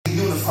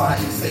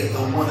undivided faith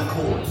on one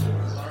accord.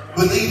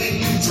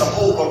 Believing you,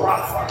 Jehovah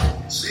Rapha,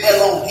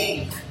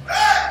 Elohim,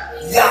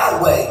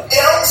 Yahweh,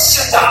 El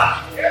Shaddai,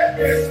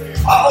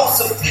 all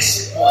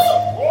sufficient one.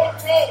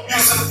 You're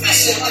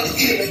sufficient in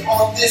healing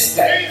on this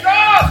day.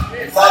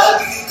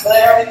 Father, we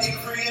declare and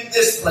decree in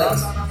this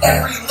place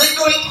every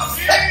lingering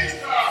effect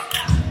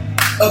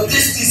of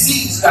this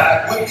disease,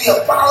 God, will be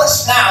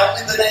abolished now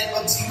in the name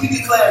of Jesus. We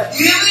declare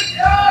healing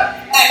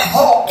and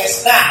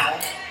wholeness now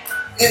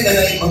in the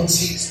name of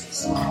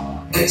Jesus.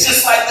 And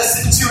just like the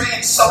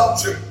centurion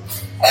soldier,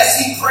 as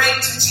he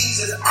prayed to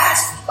Jesus,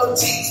 asked of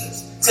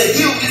Jesus to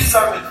heal his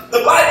servant,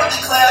 the Bible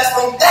declares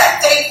from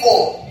that day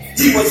forth,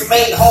 he was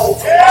made whole.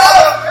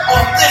 Father,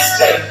 on this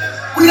day,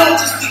 we don't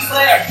just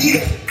declare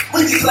healing,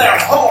 we declare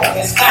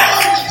wholeness now.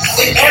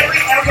 In every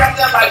area of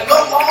their life,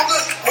 no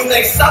longer will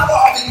they suffer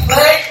or be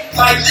plagued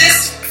like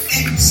this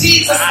in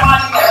Jesus'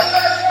 mighty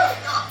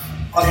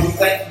name. Father, we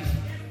thank you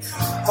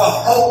for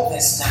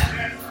wholeness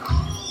now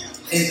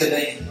in the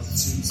name of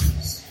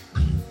Jesus.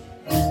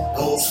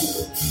 Those who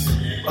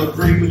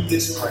agree with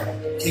this prayer,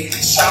 can you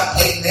shout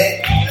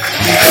amen? Can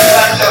you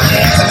clap your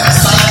hands as a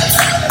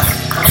sign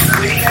of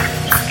agreement?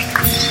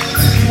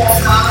 You want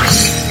mine?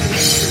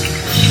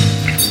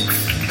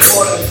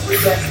 Lord, agree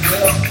as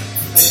well.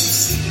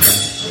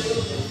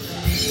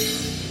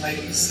 May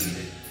be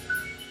seated in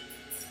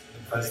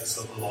the presence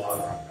of the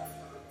Lord.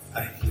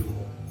 Thank you,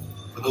 Lord.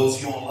 For those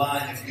of you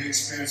online, if you're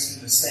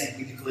experiencing the same,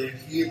 we declare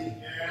healing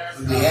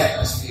through the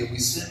atmosphere. We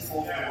send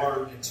forth the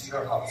word into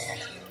your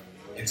household,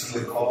 into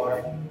your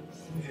car,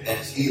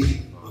 that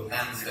healing will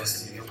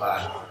manifest in your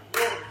body.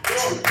 You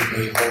will be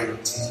made whole in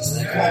Jesus'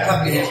 name. Come on,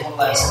 clap your hands one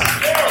last time.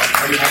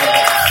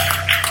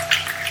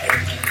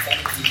 Amen.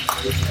 Thank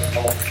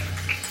you, Lord.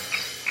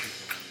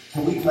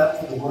 Can we clap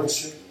for the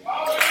worship?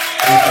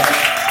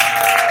 Amen.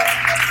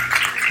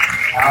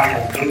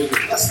 Hallelujah.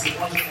 Bless the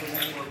wonderful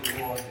name of the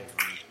Lord.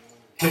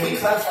 Can we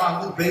clap for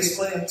our new bass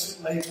player too,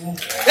 amen?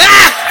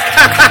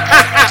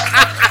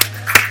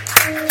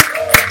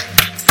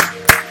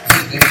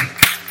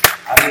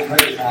 I didn't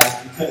recognize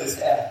because his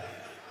hair.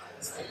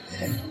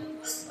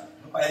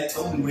 Nobody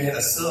told me we had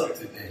a sub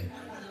today.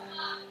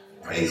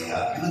 Praise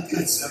God. You look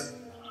good, sir.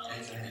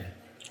 Amen.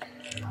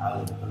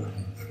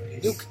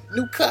 Hallelujah.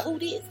 New cut, who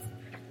this?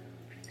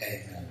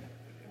 Amen.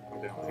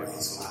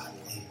 Praise God.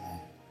 Amen.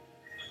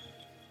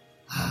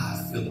 I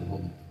feel the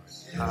Holy Ghost.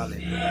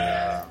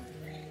 Hallelujah.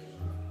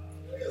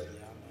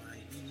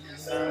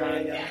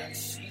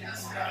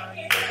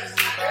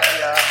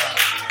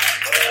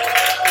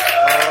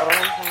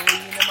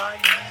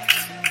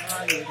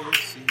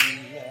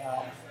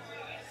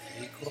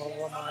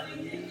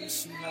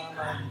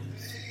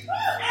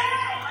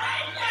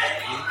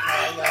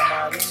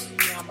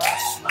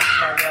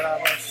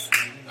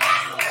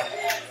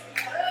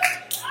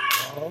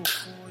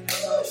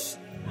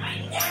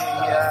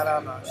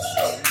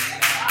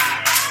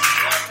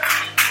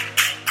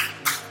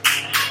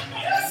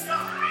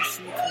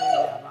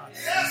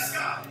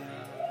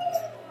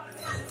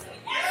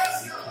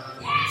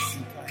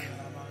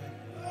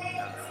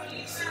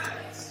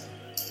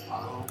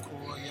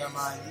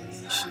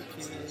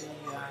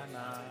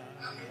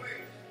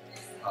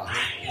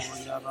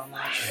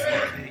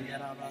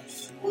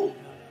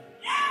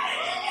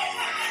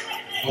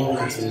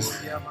 Glory to his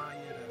name.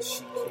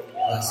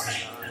 Bless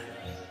him.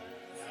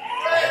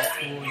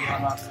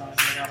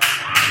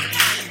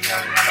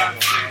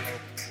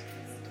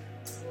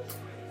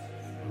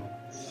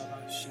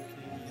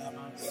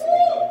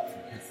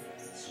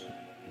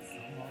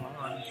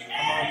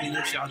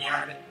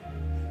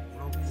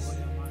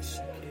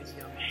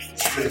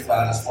 Spirit of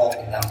God is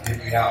walking down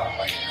every hour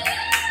right now.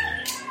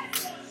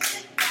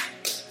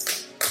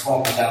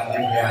 Walking down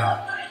every hour.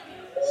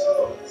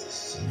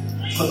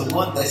 For the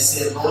one that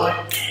said, Lord,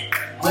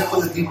 when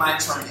will it be my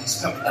turn?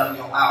 He's coming down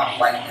your aisle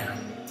right now.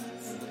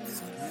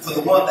 For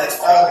the one that's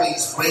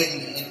always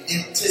waiting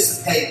and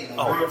anticipating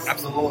the word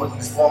from the Lord,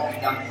 he's walking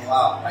down your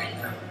aisle right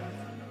now.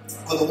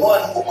 For the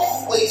one who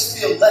always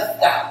feels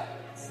left out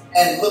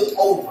and looked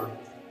over,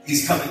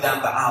 he's coming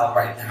down the aisle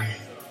right now.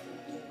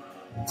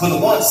 For the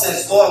one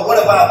says, Lord,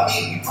 what about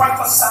me? You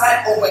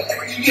prophesied over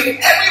you give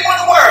everyone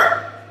a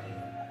word.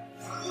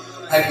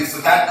 Have you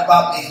forgotten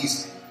about me?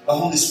 The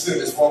Holy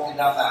Spirit is walking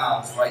down the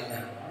aisles right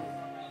now.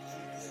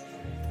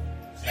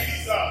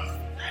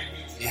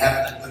 You're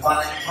having a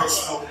divine,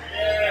 personal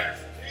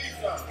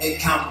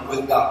encounter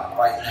with God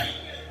right now.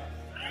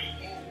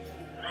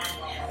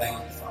 Thank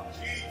you, Father.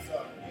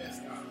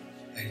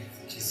 Thank you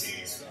for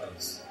kissing this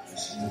place.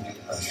 Thank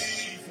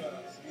you.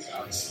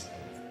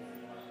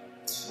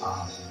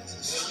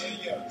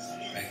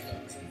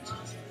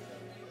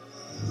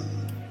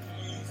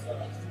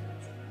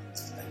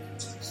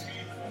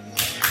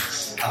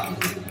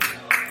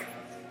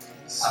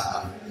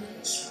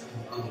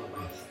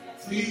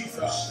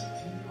 Jesus.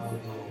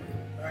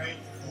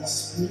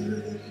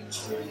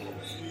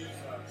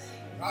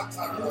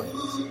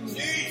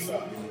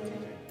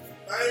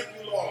 Thank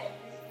you, Lord.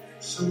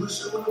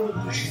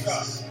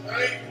 Jesus.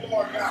 Thank you,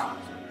 Lord God.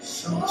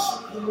 Show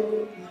us your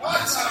glory.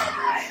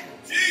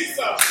 Jesus.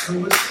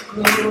 Show us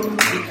your glory.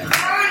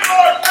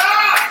 Lord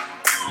God.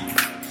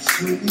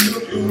 Show me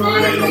your Lord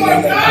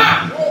glory. God.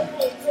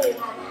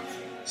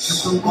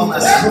 Show me your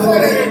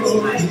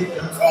glory.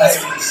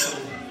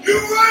 You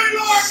reign,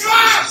 Lord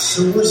God.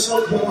 Show us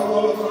your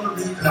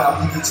glory. God,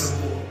 we need your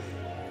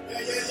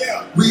glory.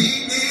 Yeah. We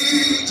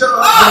need your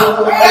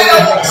glory.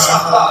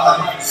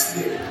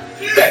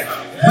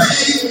 We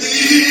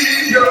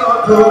need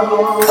your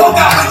glory. Oh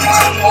God,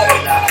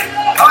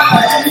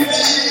 we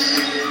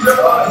need your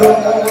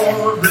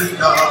glory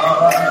now.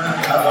 We need your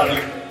glory, God.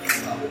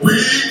 We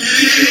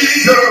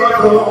need your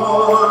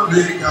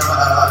glory,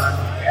 God.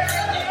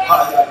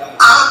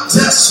 I'm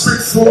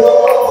desperate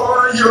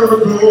for your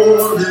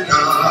glory,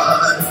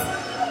 God,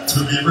 to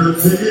be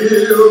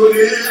revealed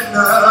in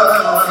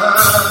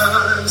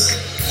us.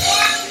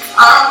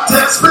 I'm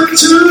desperate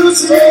to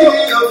see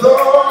your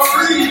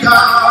glory,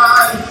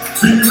 God,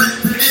 be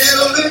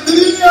revealed in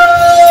the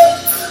earth.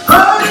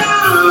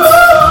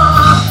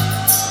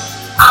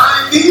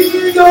 I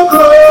need your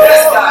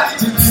glory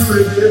to be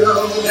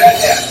revealed.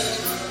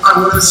 I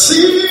want to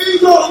see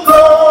your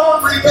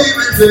glory be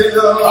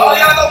revealed.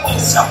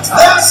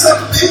 Less of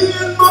me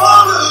and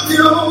more of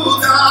you,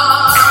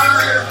 God.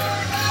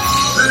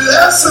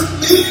 Less of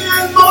me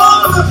and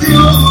more of you,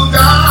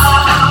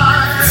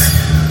 God.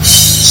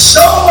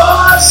 Show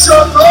us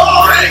your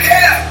glory.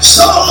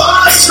 Show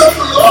us your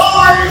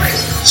glory.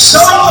 Show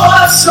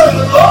us your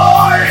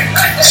glory.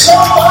 Show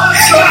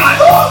us your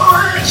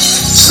glory.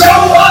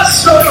 Show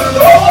us your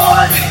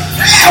glory.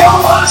 Show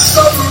us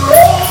your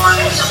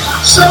glory.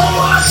 Show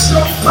us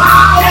your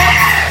power.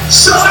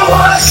 Show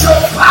us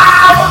your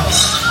power.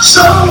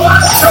 Show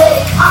us your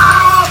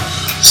power.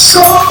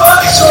 Show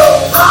us your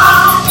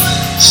power.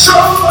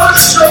 Show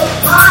us your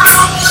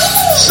power.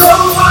 Show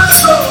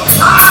us your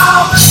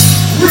power.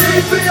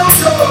 Reveal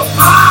your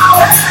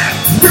power.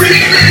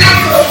 Reveal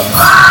your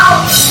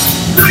power.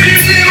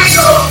 Reveal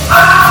your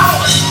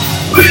power.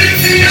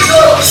 Reveal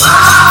your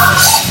power.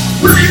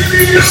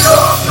 Reveal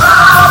your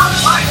power.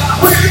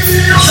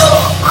 Reveal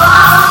your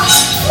power.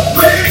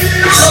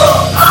 Reveal your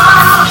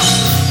power.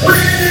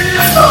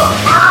 Reveal your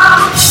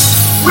power.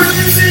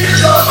 Reveal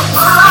your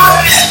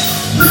power.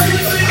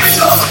 Reveal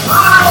your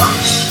power.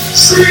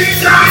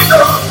 Send down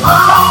your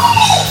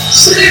power.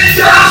 Send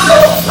down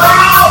your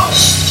power.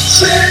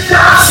 Send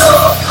down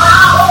your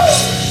power.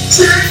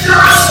 Send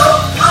down your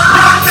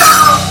power.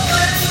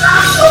 Send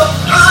down your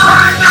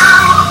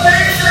power.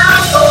 Send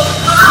down your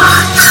power.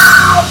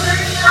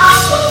 Send down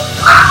your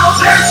power.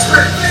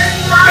 Desperate. Send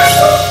down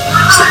your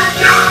power. Send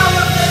down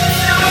your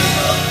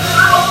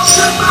power.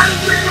 Somebody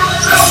bring on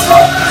your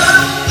power.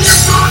 Give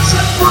God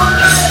some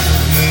praise.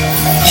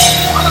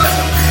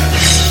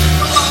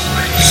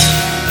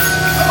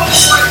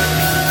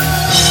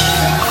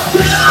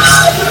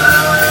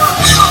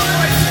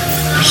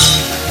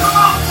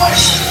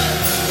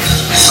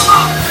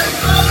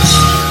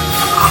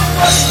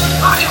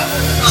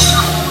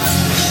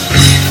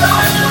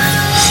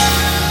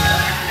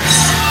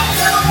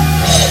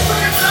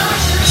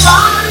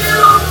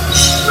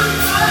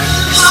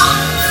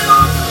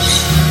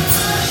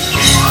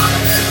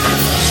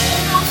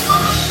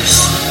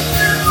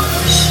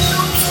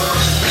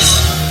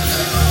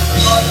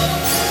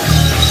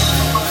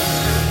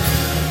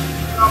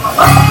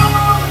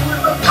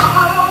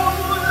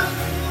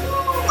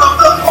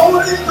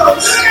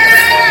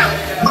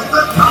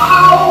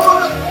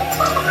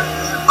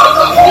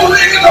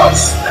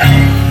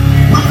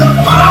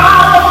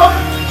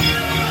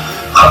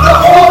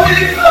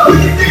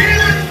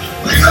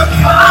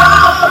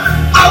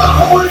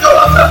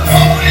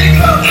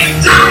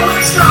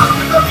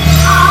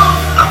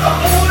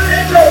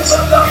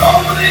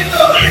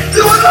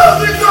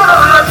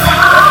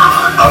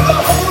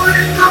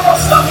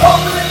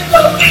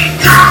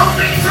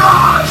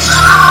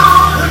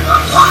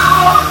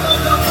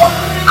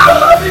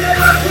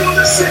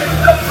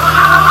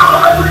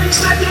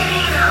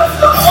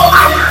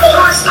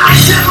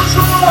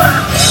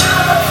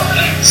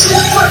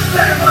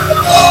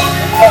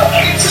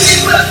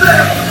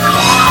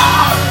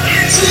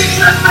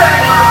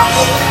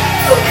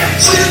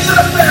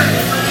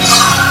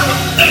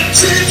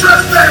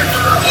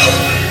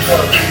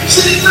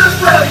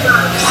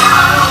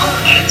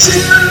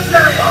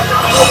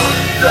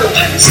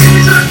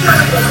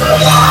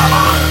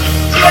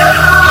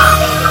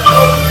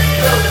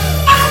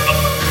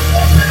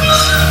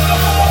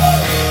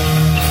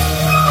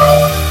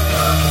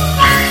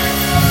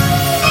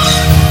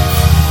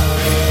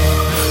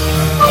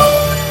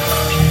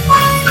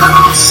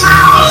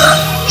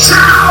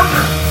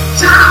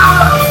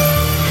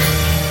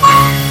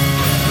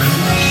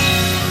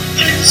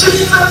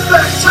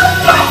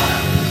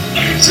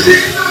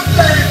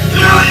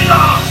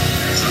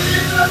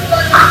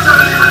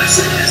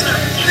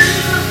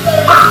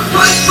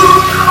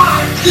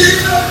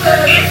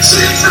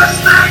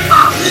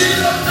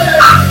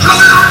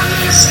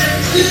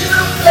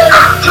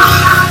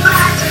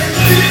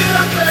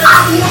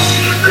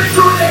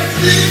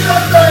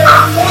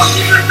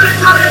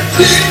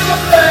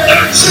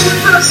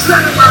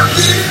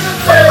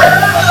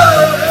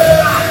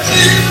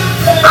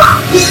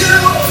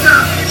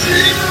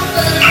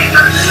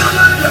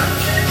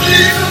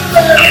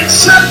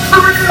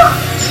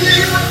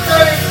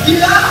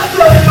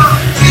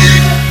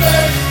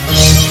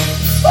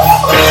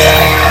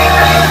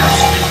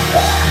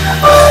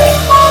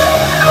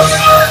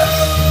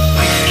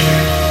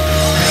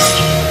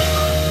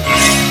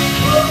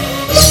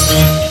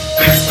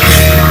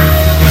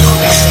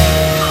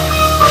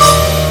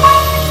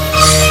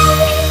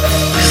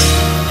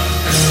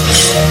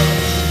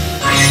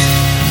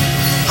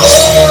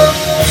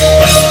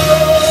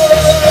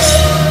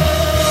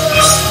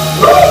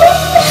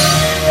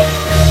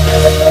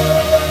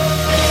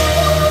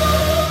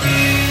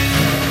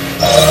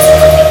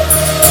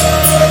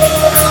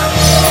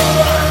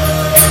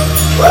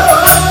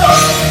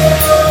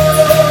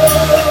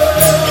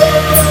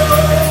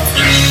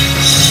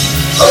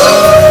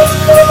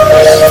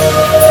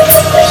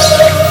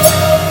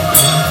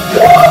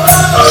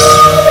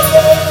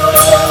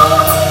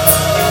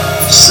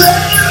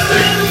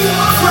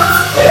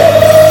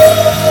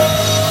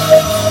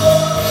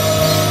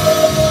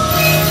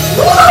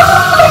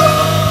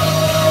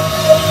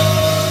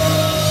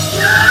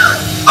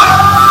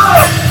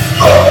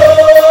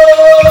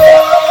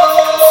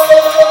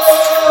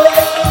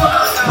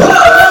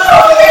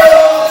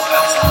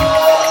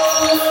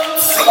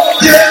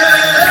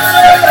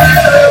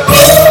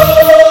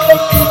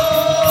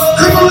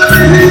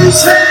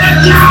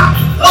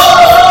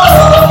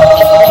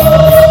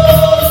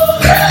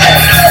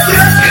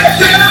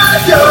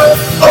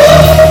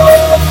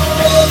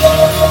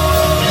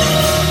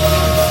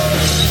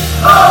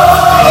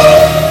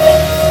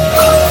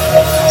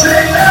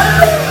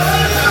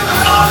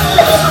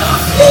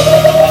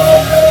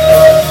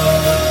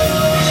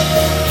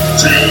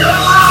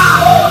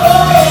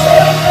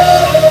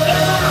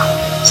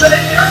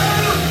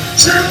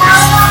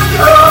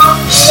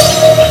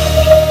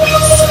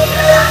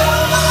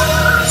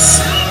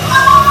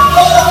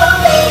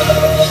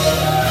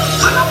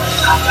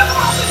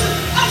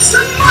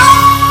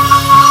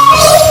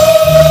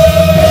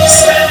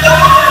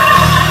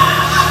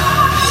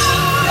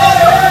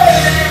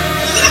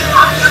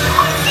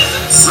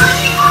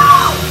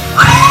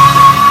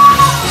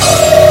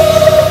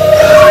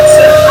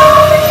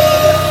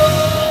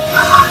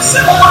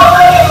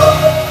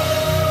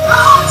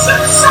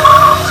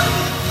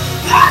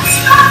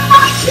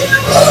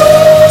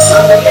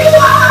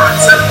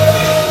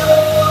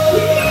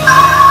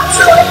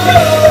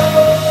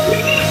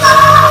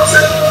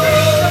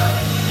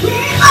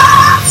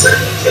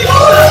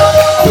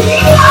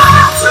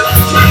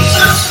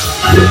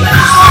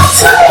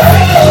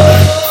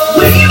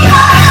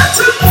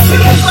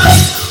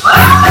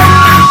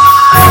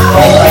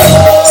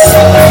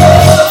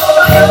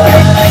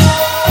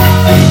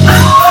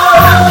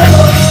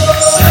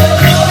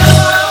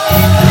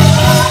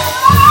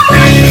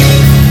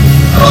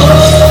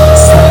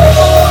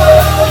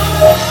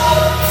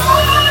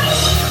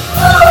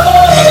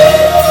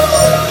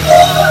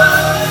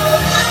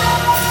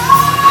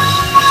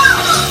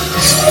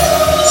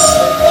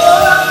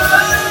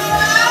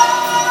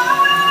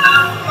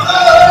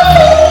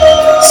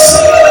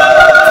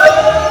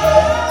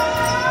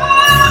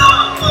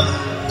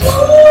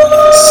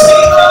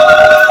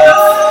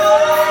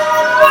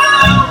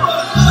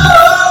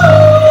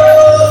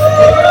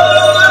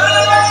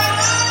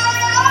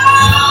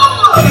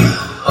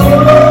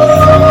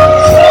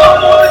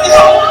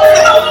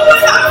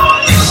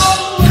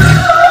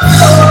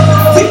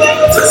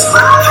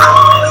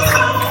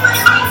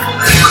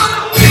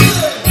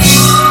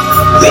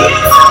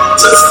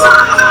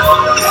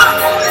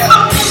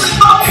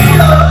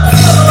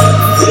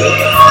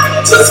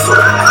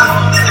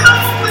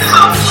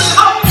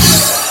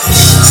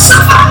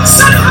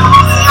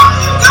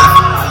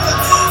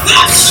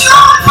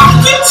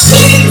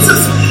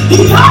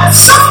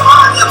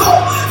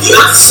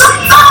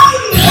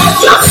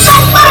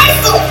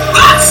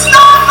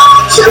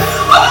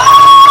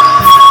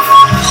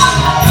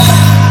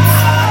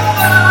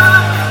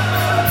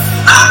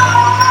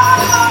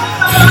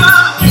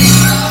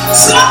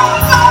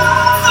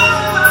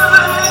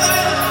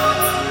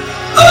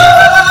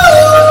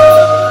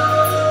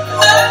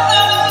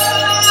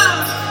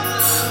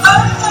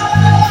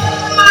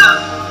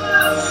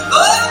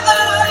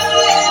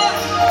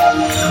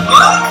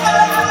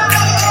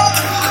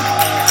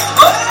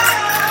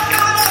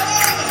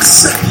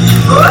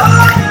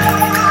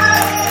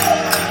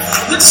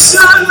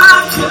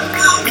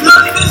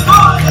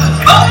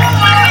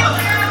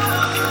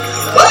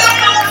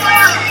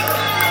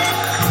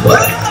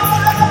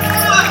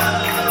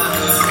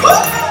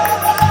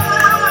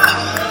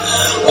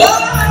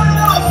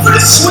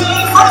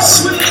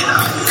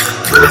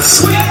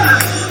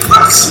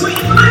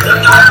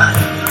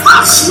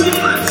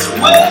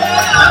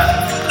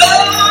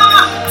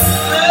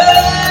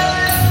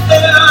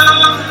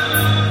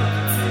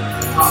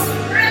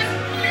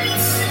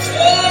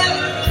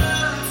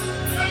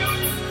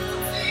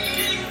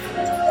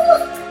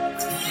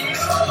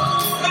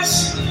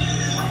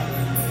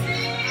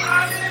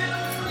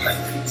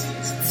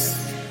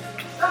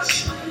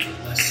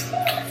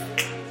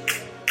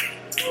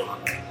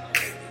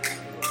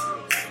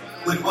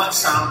 With one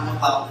sound, one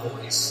loud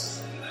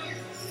voice,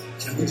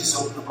 can we just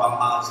open up our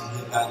mouths and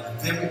give God the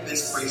very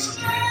best praise you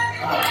can?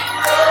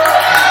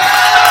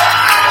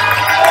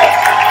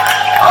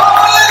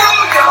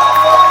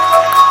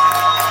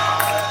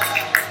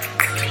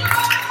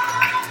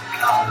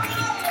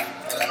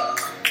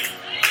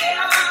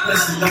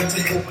 Listen, don't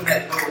take open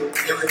that door.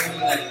 Every open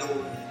that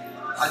door.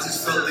 I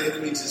just felt the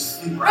enemy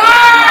just flew right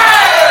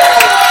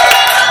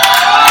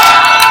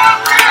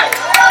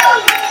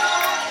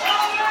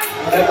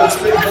Whatever's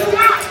been holding,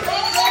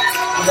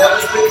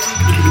 whatever's been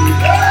keeping you,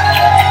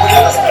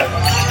 whatever's been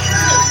keeping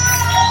you,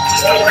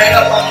 just go right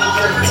up on the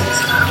door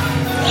just now.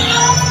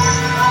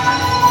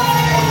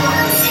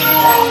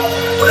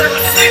 Whatever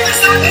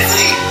sickness or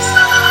disease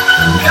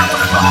that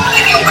was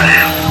holding you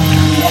around,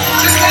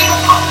 just came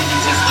upon you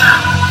just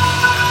now.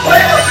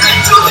 Whatever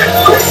into the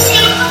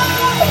pushing,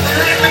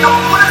 that ain't been no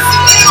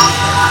pressing you,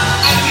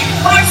 and be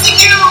pressing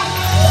you,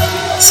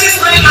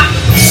 just ran up.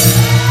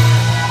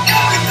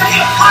 Everything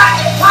apart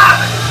and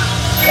private.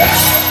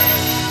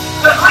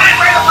 The hand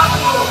right up on the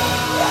Lord.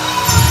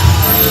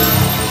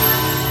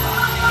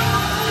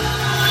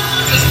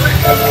 Just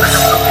wait up.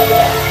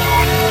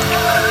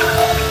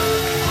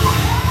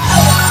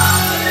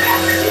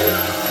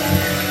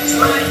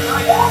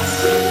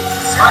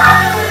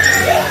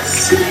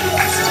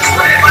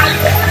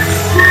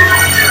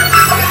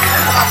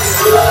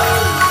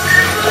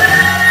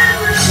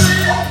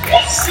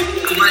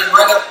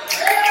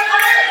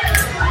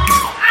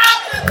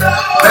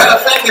 Matter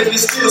of fact, if you're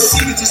still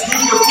seated, just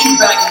move your feet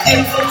back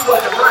and get close to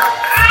the right.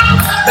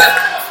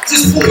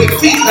 Just pull your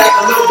feet back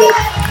a little bit.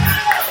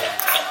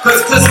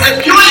 Because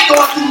if you ain't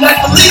going through that,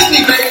 believe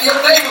me, baby, your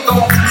neighbor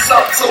going through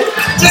something. So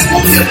just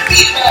move your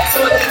feet back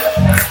so it can.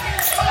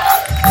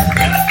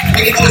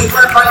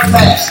 run right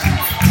past you.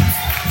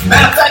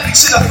 Matter of fact, you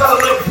should have felt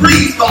a little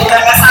breeze go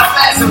back. That's how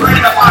fast it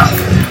ran up out of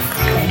you.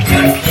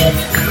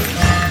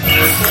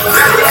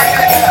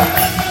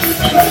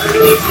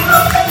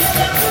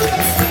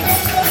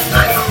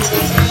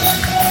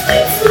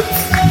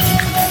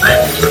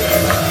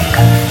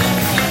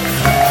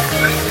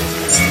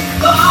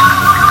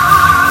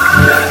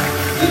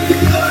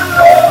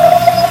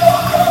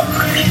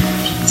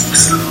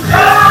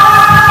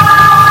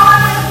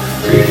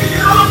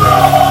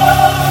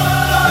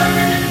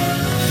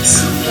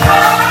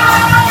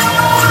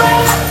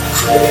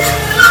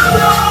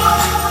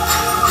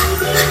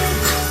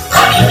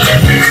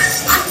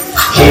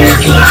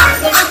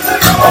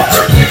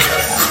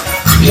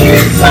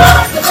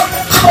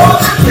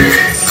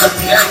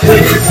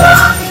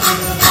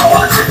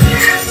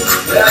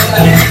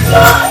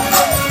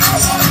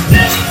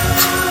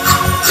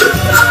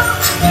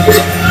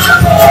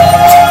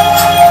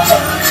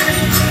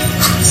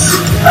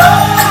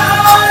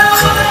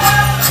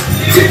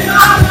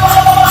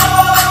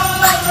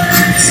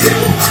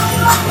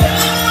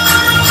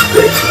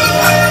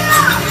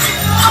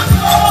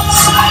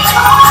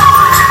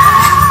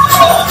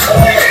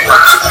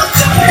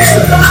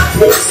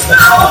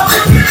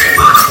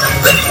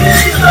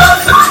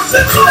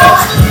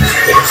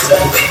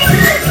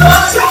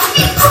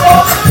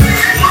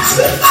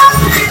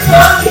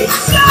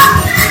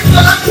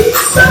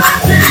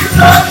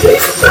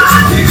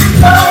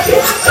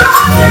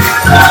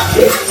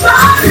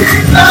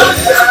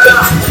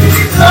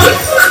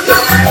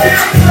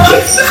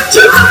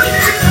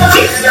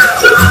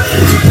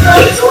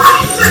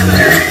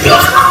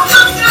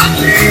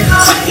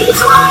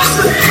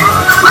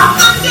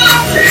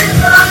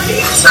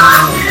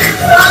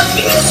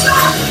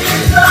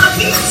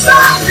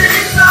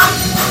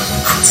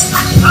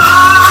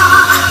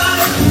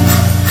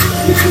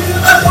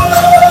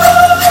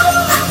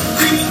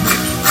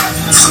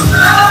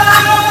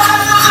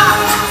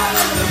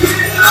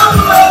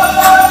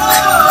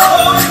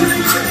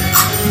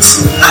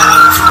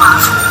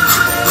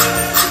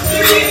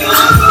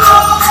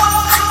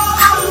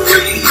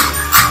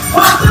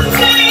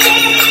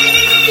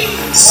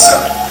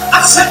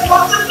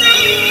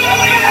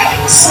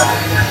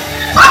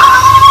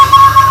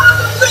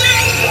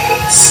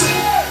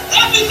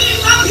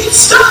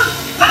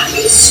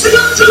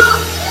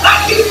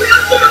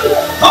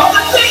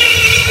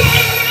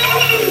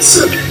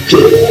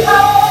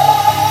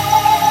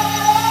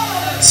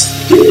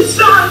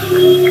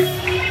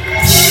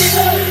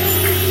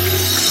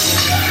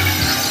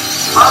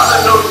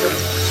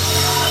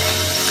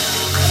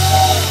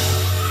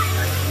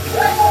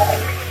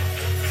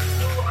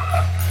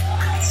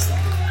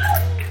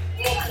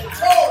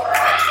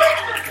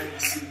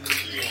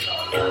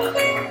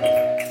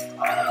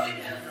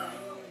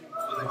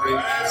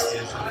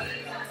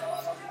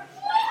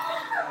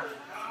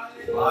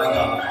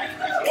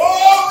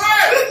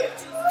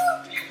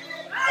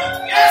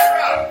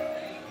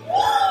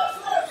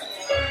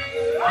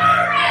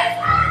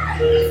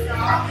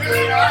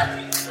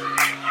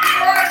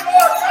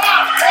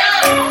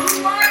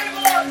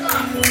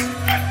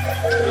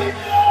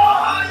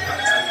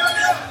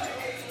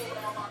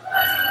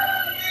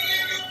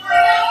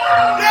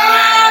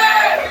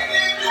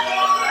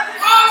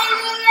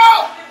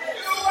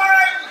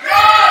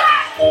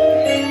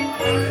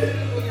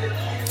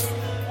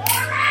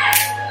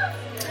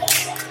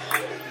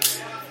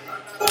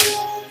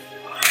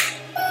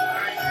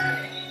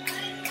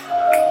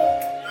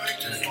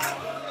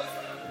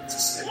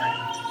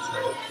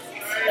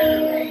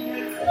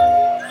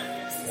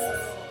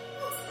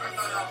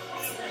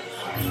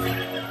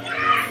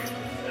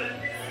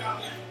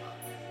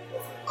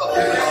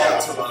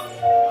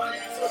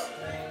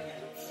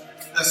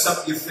 There's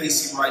something you're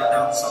facing right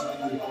now, something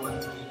you're going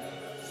through.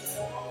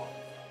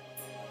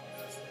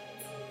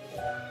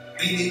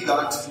 We need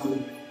God to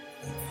move.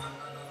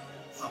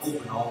 An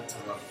open altar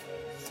up.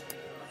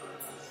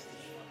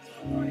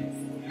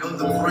 You're on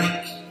the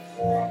brink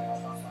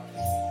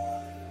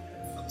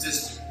of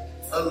just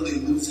utterly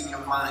losing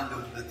your mind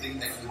over the thing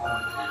that you're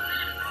going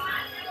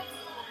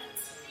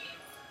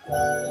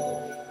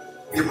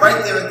through. You're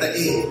right there at the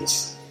edge.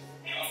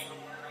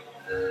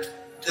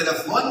 That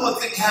if one more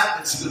thing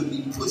happens, you're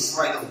going to be pushed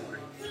right over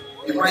it.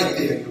 You're right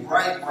there. You're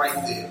right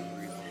there.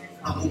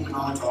 I'm moving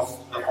on to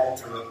the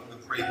altar of the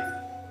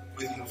prayer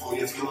with you for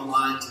you. If you're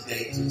online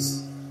today,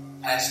 just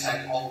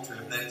 #altar.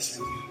 That's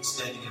you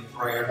standing in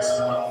prayer.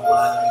 Someone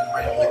online will be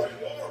praying with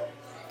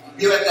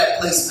you. You're at that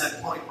place and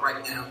that point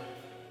right now.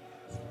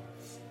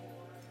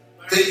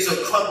 Things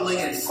are crumbling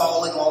and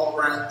falling all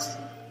around you.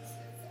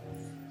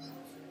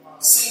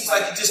 Seems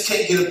like you just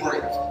can't get a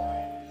break.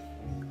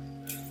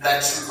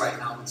 That's you right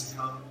now. Would you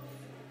come?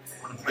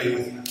 I want to pray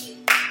with you.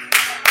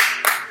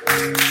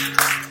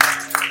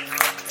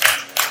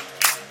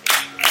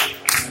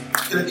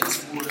 Can I get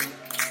some water?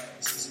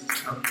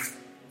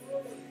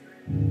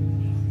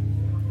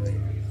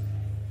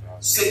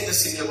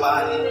 Sickness in your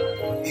body,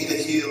 need a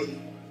healing.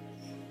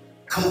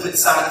 COVID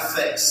side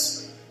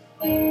effects.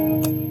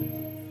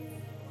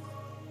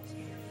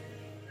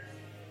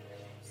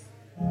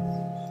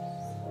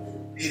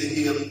 Need a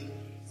healing.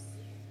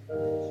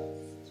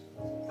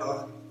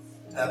 God,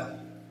 tap it.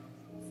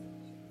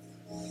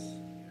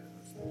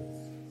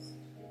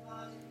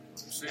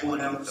 Anyone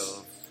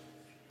else?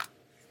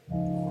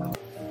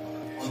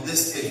 On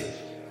this day,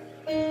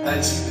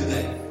 that's you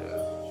today.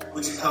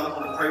 Would you come? I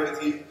want to pray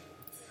with you.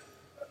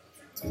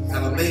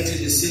 Have a major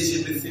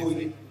decision before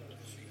you.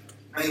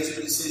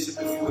 Major decision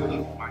before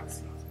you.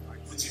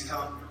 Would you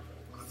come?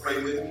 I want to pray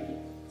with you.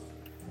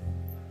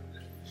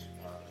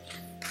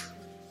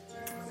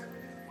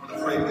 I want to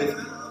pray with you.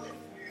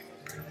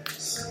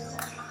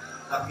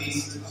 Happy.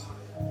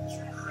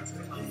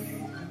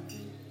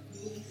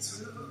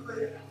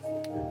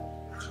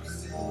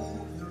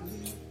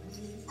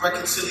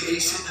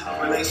 Reconciliation in a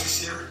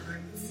relationship.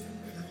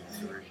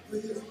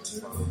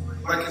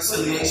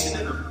 Reconciliation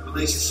in a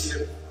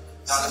relationship.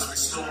 God is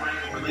restoring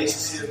a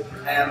relationship,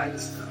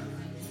 marriage,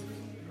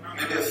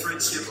 maybe a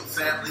friendship, a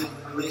family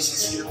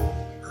relationship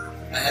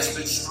that has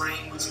been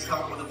strained. Would you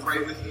come? I want to pray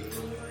with you.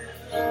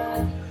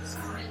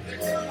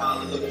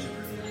 Hallelujah.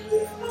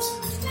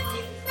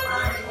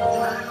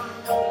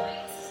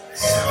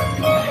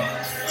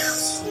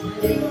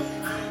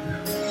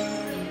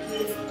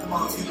 Come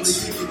on, if you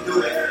believe you can do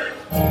it,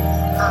 I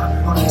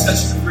want to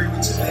touch and agree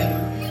with your neighbor.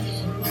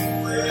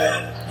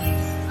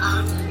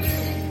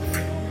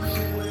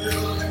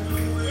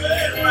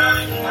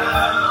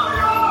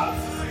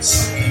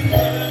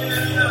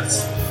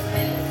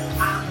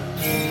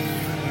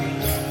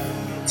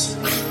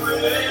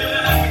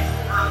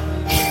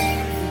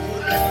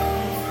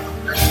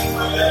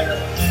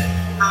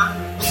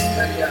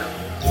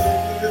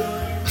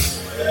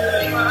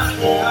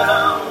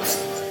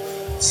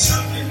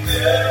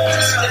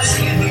 Just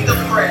need the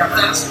prayer.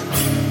 That's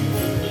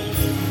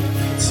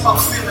I'm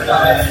feeling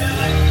it.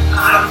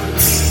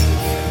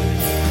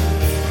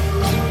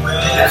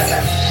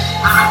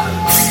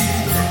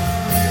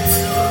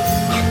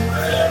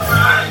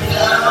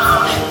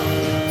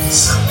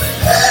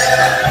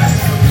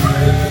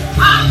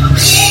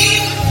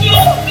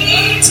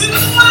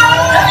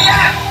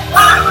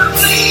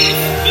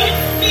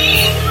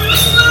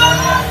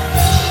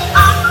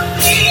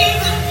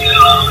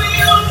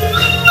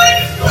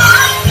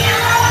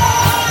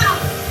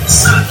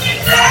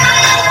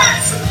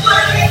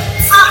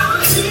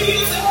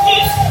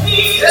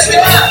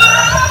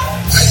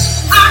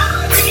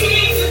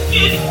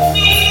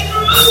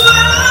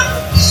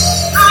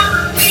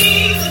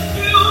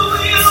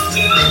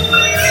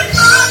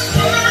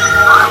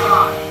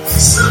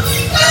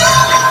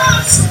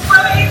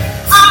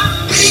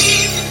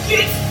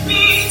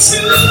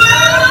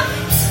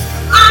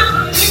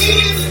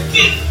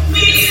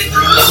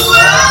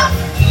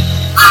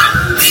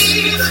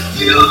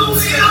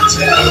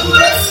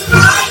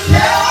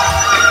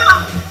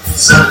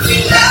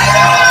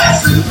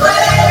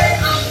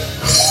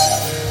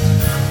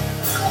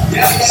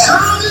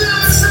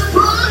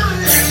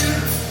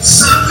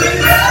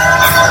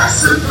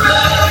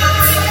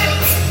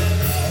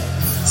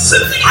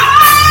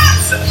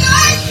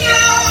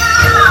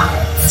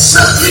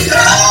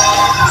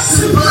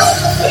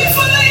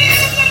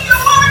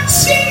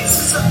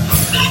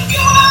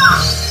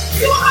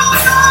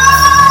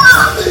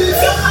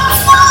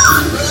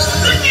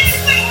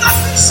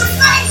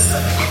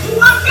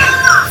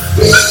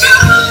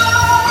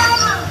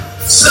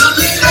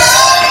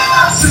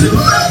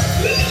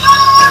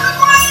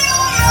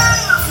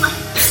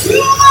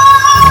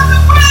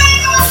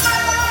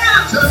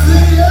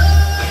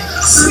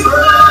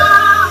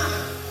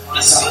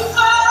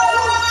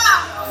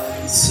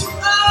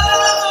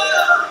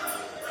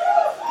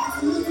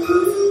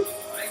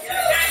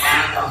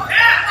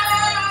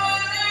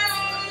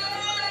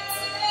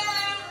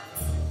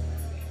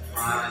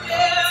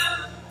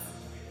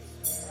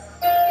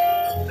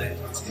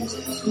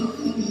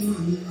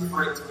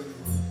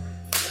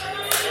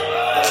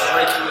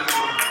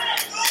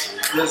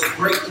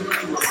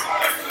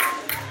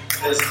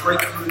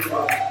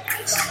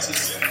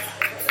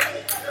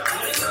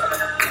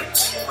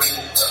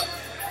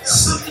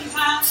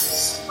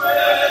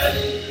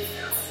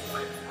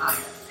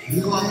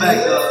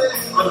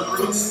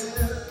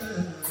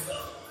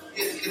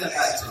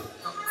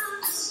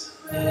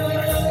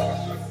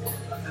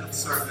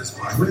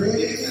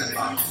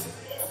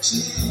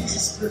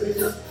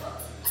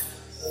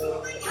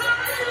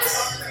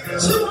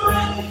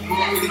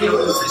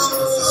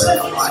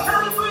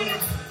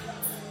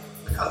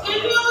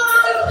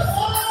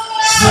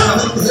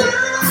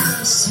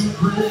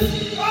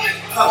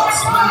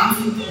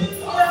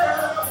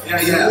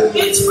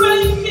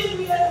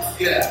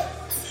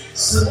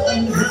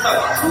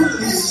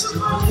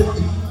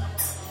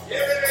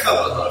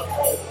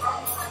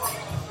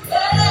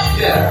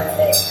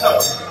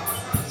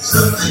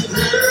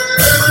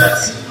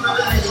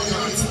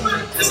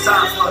 It's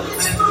time for the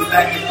man to be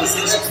back in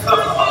position. Come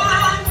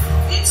on.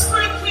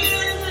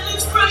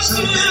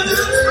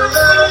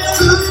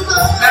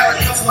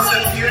 Married couples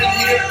that are here and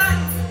here.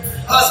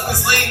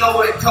 Husbands, lean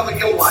over and cover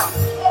your wife.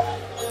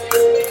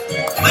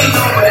 Lean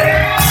over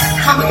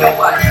and cover your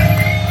wife.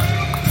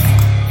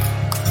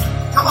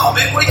 Come on,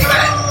 man, where you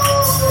at?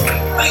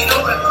 feet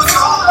open. Put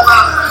your arm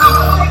around her. Come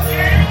on.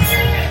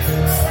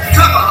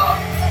 Come on.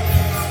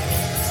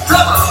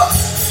 Come on.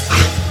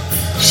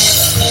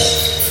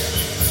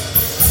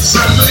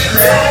 Something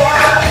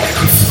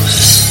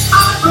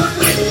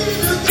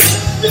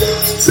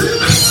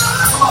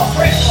come on,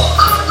 pray for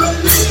her.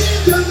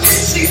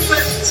 She's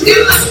been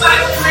in the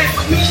back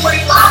when you pray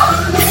for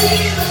her.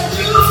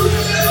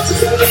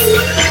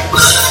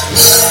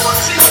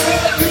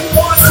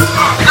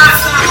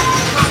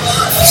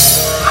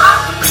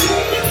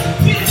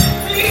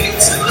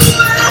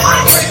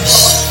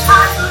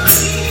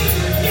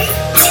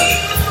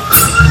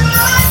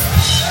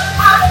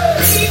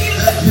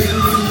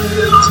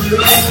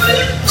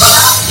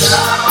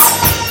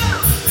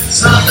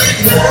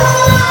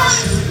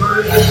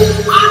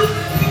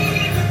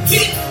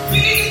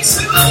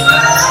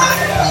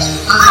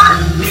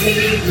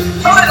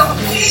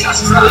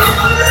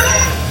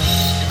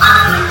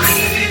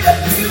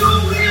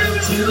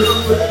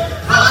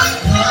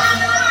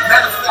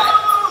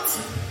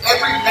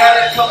 Every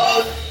married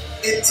couple,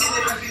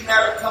 intended to be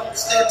married couple,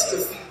 stand to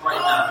your feet right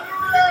now.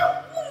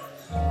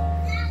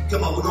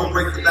 Come on, we're going to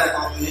break the back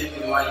off the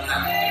enemy right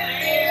now.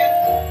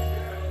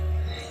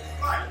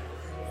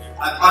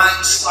 I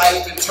bind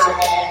strife and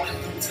turmoil and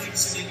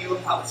confusion in your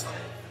household.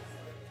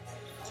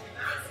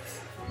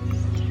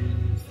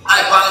 I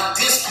bind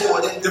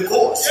discord and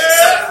divorce and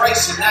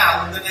separation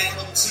now in the name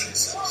of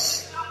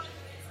Jesus.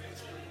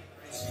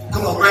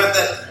 Come on,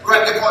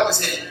 grab your partner's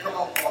hand. Come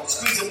on,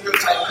 squeeze him real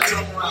tight. Put your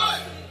arm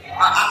around.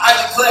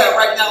 I declare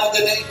right now in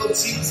the name of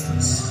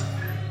Jesus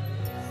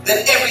that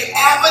every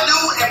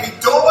avenue, every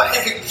door,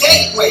 every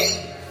gateway,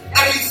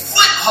 every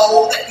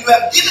foothold that you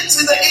have given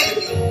to the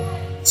enemy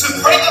to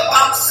bring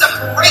about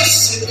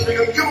separation in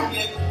your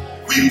union,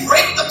 we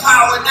break the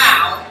power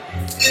now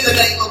in the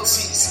name of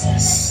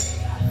Jesus.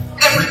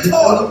 Every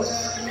portal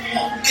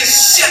is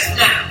shut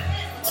down.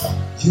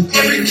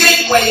 Every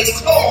gateway is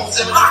closed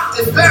and locked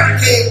and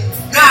barricaded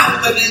now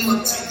in the name of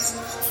Jesus.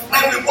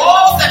 Every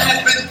wall that has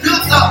been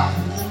built up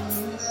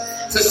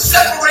to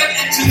separate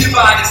and to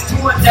divide is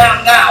torn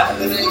down now in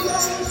the name of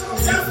Jesus.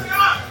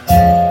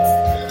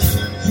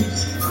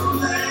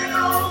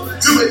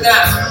 Do it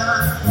now.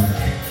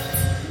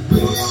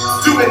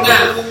 Do it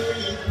now.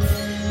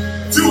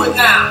 Do it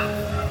now.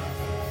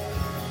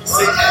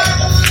 Say that.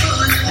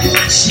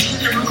 You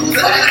can move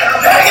that.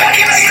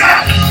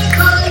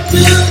 You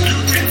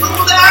can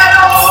move that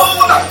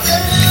over.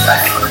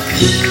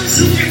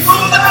 You can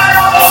move that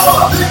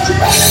over.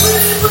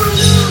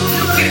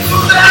 You can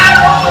move that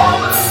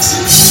over.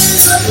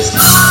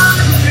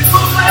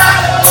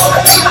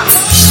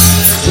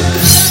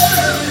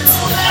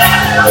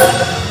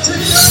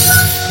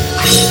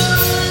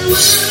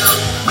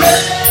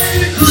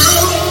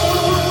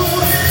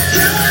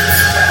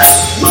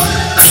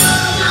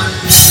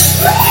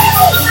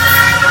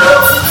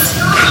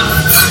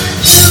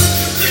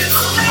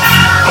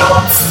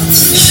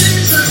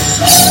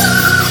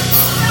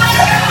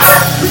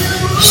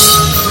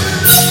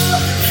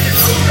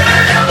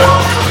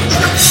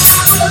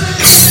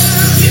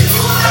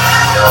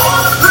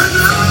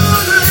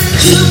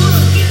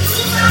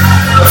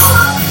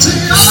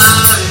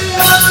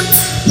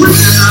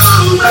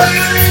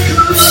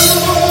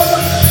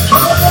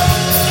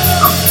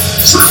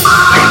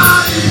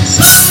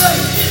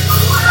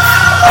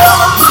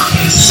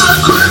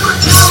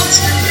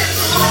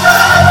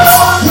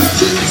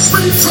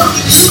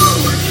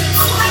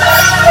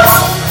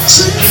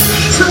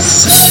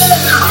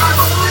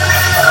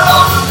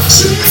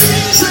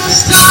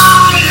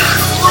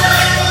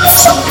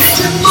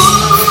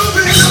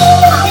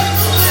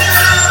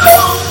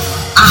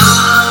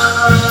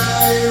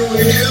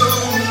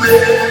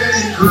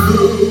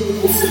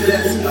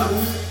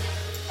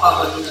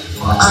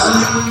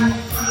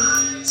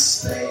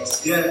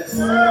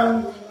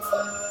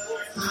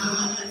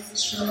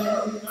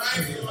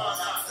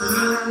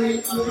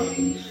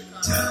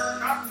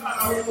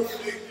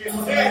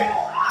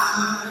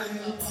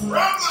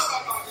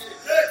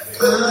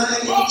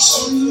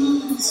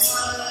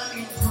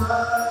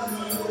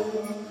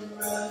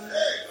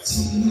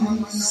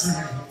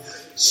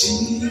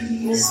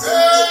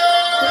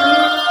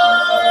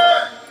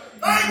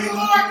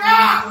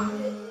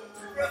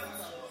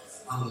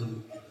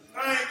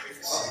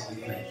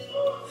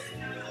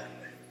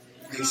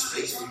 Make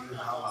space for you in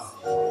our lives.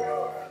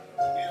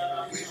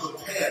 We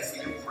prepare for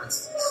your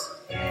presence.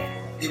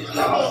 It will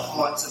our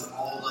hearts of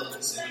all of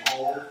us and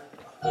all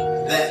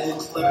that will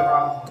clutter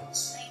our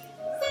hearts.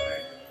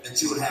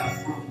 That you will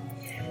have room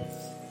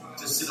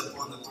to sit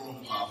upon the throne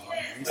of our heart.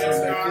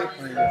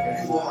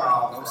 You are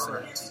our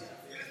priority.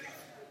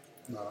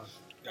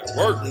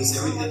 Place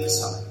everything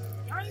aside.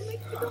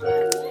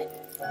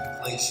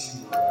 Place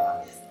you, Lord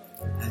God,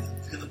 at the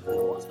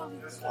pinnacle of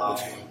our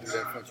hearts.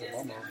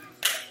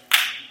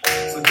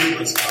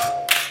 Forgive us,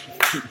 God,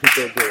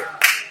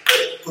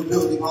 for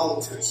building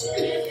altars,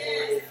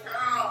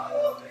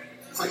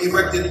 for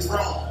erecting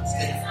thrones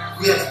that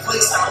we have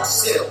placed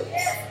ourselves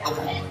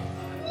upon.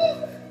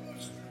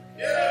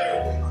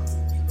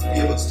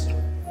 Forgive us,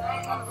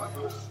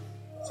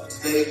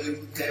 Today we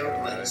prepare a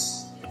place.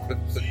 A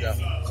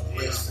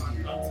place for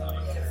you.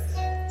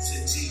 It's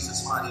in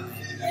Jesus' mighty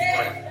name we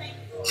pray.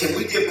 Can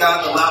we give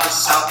God the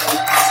loudest shout that we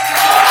possibly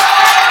can?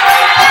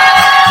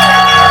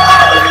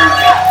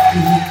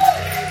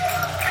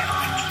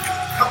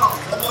 Come on,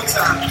 one more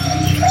time.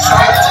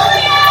 Shout it to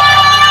me.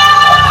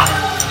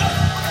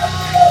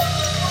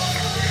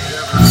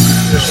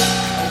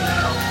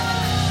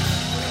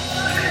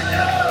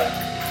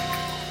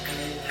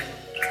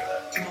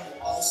 Come on,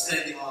 all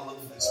standing all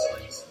over this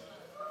place.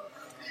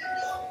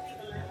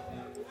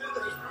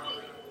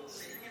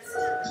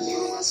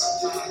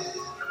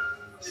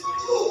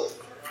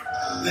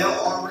 They're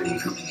already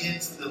coming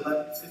into the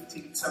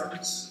 11:15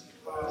 service.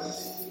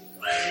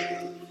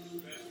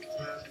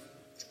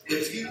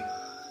 If you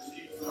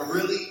are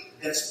really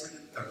desperate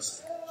and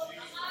thirsty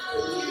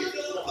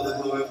for the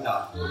glory of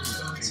God, I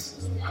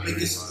make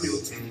this appeal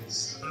to you.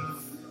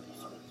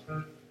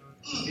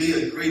 Be a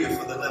greeter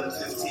for the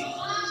 11:15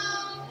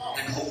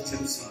 and hold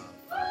your seat.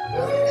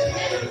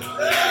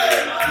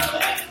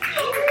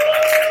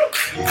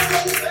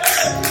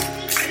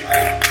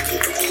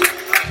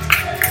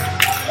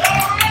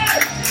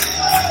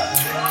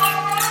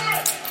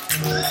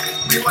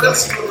 What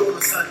else you gonna do on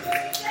a Sunday?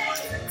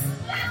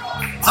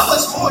 How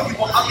much more you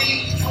want? I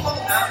mean, come on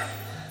now.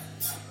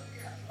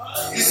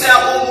 You say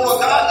I want more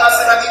God. God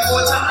said I need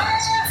more time.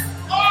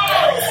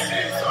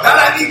 God,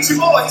 I need you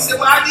more. He said,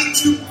 well, I need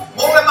you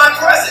more in my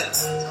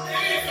presence.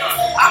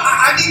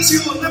 I need you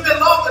a little bit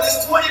longer.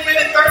 This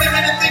 20-minute,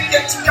 30-minute thing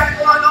that you got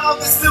going on,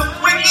 this little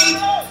quickie,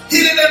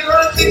 hidden and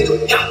running thing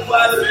that you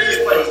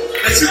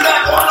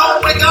got going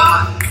on with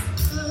God.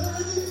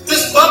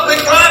 This bump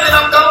and grind and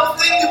I'm gone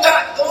thing you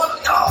got going on,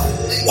 y'all.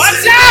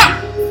 Watch out!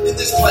 In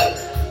this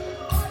place.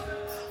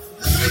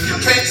 If you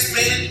can't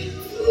spend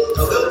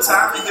a little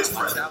time in His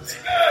presence.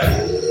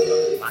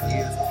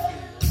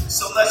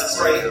 So let's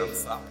pray.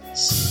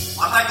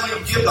 I'm not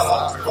going to give the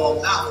altar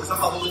call now because I'm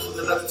going to hold it for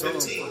the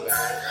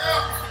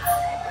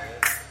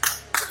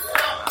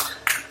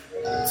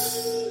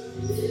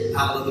 11:15.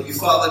 Hallelujah.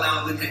 Father,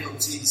 now in the name of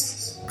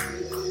Jesus,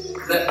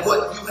 let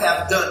what you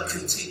have done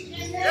continue.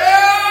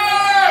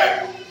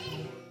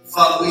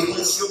 Father, we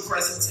host your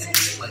presence in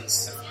this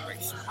place.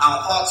 Our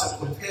hearts are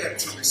prepared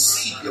to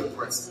receive your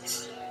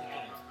presence.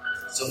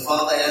 So,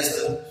 Father, as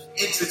the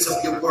entrance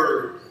of your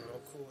word,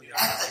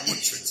 at the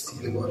entrance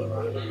of your word,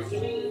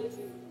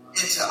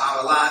 into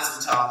our lives,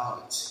 into our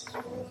hearts,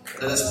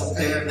 let us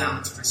prepare now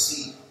to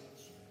receive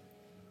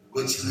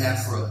what you have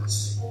for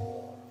us.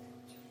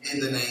 In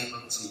the name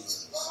of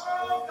Jesus.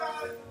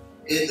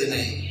 In the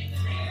name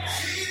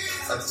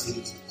of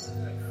Jesus.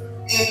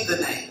 In the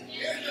name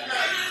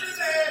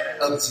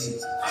of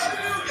Jesus.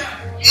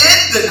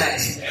 In the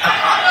name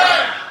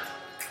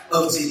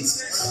of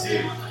Jesus.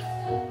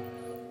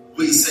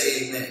 We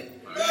say amen.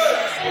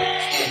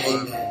 And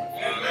amen.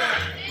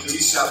 Would you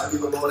shout,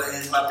 give the Lord a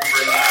hand by the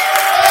praise?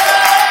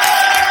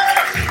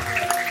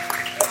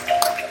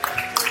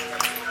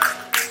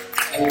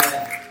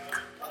 Amen.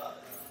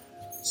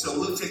 So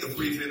we'll take a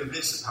brief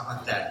intermission. How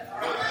about that?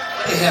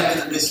 They have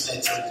intermission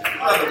at church.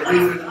 We'll have a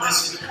brief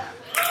intermission.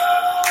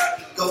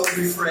 Go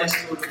refresh,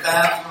 go to the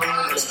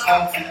bathroom, there's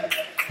coffee.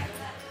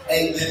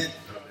 Amen.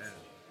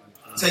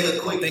 Take a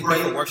quick break. Thank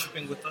you for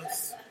worshiping with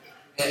us.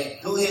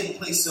 And go ahead and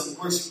play some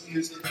worship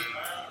music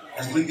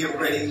as we get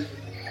ready.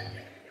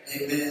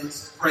 Amen.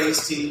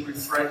 Praise team,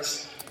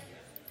 refresh.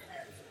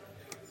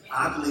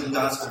 I believe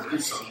God's going to do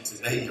something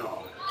today,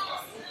 y'all.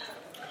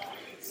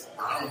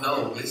 I don't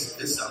know.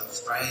 There's something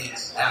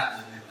strange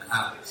happening in the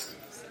house.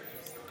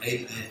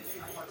 Amen.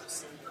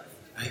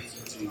 Thank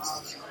you,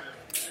 Jesus.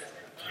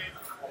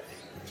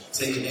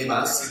 Take your neighbor,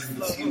 I see you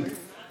with you.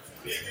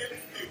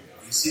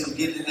 You see them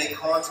getting in their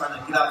car, trying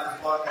to get out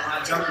the parking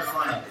lot, jump in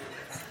front of them.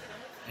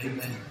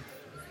 Amen.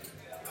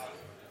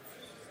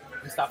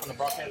 You stopping the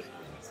broadcast?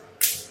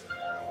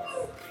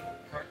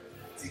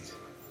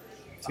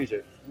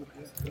 TJ.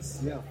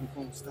 Yeah, we're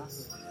going to stop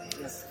it.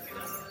 Yes.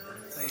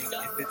 Saying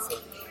if it's a,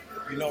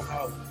 you know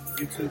how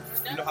YouTube,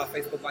 you know how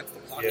Facebook likes to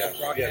block the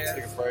broadcast? Yeah,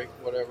 take a break,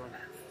 whatever.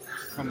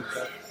 Come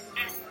back.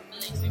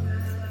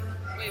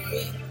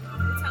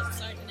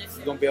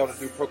 You gonna be able to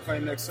do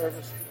proclaim next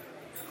service?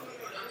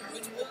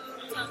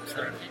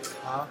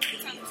 Huh?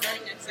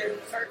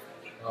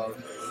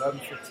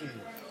 11:15.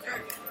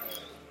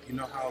 You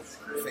know how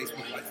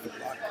Facebook likes to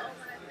block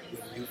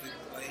your music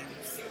playing?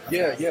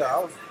 Yeah.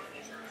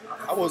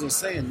 I wasn't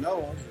saying no. I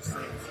was just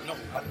saying no.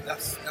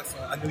 That's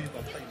I knew you were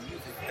gonna play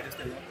music. I just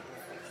didn't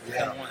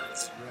want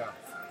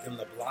them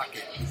to block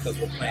it because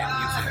we're playing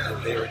music and the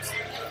lyrics.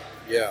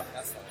 Yeah.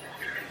 That's all.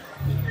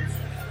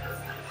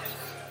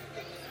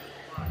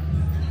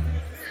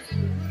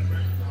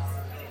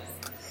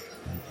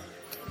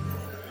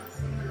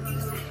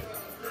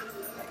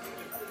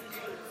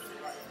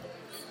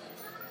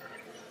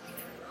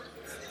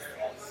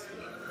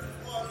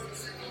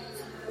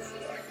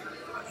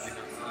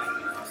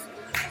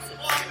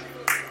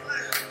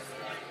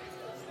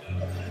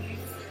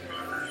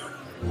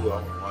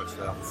 Watch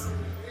that.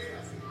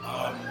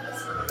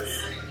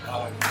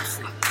 I'm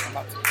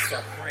about to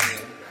start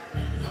praying.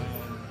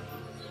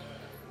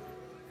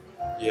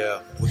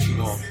 Yeah, what you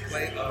want?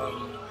 Play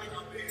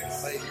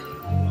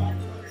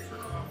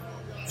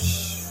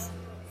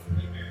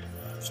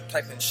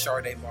type in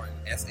Sharday Martin,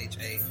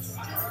 SHAARDE.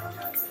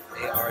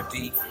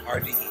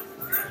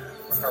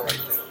 Her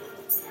right there.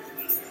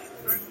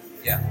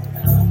 Yeah.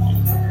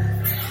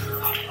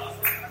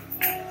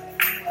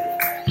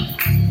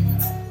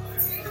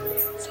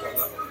 Scroll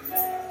up.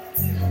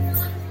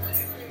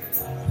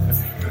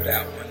 Do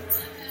that one.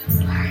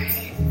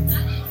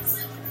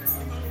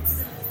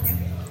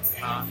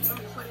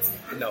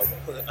 No,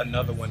 put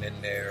another one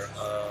in there.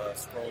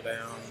 Scroll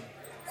down.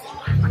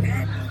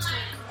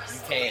 You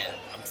can.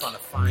 I'm trying to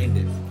find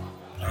it.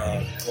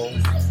 Go.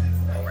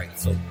 All right.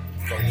 So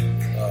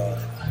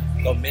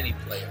go mini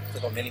player.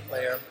 Click on mini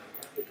player.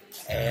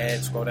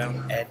 Add. Scroll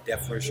down. Add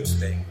depth. Where's your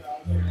sting?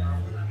 Yeah,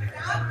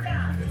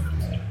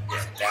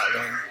 that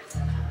one.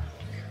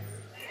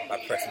 By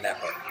pressing that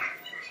button,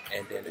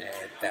 and then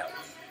add that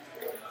one.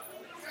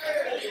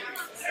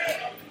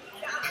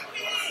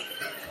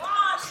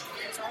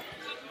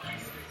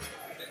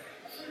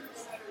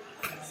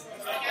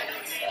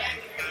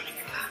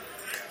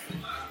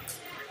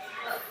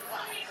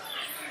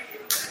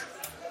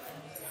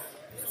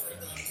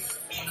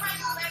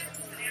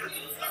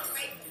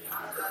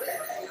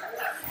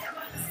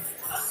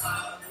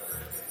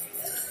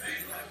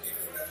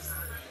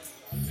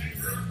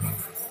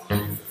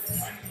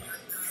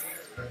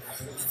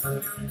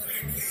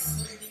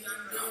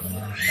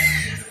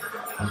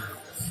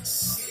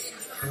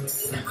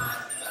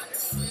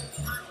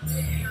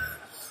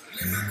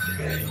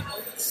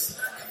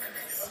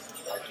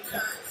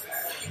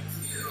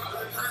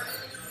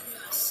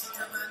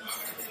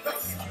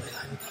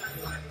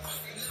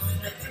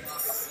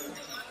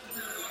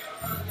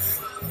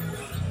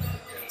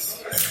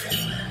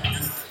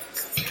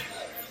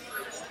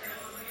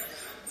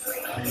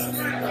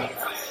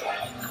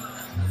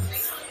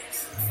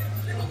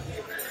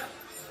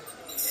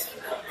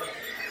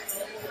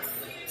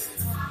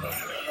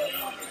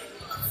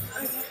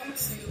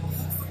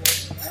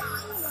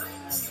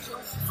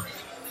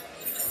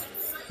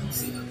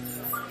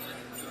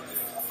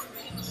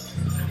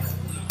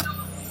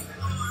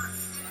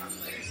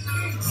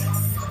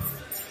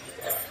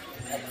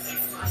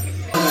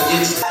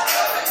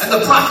 And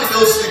the prophet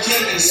goes to the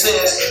king and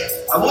says,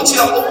 I want you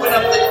to open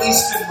up the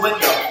eastern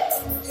window.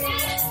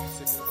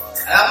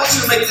 And I want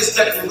you to make this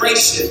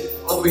declaration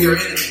over your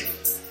enemy.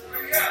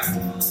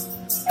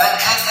 And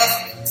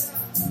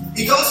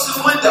he goes to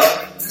the window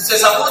and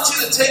says, I want you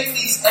to take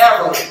these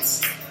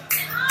arrows.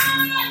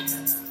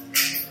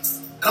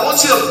 And I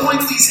want you to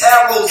point these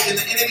arrows in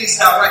the enemy's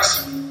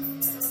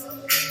direction.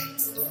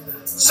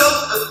 So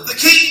the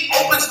king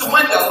opens the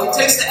window, he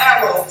takes the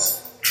arrows.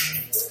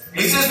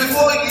 He says,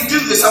 before you do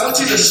this, I want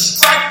you to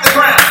strike the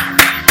ground.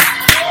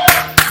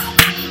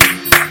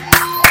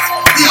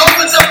 He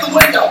opens up the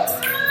window.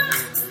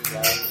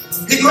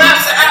 He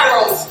grabs the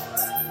arrows.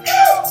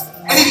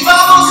 And he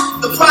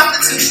follows the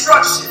prophet's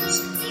instructions.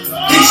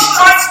 He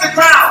strikes the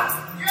ground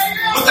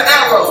with the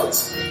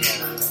arrows.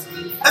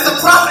 And the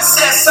prophet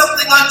says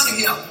something unto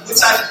him,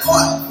 which I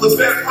thought was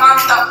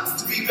found out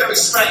to be very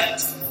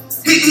strange.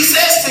 He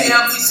says to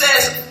him,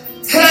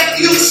 had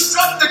you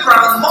struck the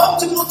ground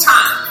multiple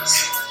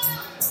times,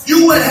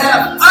 you would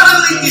have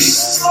utterly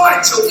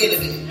destroyed your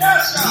enemy.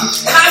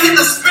 And I hear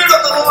the Spirit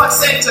of the Lord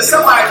saying to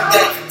somebody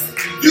today,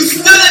 you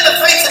stood in the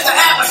face of the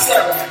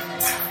adversary,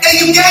 and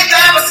you gave the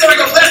adversary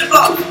your best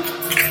blow.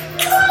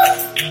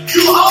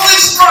 You only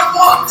struck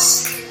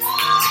once.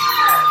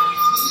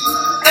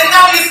 And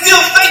now you're still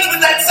faced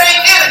with that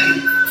same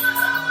enemy.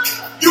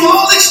 You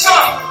only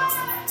struck.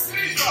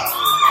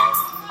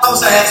 I wish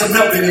I had some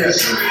help in here.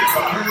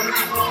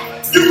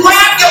 You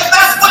grabbed your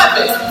best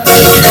weapon.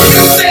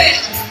 You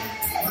said,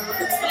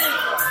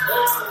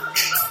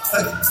 I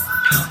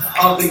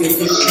don't think it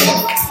gets you.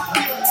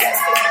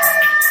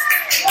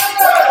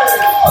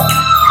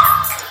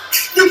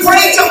 You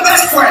prayed your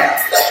best prayer.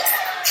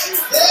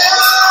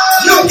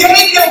 You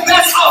gave your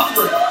best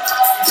offering.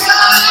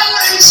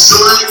 You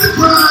struck the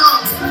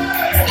ground.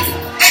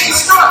 And you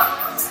struck.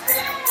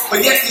 But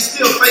yet you're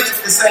still faced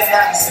with the same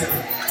adversary.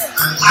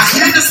 I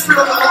hear the Spirit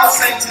of the Lord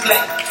saying today,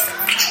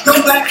 go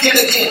back yet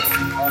again.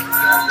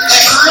 And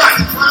strike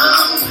the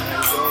ground.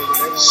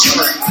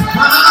 Strike the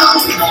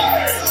ground.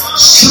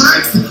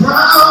 Strike the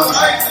ground.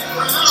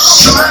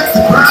 Strike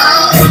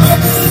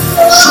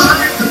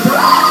the ground. Strike the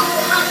ground.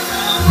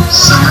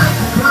 Strike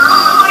the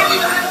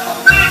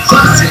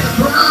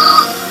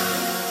ground.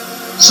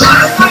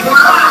 Strike the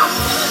ground.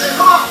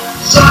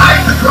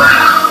 Strike the ground. Strike the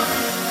ground.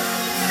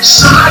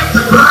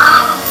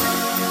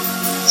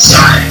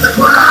 Strike the ground. Strike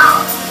the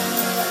ground.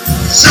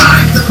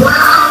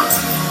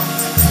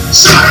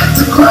 Strike the ground. Strike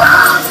the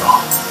ground.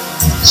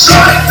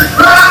 Strike the ground. Strike the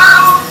ground.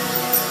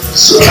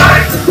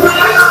 Strike the ground. Strike the ground.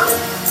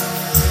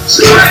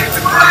 Strike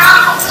the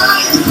ground.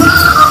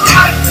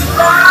 Strike the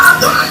ground.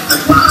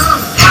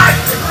 Strike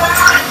the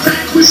ground.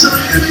 Vanquish our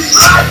enemies.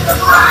 Strike the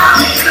ground.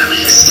 The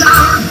enemy is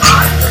down.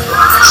 Strike the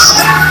ground.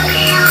 Strike the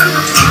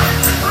enemy.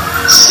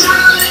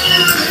 Strike the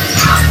enemy.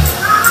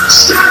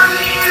 Strike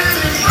the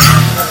enemy.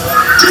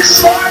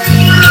 Destroy.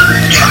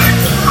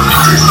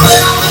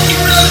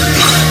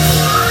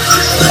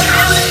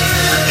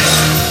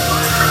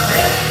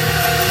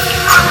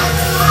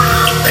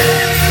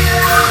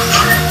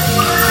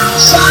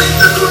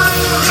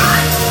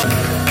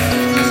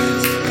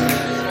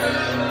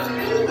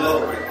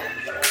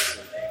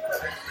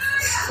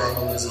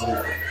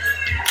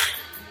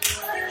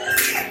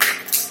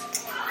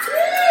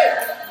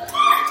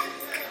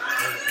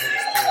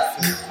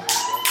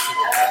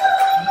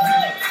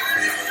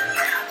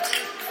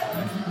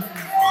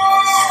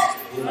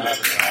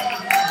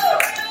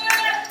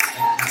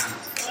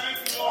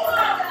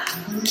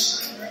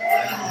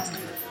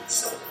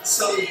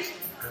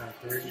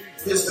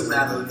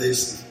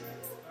 this.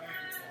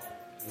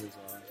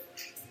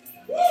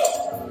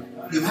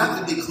 You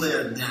have to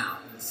declare now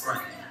in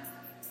front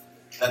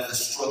that the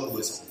struggle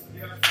is over.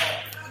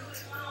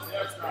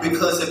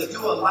 Because if you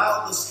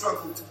allow the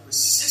struggle to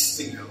persist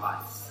in your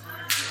life,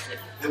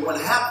 then what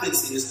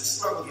happens is the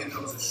struggle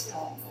becomes a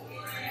stronghold.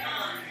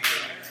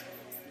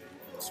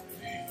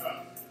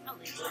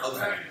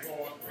 Okay.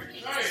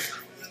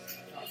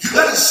 You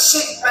got to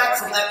shake back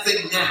from that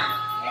thing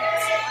now.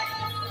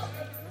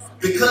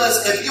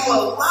 Because if you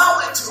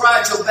allow it to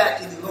ride your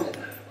back any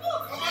longer,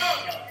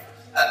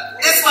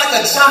 it's like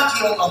a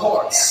jockey on a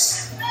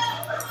horse.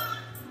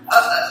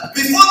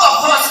 Before the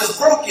horse is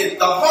broken,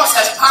 the horse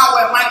has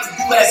power and might to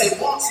do as it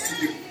wants to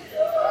do.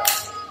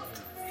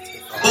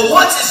 But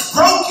once it's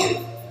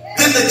broken,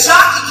 then the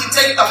jockey can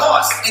take the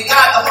horse and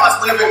guide the horse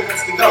wherever it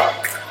wants to go.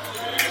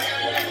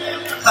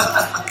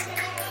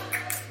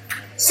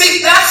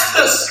 See, that's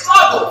the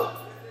struggle.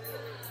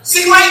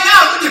 See, right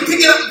now, you can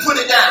pick it up and put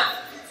it down.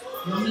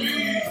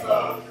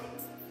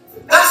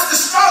 That's the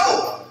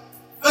struggle.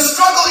 The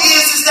struggle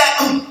is that,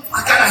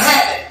 I gotta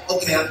have it.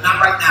 Okay, not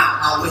right now,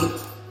 I'll wait.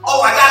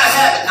 Oh, I gotta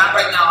have it. Not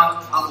right now,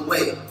 I'll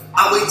wait.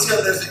 I'll wait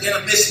till there's an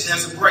intermission,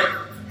 there's a break.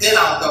 Then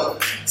I'll go.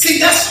 See,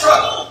 that's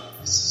struggle.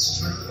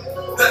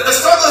 The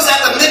struggle is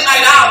at the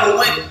midnight hour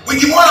when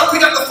you want to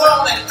pick up the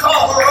phone and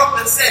call her up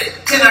and say,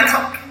 can I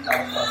come?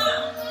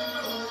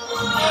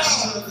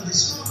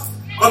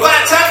 But by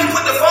the time you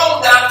put the phone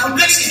down,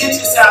 conviction hits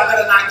you, say, I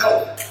better not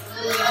go.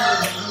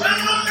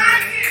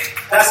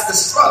 That's the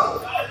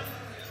struggle.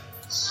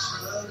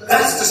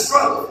 That's the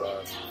struggle.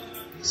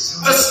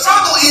 The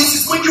struggle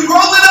is when you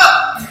roll it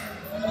up.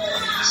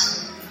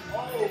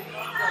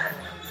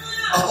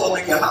 Oh,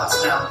 in your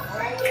house now.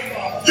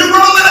 You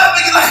roll it up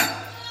and you're like,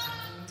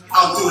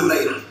 I'll do it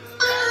later.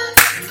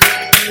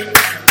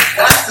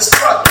 That's the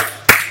struggle.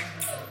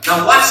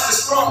 Now watch the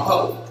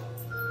stronghold.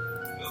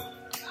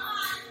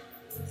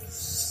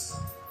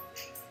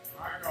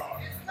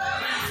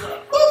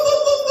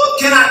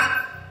 Can I?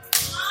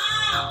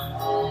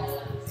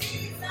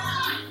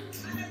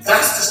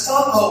 That's the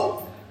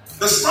stronghold.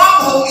 The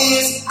stronghold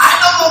is I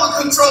no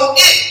longer control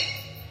it.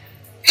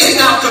 It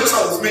now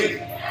controls me.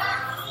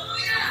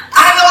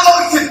 I no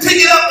longer can pick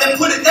it up and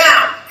put it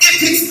down. It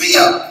picks me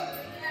up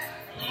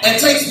and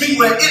takes me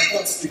where it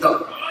wants to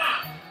go.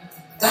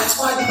 That's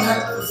why you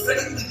have to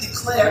prophetically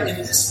declare in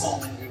this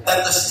moment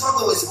that the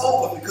struggle is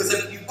over, because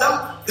if you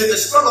don't, then the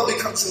struggle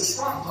becomes your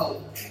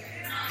stronghold.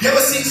 You ever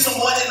seen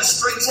someone in a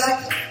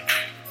straitjacket?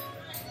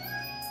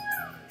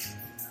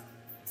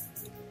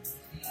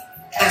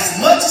 As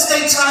much as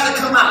they try to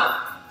come out,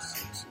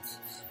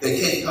 they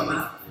can't come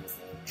out.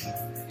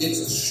 It's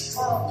a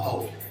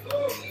stronghold.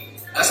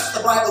 That's what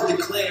the Bible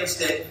declares,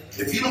 that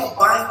if you don't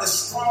bind the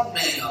strong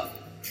man up,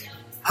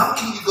 how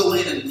can you go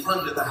in and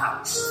plunder the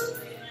house?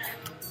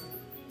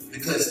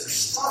 Because the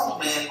strong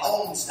man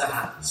owns the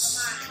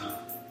house.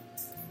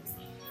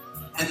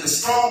 And the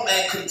strong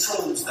man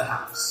controls the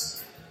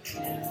house.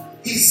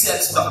 He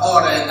sets the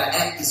order and the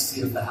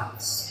atmosphere of the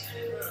house.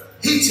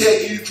 He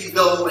tells you you can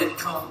go and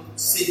come,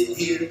 sit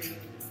here,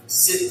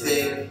 sit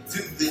there,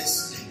 do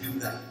this and do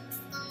that.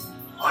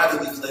 The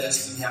Bible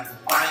declares we have to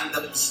bind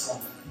up the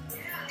strong man.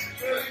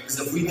 Because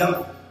if we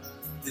don't,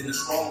 then the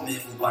strong man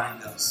will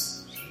bind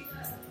us.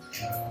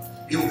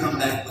 He'll come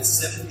back with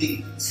 7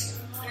 demons.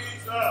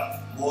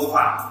 More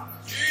power,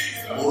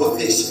 more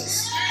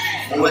patience,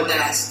 more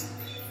nasty,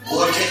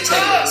 more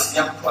cantankerous.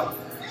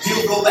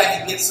 He'll go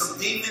back and get some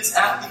demons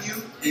after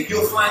you, and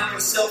you'll find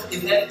yourself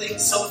in that thing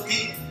so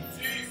deep.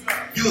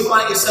 You'll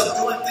find yourself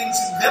doing things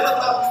you never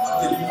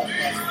thought you would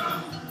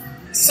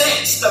do.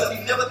 Saying stuff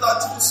you never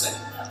thought you would say.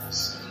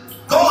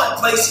 Going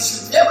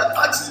places you never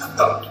thought you would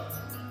go.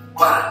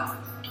 Why?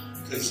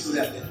 Because you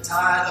have been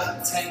tied up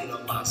and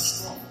tangled up by a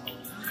stronghold.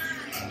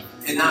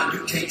 And now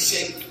you can't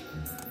shake it.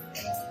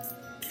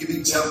 You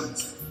be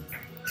Jones.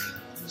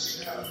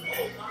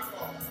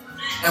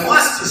 And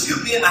watch this. You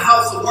be in the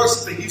house of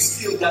worship and you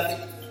still got the...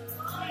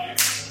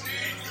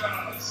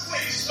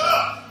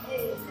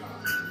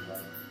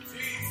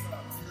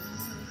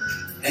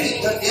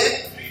 Ain't done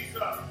yet.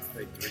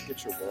 Hey, can I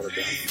get your water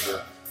down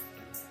here?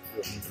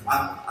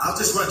 I'll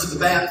just run to the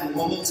bathroom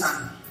one more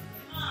time.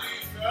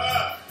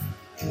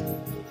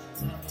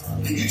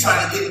 And you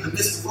trying to get in the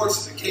midst of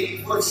worship and can't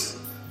even worship.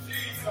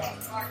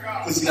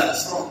 Because you got a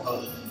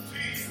stronghold.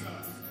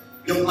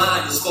 Your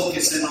mind is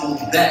focusing on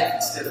that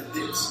instead of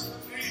this.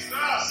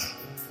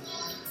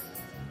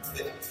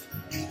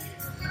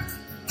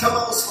 Come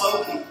on,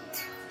 Smokey.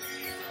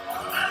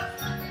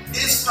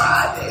 It's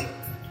Friday.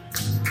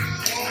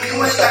 You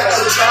ain't got no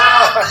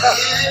job,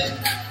 man.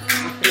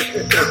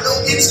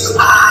 Don't get too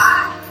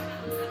high.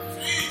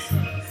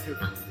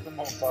 Come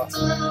on, boss.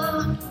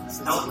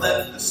 Don't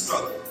let the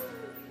struggle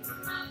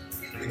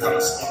become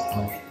a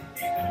stronghold.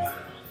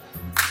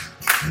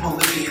 Come on,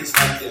 let me hands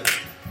right there.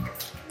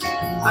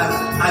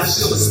 I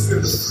feel the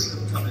spirit of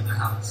freedom come in the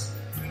house.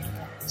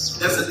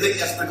 There's a thing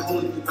that's been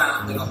holding you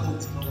bound that'll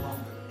hold you no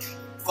longer.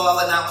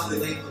 Father, now in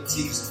the name of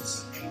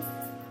Jesus,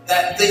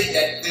 that thing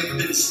that they've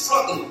been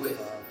struggling with,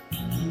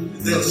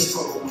 they'll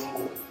struggle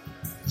more.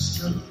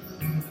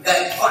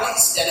 That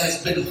vice that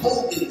has been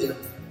holding them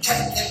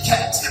kept in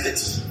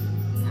captivity,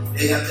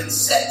 they have been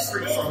set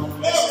free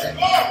from this day.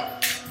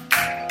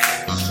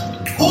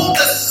 Whom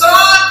the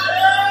Son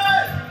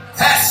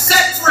has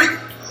set free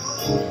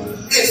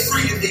is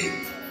free indeed.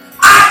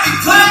 I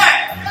declare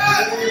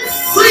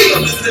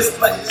freedom in this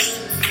place.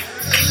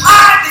 I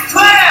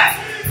declare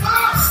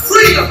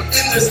freedom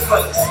in this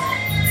place.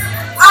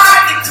 I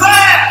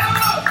declare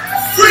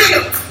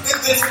freedom in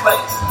this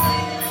place.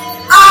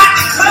 I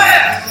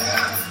declare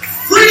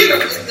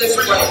freedom in this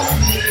place.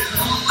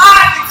 I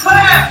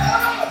declare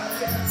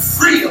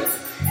freedom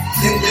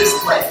in this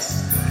place.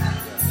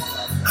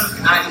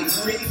 And I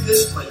decree in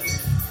this place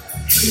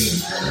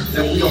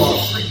that we are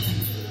free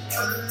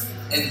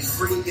and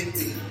free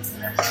indeed.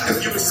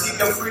 If you receive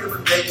your freedom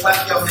today,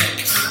 clap your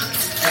hands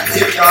and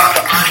give God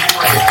the mighty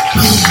praise.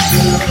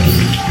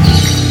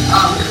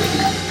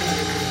 Hallelujah.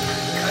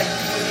 Thank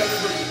you for your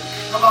freedom.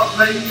 Come on,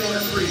 thank you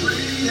for your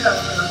freedom.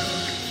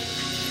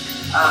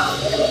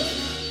 Hallelujah.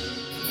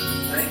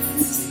 Thank you,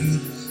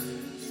 Jesus.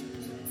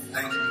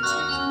 Thank you,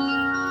 Jesus.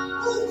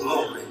 Oh,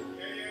 glory.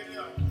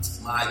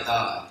 My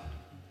God.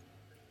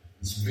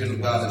 The Spirit of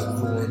God is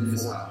moving in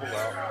this house.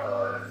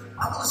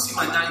 I want to see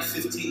my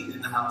 915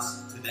 in the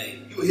house today.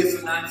 You were here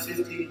for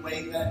 915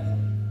 way back?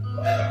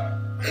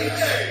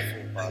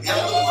 Amen.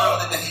 Y'all look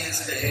around in the hands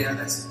of the air.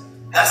 That's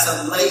a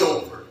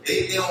layover.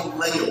 They don't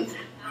lay over.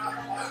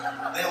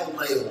 They don't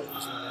lay over.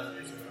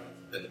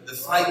 The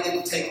flight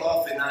didn't take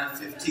off at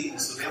 9:15,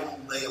 so they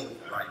don't lay over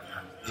right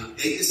now.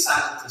 They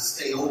decided to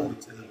stay over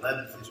to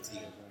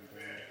 11:15.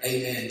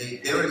 Amen.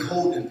 They're in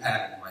holding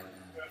pattern right now.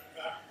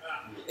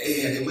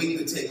 Amen. They're waiting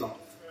to take off.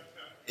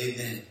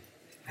 Amen.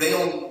 They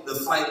own the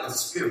flight of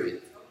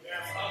spirit.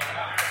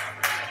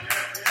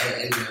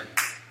 Amen.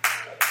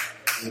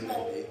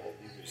 Amen.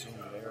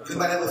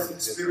 Anybody ever feel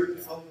spirit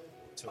before?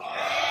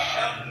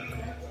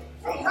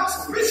 Oh, y'all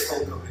some rich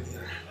folk up in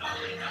here.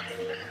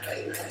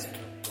 Amen.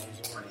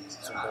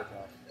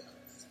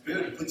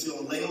 Spirit put you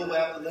on layover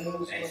after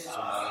layover.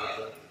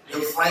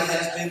 Your flight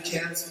has been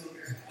canceled.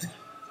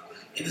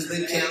 It has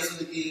been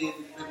canceled again.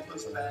 It's been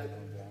pushed back.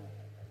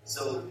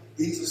 So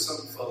these are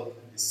some folk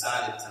who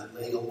decided to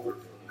lay over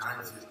from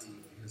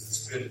 9:15 because the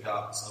Spirit of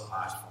God was so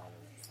high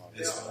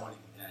this morning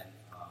that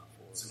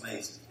it was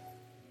amazing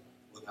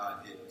what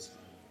God did this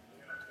morning.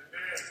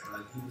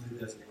 Like usually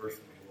there's a word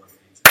from the Lord for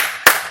you today.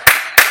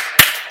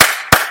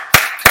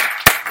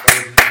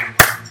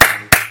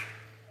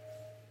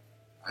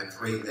 I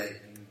pray that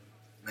you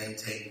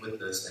maintain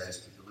with us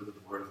as we deliver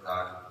the word of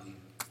God. I believe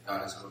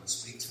God is going to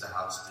speak to the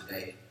house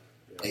today.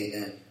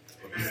 Amen.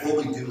 But before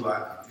we do,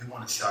 I do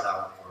want to shout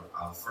out for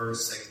our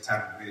first, second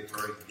time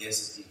reoccurring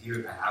guests. If you're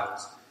here in the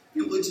house,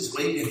 you would just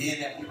wave your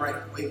hand at me right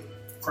quick.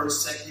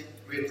 First, second,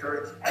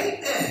 reoccurring.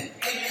 Amen.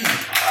 Amen.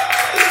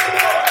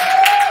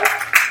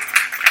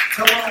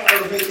 Come on,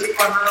 everybody. Look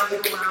behind,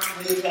 look around,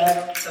 wave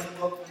at them. Tell them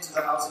welcome to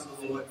the house of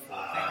the Lord.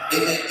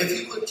 Amen. If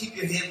you would keep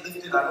your hand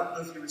lifted, I don't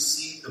know if you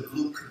received the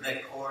blue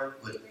Connect card,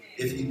 but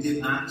if you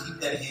did not, keep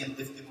that hand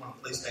lifted. I want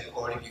to place that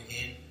card in your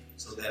hand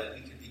so that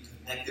we can be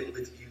connected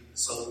with you. The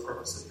sole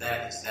purpose of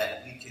that is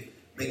that we can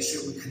make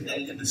sure we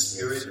connect in the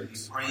spirit and be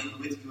praying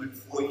with you and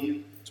for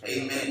you.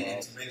 Amen.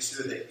 And to make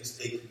sure that you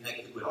stay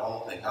connected with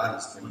all that God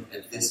is doing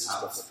at this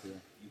house.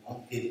 You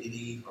won't get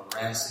any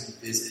harassing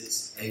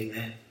visits.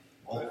 Amen.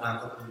 Won't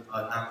knock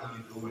on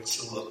your door and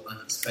show up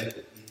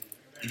unexpectedly.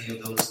 Any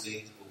of those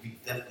things. But we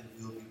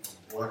definitely will be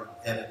bombarding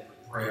heaven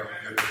with prayer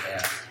on your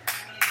behalf.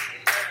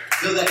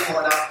 Fill that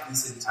card out in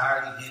its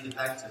entirety. Hand it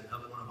back to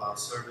another one of our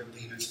servant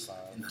leaders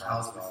in the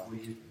house before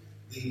you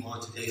leave on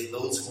today. For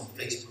those who are on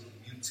Facebook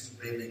and YouTube,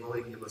 baby, go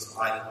ahead and give us a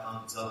like and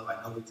thumbs up.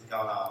 I know we took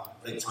out our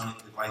electronic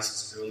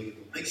devices earlier,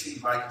 but make sure you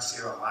like and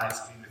share our live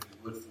stream if you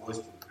would for us.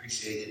 We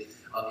appreciate it.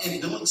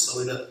 In doing so,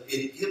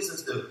 it gives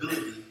us the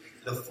ability,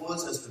 it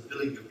affords us the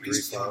ability to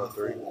reach beyond the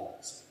four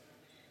walls.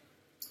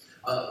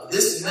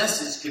 This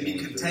message can be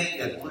contained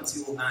at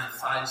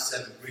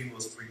 10957 Greenville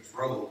Springs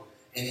Road,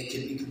 and it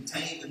can be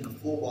contained in the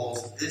four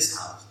walls of this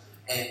house.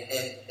 And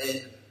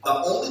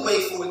the only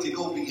way for it to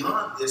go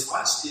beyond this,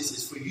 watch this,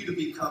 is for you to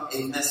become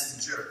a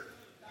messenger.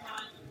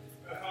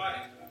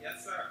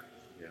 Yes, sir.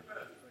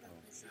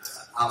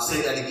 I'll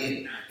say that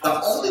again.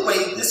 The only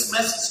way this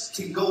message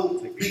can go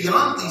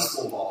beyond these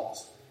four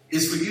walls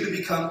is for you to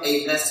become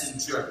a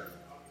messenger.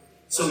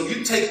 So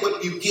you take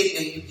what you get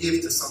and you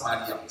give to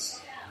somebody else.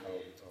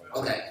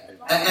 Okay.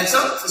 And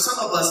for some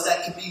of us,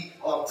 that can be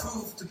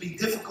proved to be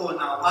difficult in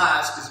our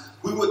lives because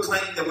we would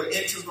claim that we're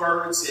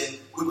introverts and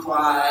we're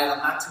quiet. I'm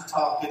not too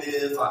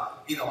talkative. I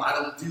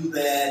don't do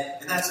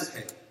that. And that's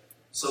okay.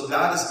 So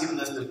God has given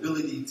us the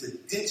ability to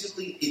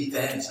digitally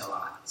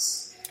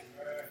evangelize.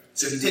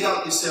 So if you take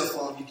out your cell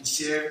phone, you can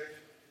share,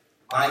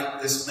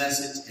 like this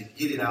message, and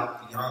get it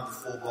out beyond the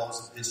four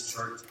walls of this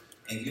church.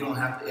 And you don't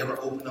have to ever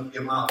open up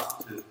your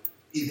mouth to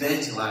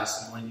evangelize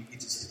someone. You can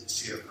just hit the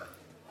share button.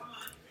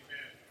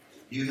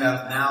 You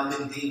have now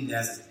been deemed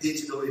as a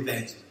digital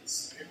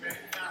evangelist.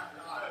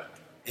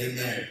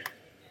 Amen.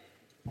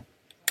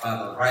 by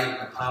the right,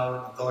 the power,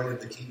 and authority of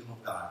the kingdom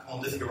of God. Come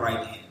on, lift your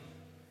right hand.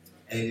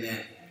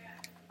 Amen.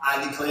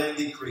 I declare and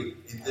decree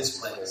in this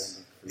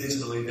place,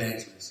 digital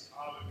evangelists,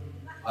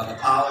 by the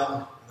power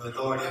and the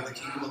authority of the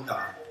kingdom of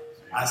God,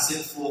 I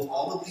send forth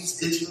all of these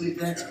digital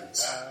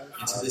evangelists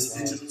into this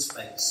digital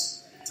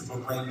space to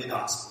proclaim the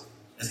gospel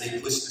as they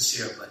push the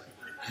share button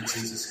in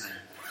Jesus'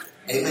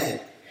 name.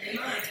 Amen.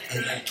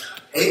 Amen.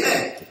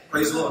 Amen.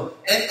 Praise the Lord.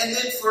 And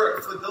then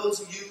for those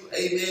of you,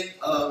 amen,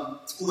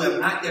 who have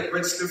not yet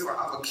registered for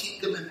our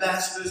Kingdom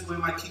Ambassadors, where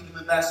my Kingdom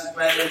Ambassador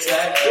graduates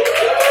at,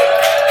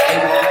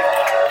 amen.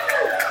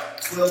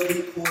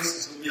 12-week course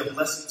is going to be a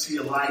blessing to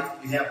your life.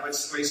 We have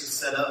registration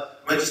set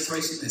up.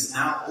 Registration is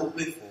now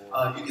open.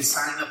 You can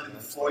sign up in the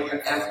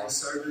foyer after the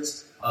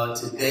service.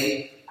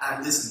 Today,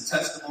 I listen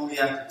testimony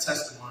after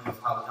testimony of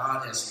how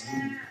God has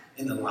moved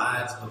in the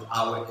lives of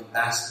our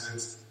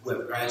ambassadors who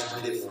have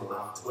graduated from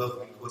our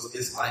 12-week course.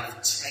 It's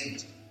life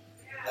changing.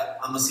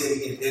 I'm going to say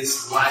it again.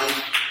 It's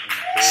life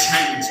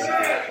changing.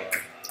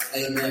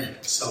 Amen.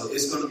 So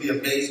it's going to be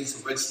amazing.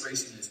 So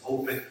registration is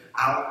open.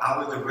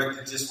 Our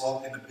director just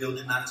walked in the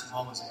building not too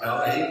moments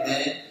ago.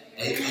 Amen.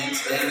 Amen.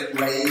 Stand and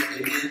wave.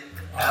 Amen.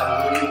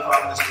 Hallelujah.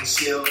 Prophetess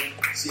Michelle.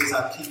 She is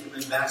our Kingdom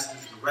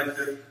Ambassadors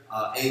Director.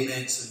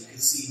 Amen. So you can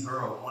see her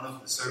or one of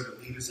the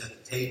servant leaders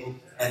at the table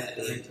at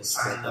the end to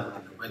sign up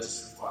and to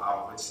register for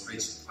our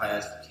registration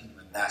class for Kingdom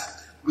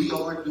Ambassadors. We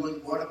are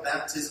doing water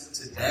baptism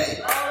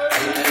today.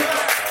 Amen.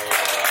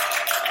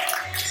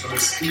 So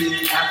it's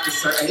speaking after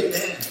service.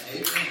 Amen.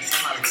 Amen.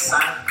 Somebody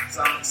excited.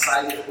 So I'm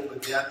excited over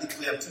there. I think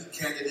we have 2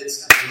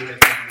 candidates today that are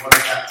going to water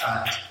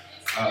baptized.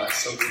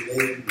 So today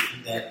we will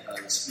do that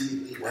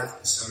immediately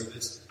after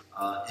service.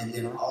 And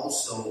then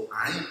also,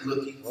 I am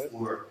looking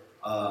for,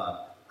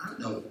 I don't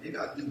know, maybe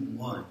I'll do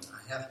 1.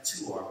 I have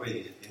 2 already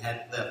if they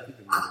hadn't left.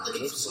 I'm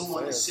looking for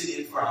someone to sit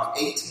in for our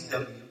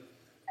ATW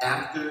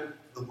after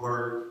the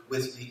word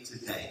with me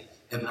today.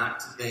 If not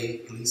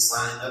today, at least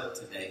sign up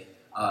today.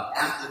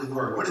 After the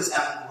word. What is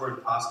after the word,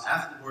 Apostle?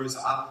 After the word is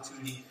an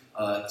opportunity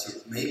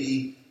to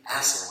maybe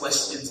ask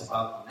questions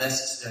about the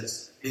message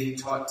that's being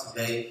taught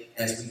today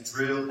as we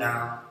drill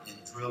down and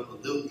drill a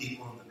little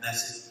deeper on the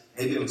message.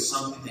 Maybe it was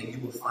something that you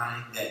will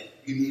find that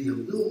you need a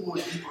little more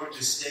deeper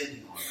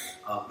understanding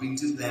on. We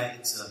do that.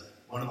 It's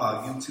one of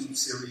our YouTube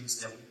series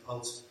that we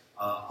post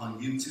on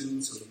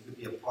YouTube, so you could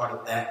be a part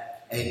of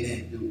that.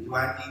 Amen. Do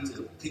I need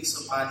to pick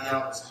somebody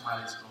out or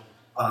somebody's going to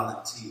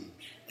volunteer?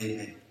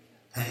 Amen.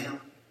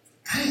 Pam?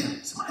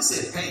 Pam. Somebody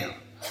said Pam.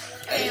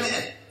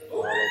 Amen.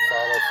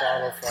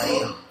 Follow.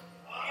 Pam.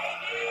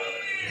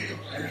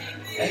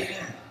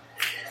 Amen.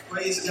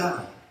 Praise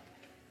God.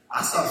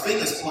 I saw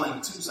fingers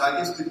pointing too, so I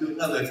guess we can do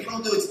another. If you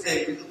don't do it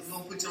today, we're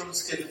going to put you on the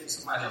schedule for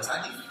somebody else.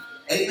 I need.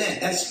 Amen.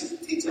 That's you,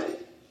 TJ.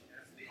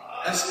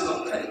 That's you.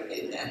 Okay.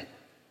 Amen.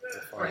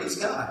 Praise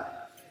God.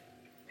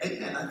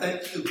 Amen. I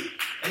thank you.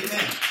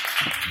 Amen.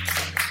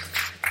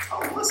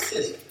 Oh, what's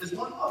this? There's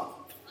one more.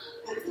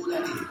 Who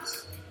that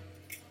is?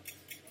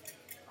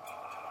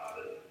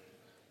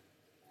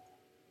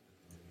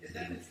 Is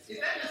that the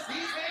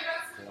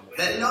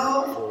that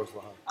no?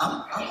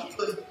 I'm gonna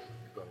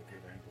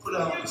put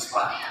it on the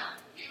spot.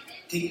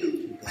 Can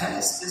you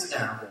pass this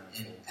down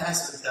and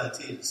pass it down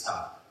to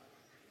stop?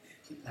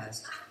 Keep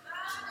passing.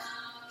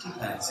 Keep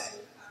passing.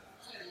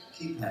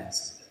 Keep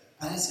passing.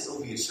 Pass it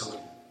over your shoulder.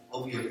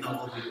 Over your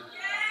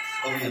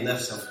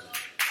left shoulder.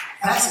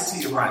 Pass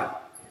it to your right.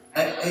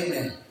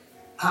 Amen.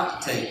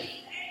 Hot potato.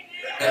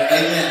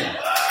 Amen.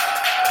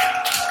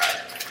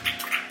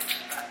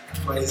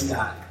 Praise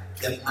God.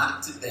 If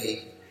not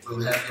today,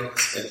 we'll have you on the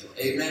schedule.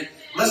 Amen.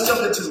 Let's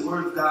jump into the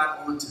Word of God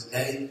on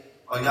today.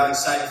 Are y'all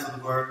excited for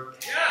the Word?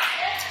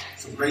 Yeah.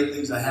 Some great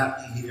things are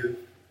happening here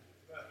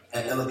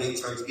at Elevate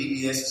Church.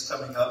 VBS is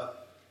coming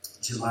up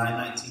July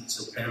 19th,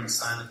 so parents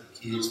sign up the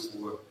kids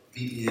for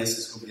VBS.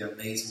 It's going to be an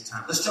amazing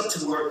time. Let's jump to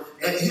the Word.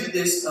 And hear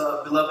this,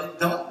 beloved.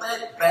 Don't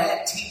let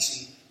bad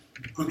teaching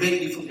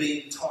prevent you from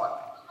being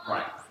taught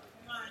right.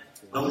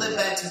 Don't let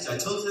bad teaching. I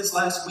told you this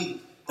last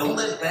week. Don't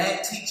let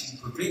bad teaching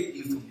prevent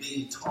you from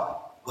being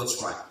taught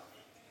what's right.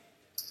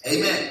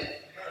 Amen.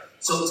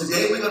 So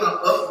today we're going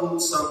to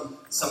uproot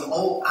some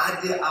old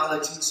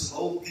ideology, some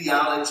old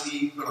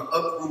theology. We're going to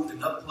uproot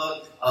and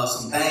unplug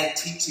some bad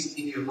teaching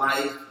in your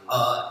life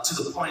to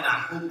the point I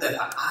hope that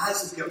the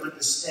eyes of your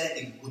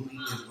understanding will be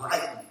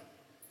enlightened,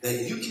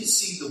 that you can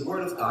see the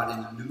Word of God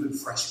in a new and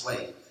fresh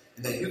way,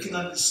 and that you can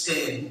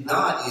understand who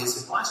God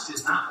is. And watch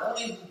this, not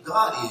only who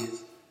God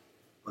is,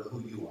 but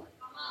who you are.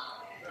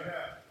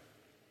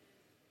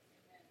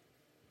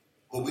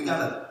 But we got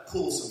to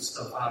pull some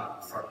stuff out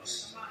of it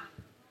first.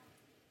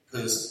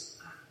 Because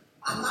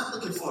I'm not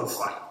looking for a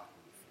fight.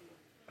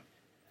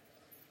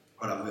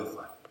 But I will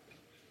fight.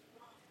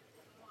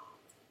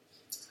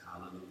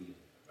 Hallelujah.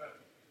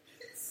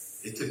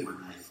 They took my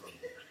knife from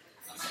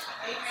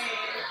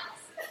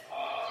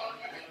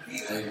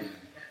me. Amen.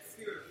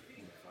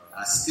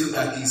 I still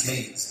got these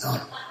hands. Come on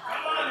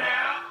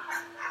now.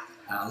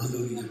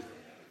 Hallelujah.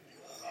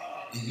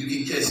 And you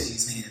can catch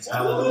these hands.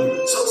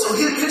 Hallelujah. So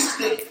here's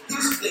the thing.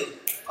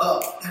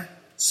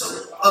 So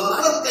a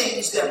lot of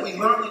things that we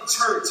learn in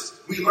church,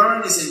 we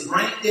learn is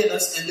ingrained in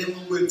us, and then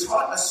when we're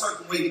taught a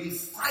certain way, we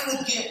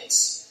fight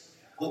against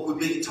what we're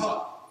being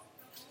taught.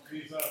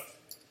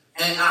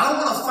 And I don't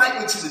want to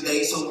fight with you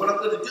today, so what I'm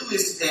going to do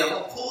is today, I'm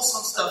going to pull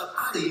some stuff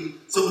out of you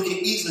so we can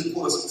easily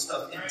pour some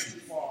stuff into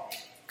you.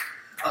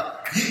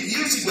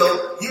 Years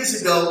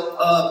ago,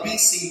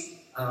 BC,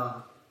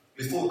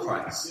 before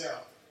Christ.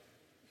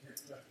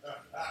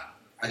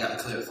 I got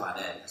to clarify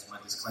that. That's my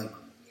disclaimer.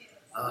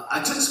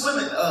 I took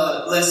swimming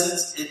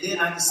lessons, and then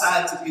I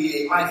decided to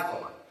be a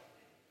lifeguard.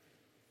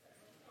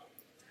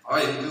 I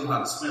already knew how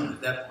to swim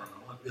at that point.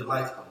 I wanted to be a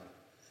lifeguard.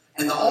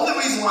 And the only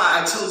reason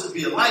why I chose to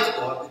be a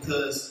lifeguard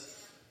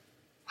because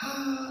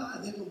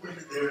they were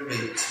women there in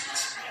bathing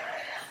suits.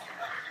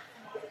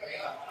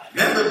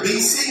 Remember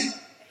BC?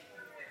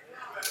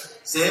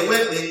 Say it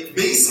with me.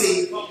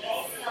 BC,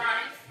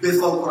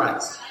 before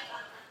Christ.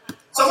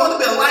 So I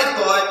wanted to be a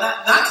lifeguard,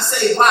 not to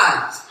save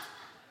lives.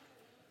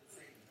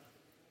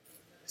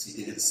 See,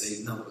 they didn't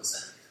save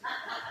numbers.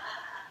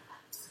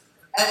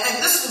 And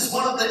this was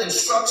one of the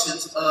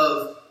instructions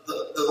of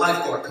the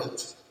lifeguard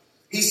coach.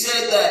 He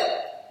said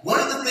that one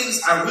of the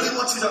things I really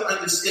want you to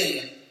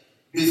understand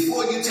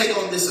before you take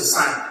on this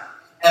assignment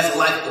as a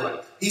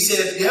lifeguard, he said,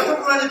 if you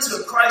ever run into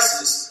a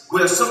crisis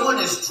where someone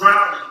is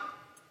drowning,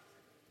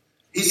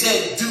 he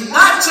said, do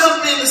not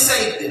jump in to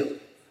save them.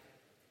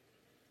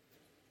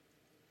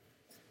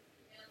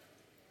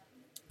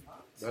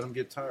 Let them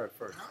get tired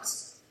first.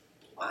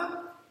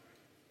 Wow.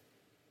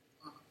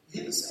 He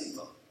didn't save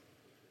them.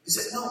 He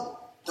said, no,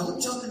 don't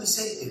jump in to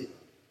save them.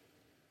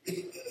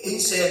 He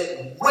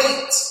said,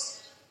 wait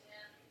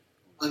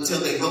until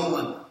they go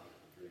under.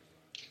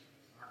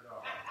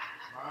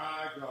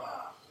 My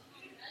God.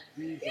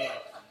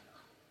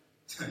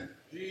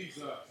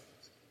 Jesus.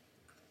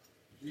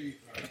 He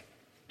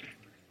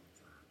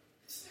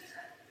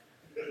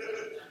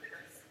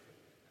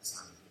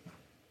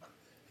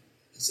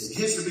said,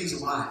 here's the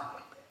reason why.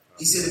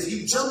 He said, if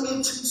you jump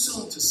in too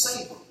soon to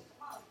save them,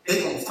 they're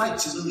going to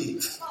fight you to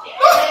leave.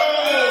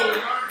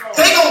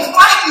 They're going to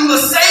fight you to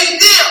save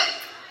them.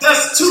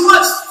 There's too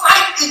much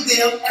fight in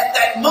them at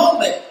that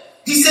moment.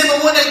 He said,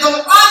 but when they go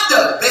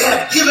under, they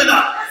have given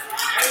up.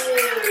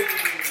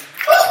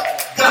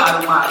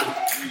 God Almighty.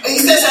 And he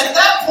says, at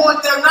that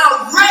point, they're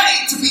now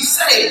ready to be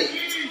saved.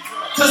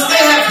 Because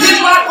they have hit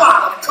my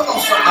bottom. Come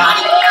on,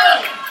 somebody.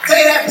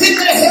 They have hit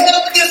their head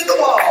up against the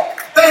wall.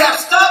 They have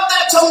stubbed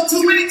their toe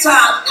too many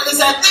times. And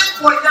it's at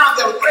this point now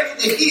they're ready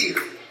to hear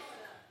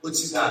what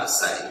you got to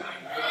say.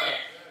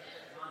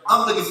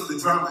 I'm looking for the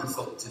drowning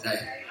folk today.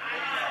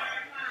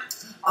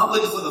 I'm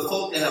looking for the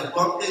folk that have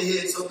bumped their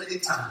head so many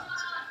times.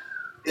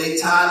 They're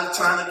tired of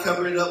trying to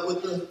cover it up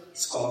with the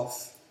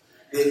scarf.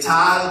 They're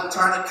tired of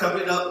trying to cover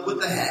it up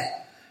with the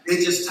hat. They're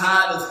just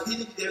tired of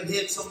hitting their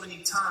head so many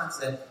times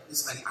that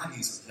it's like, I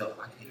need some help.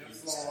 I can't do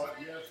this.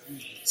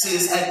 See,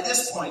 it's at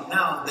this point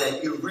now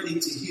that you're ready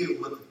to hear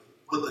what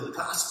the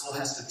gospel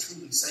has to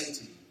truly say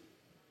to you.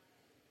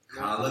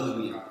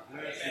 Hallelujah.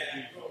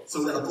 So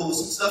we're going to pull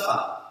some stuff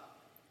out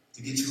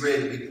to get you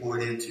ready to be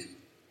poured into.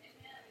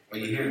 Are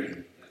you hearing me?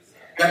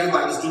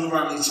 Everybody's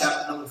Deuteronomy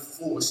chapter number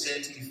 4.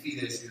 Stand to your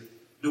feet as you're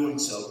doing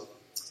so.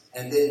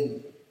 And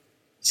then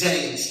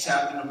James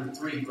chapter number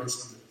 3,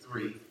 verse number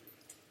 3.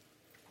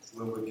 That's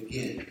where we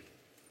begin.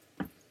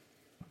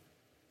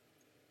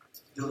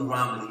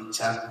 Deuteronomy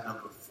chapter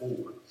number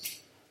 4,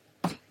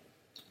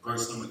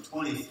 verse number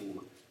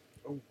 24.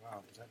 Oh,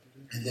 wow.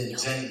 And then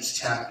James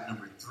chapter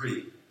number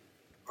 3,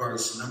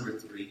 verse number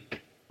 3.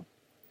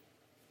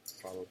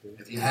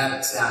 If you have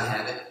it, say I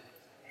have it.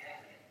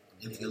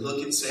 If you're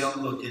looking, say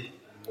I'm looking.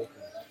 If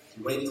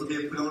you're waiting for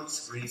me to put it on the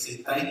screen, say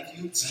thank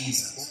you,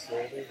 Jesus.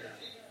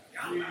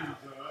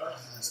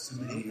 That's too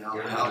many. Y'all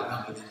be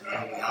outnumbered.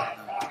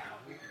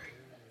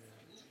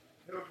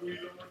 We're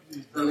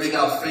going to make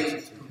our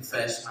faith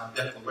confession, our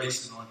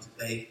declaration on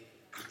today.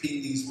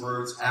 Repeat these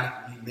words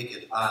after me. Make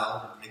it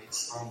loud and make it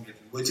strong if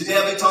you would.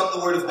 Today we talk the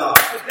word of God.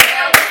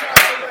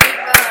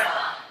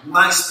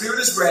 My spirit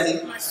is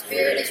ready. My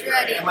spirit is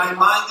ready. And my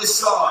mind is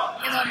sharp.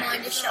 And my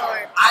mind is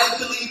sharp. I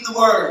believe the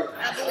word.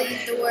 I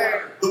believe the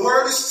word. The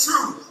word is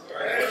true. The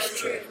word is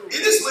true.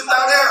 It is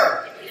without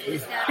error. It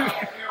is without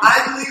error.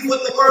 I believe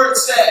what the word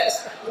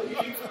says.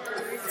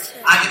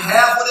 I can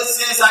have what it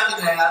says I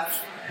can have.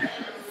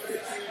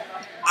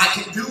 I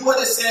can do what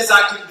it says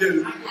I can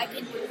do. I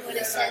can do what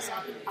it says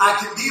I can do. I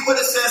can be what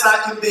it says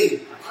I can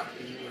be.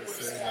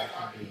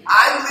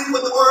 I believe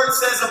what the word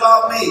says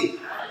about me.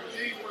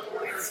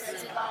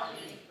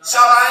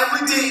 Shout, I am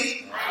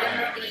redeemed.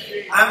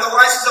 I am the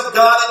righteousness of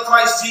God in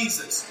Christ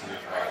Jesus.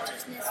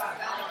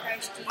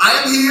 I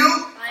am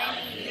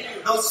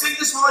healed. No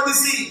sickness nor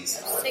disease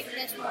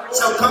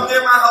shall come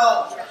near my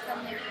home.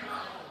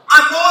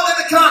 I'm more than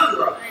a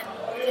conqueror.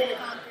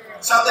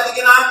 Shout that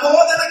again. I'm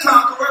more than a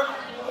conqueror.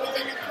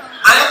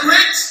 I am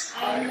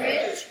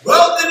rich.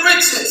 Wealth and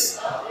riches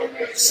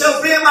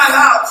shall be in my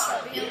house.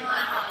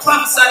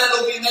 Prophesy that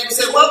over your neighbor.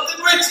 Say, wealth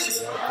and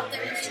riches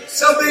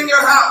shall be in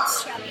your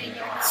house.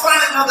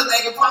 Find another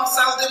neighbor.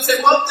 Prophesy with them.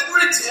 Say, wealth and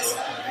riches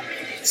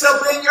shall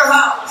be in your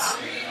house.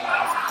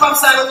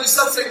 Prophesy over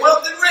yourself, say,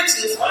 wealth and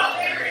riches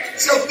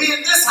shall be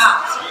in this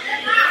house.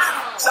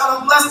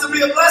 Shout, I'm blessed to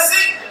be a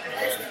blessing.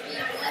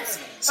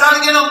 Shout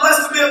again, I'm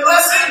blessed to be a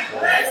blessing.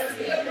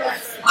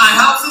 My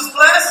house is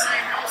blessed.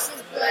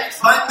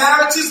 My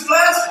marriage is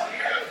blessed.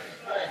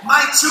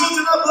 My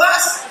children are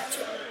blessed.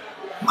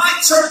 My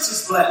church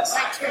is blessed.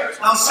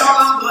 Now shout,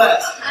 I'm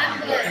blessed.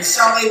 And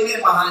shout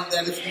amen behind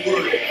that if you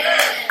would.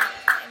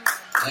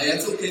 Yeah,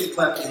 it's okay to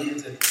clap your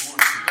hands if you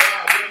want to.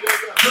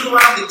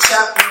 Deuteronomy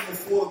chapter number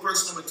 4,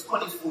 verse number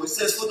 24. It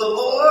says, for the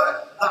Lord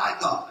thy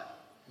God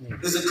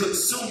is a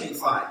consuming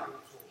fire,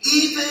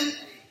 even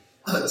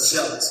a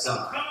jealous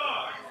God.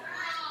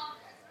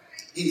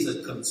 He's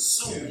a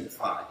consuming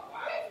fire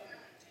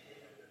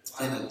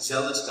and a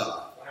jealous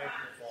God.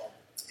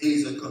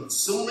 He's a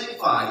consuming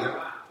fire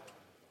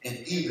and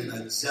even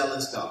a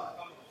jealous God.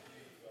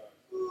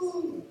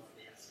 Ooh.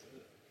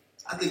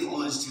 I think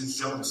Orange Juice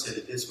Jones said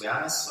it this way.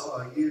 I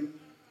saw you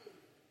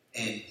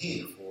and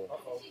him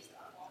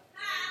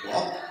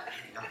walk.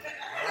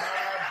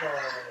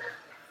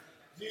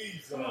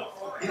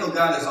 You know,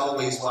 God is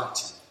always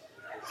watching.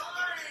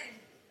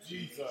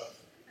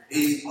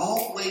 He's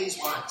always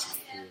watching.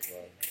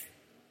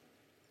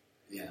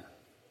 Yeah.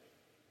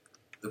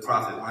 The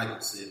prophet Michael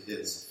said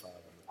this.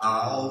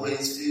 I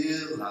always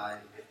feel like.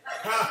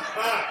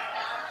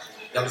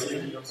 That was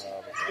him?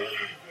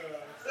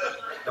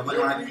 That was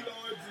right?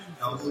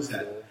 No, who's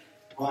that?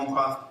 Wrong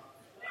prophet?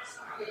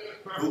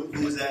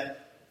 Who was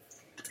that?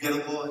 Ghetto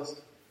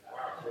Boys?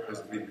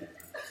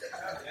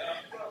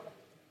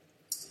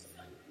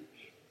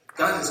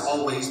 God is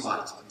always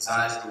watching. His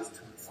eyes go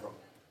to and fro.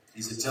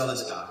 He's a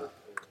jealous God.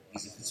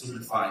 He's a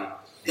consuming fire.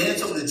 Then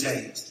it's over to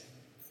James.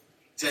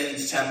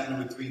 James chapter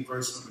number 3,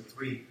 verse number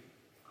 3.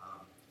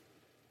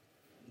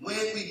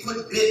 When we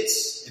put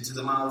bits into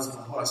the mouths of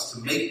the horse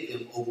to make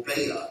them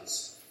obey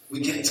us,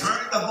 we can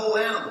turn the whole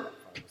animal.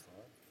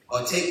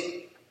 Or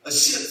take a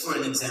ship for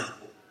an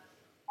example.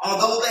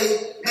 Although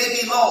they may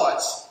be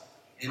large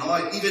and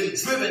are even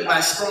driven by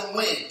strong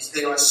winds,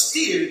 they are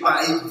steered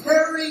by a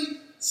very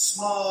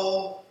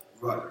small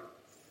rudder.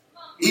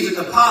 Even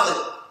the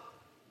pilot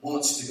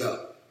wants to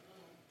go.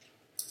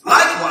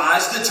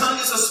 Likewise, the tongue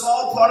is a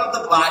small part of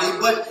the body,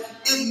 but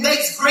it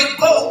makes great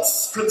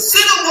boasts.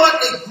 Consider what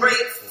a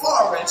great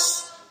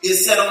forest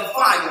is set on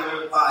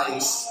fire by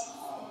a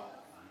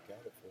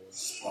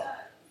spark.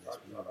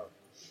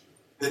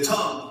 The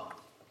tongue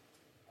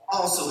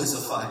also is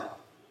a fire.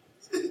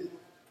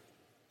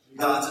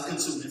 God's a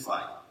consuming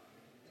fire.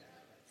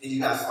 And you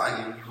got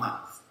fire in your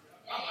mouth.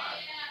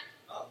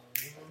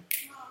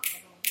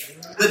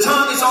 The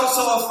tongue is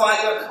also a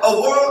fire,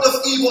 a world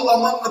of evil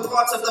among the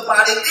parts of the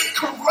body. It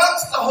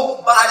corrupts the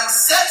whole body,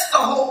 sets the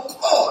whole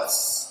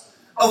course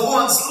of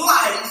one's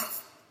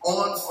life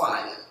on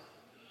fire.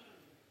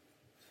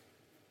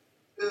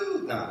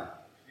 Ooh, God.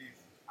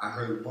 I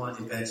heard one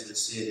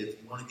evangelist said,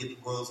 if you want to get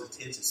the world's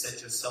attention,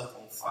 set yourself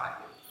on fire,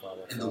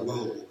 and the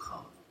world will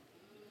come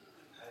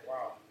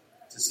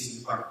to see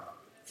you burn.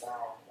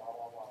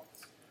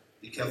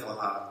 Be careful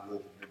how you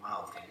open your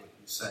mouth and what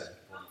you say.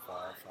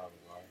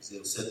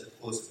 It'll set the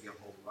course of your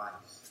whole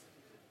life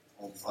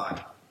on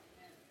fire.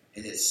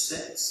 And it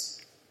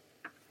sets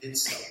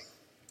itself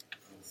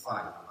on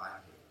fire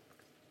right here.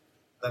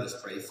 Let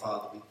us pray.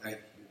 Father, we thank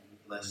you and we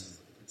bless you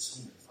for the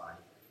consuming fire.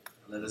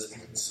 And let us be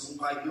consumed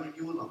by you and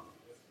you alone.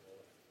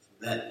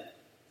 So that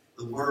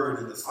the word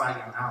and the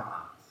fire in our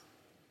mouth,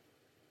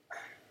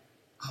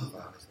 oh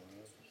God,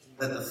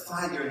 let the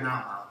fire in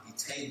our mouth be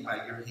tamed by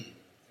your hand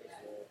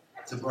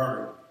to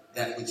burn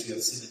that which you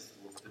have sent it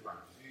forth to burn.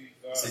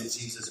 It's in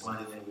Jesus'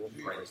 mighty name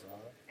we pray.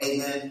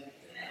 Amen,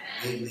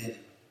 amen,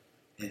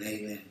 and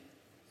amen,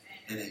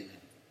 and amen.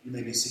 You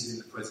may be seated in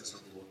the presence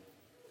of the Lord.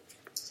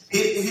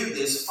 Hear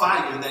this,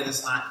 fire that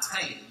is not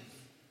tamed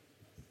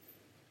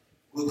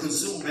will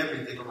consume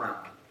everything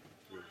around it.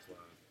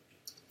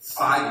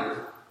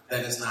 Fire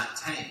that is not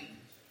tamed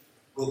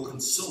will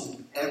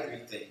consume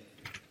everything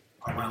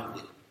around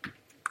it.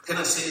 Can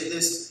I say it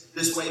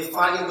this way?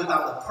 Fire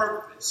without a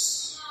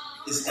purpose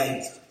is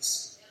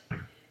dangerous.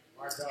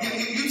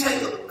 You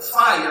take a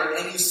fire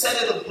and you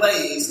set it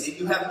ablaze and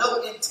you have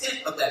no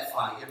intent of that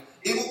fire,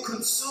 it will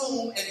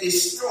consume and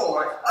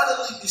destroy,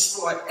 utterly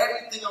destroy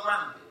everything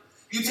around it.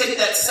 You take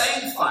that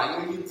same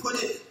fire and you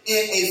put it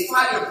in a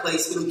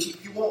fireplace, it'll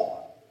keep you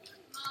warm.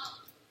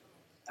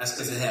 That's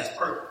because it has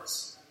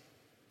purpose.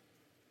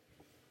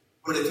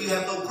 But if you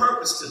have no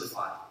purpose to the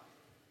fire,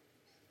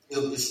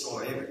 it'll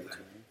destroy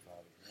everything.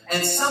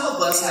 And some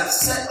of us have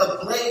set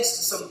ablaze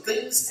to some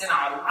things in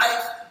our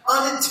life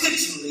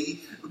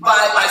unintentionally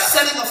by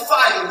setting a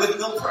fire with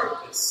no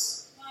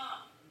purpose.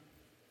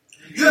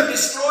 You have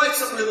destroyed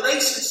some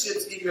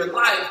relationships in your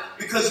life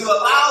because you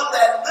allowed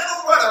that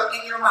little rudder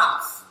in your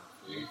mouth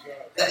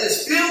that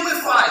is filled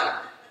with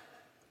fire.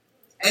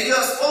 And you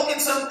have spoken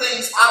some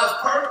things out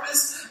of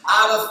purpose,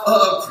 out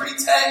of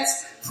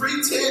pretense,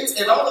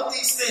 and all of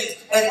these things.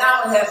 And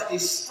now it has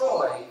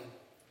destroyed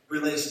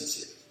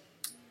relationships.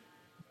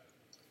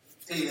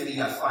 Tell you that you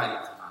got fire in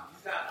your mouth.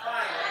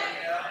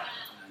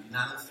 You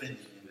not offending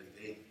them if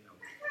they,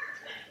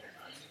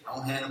 I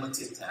don't hand them a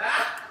tic tac.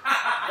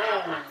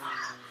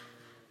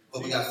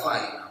 But we got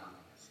fire in our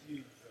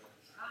lives.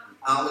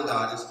 Our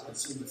God is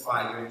consuming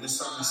fire. In this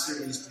sermon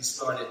series, we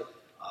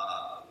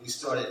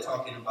started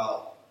talking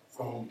about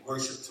from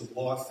worship to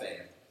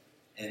warfare.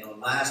 And on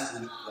last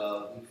week,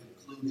 we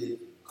concluded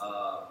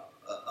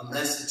a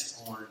message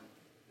on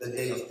the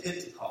day of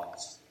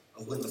Pentecost,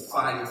 of when the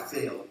fire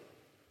fell.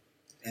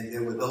 And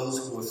there were those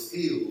who were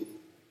filled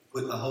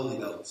with the Holy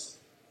Ghost.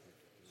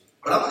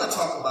 But I'm going to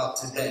talk about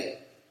today,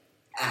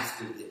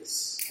 after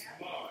this.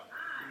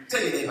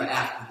 Tell your neighbor,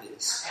 after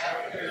this.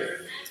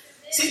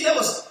 See, there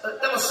was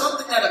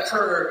something that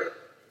occurred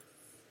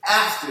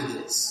after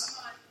this.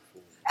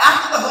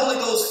 After the Holy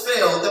Ghost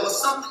fell, there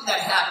was something that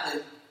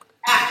happened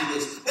after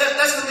this.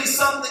 There's going to be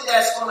something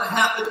that's going to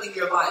happen in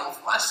your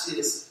life. Watch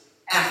this.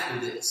 After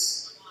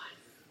this.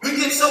 We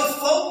get so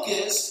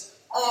focused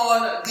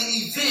on the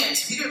event,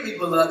 hear me,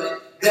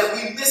 beloved, that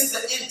we miss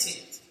the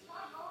intent.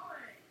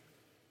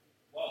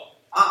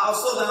 I'll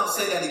slow down and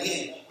say that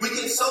again. We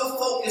get so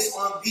focused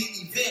on the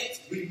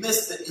event, we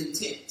miss the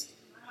intent.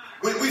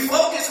 We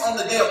focus on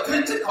the day of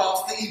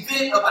Pentecost, the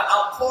event of the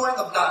outpouring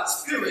of God's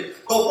Spirit,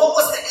 but what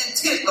was the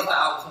intent of the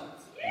outpouring?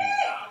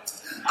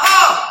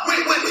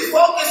 We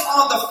focus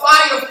on the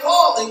fire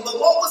falling, but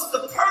what was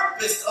the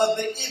purpose of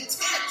the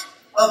intent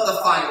of the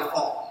fire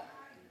falling?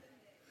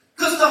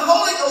 Because the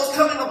Holy Ghost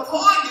coming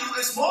upon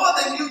you is more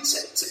than you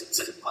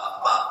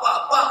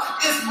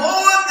it's more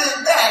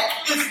than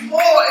that. It's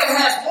more, it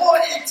has more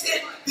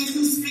intent than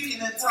you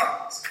speaking in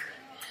tongues.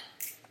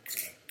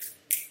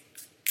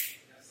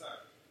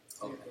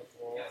 Okay.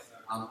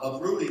 I'm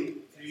uprooting.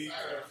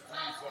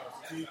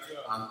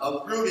 I'm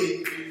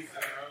uprooting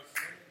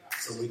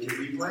so we can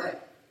be praying.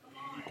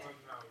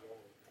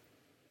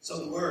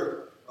 So the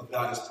word of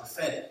God is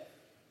prophetic.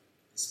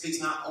 It speaks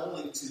not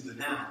only to the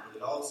now, but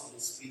it also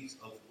speaks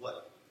of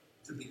what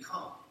to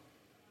become.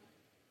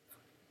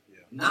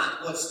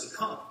 Not what's to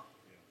come,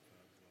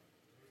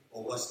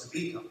 or what's to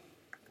become.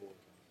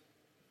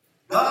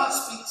 God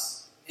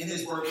speaks in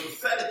his word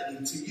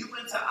prophetically to you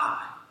and to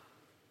I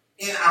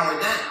in our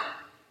now,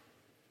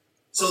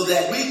 so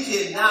that we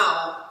can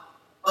now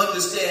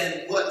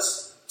understand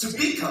what's to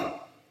become,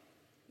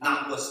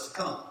 not what's to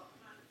come.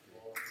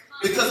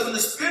 Because when the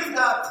Spirit of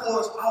God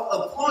pours out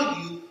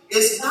upon you,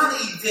 it's not an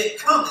event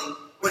coming,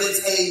 but it's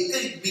a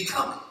thing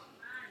becoming.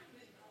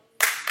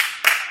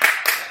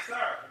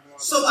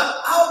 So the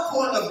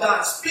outpouring of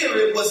God's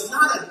Spirit was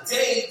not a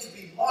day to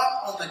be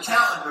marked on the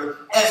calendar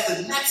as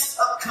the next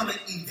upcoming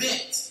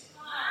event.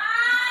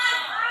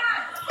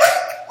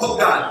 Oh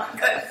God. It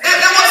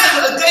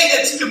wasn't a day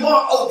that you can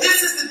mark, oh,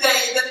 this is the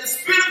day that the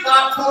Spirit of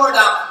God poured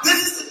out.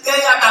 This is the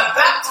day I got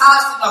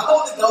baptized in the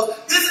Holy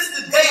Ghost. This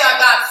is the day I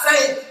got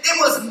saved. It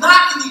was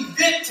not an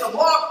event to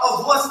mark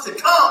of what's to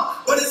come,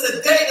 but it's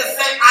a day to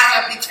say I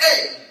have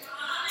became.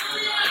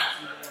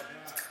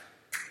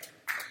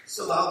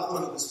 So the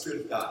outpouring of the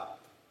Spirit of God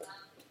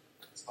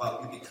is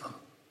about you becoming.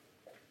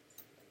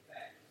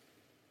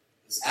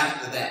 It's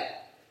after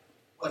that.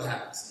 What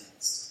happens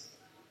next?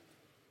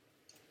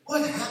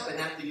 What happened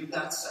after you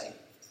got saved?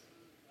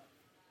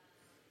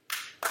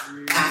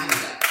 After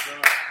that.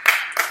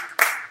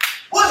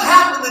 What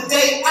happened the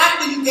day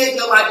after you gave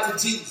your life to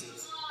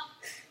Jesus?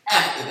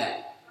 After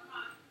that.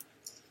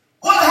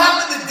 What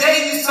happened the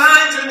day you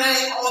signed your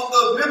name on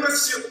the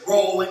membership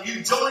roll when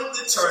you joined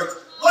the church?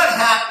 What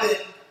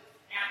happened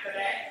after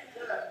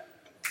that?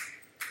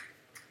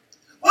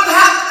 What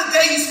happened the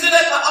day you stood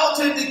at the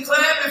altar and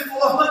declared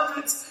before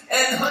hundreds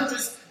and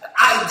hundreds,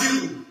 I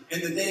do,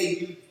 in the day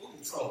you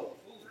controlled?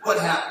 What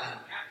happened?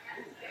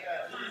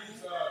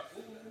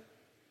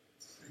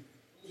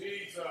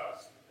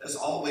 There's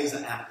always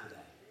an after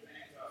that.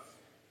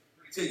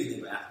 Tell your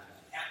neighbor after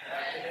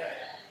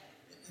that.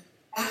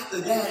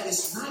 After that,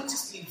 it's not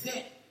just an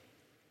event,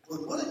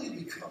 but what are you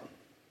becoming?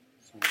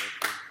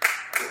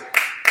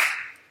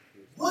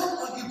 What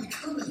are you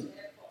becoming?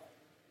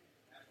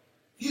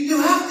 You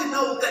have to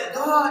know that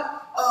God,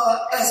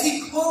 as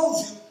he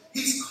calls you,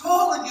 he's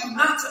calling you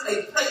not to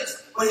a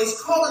place, but he's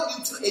calling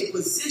you to a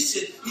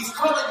position. He's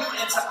calling you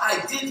into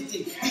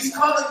identity. He's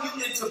calling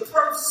you into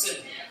person.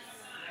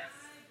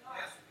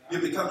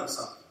 You're becoming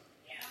something.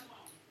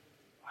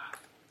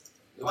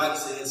 The Bible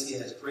says he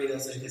has created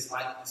us in his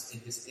likeness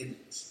and his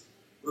image.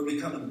 We're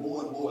becoming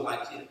more and more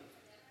like him.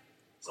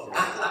 So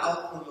after the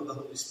outpouring of the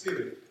Holy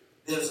Spirit,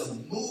 there's a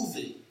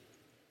moving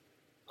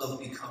of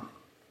becoming.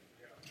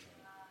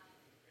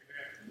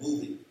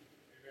 Moving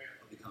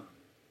of becoming.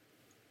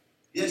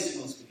 Yes, you're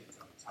going to speak in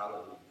tongues.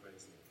 Hallelujah.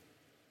 Praise the Lord.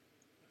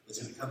 But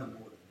you're becoming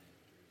more than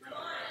that.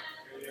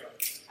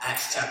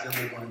 Acts chapter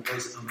 1,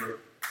 verse number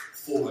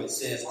 4, it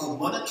says, on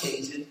one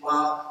occasion,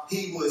 while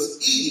he was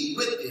eating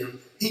with them,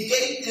 he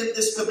gave them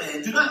this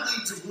command: do not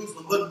leave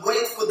Jerusalem, but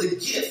wait for the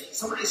gift.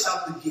 Somebody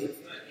shout the gift.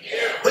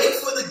 Yeah. Wait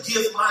for the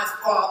gift my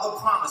Father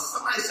promised.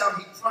 Somebody shout,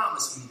 he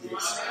promised me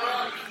this.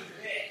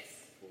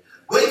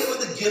 Wait for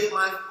the gift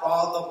my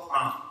Father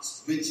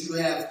promised, which you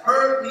have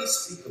heard me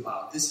speak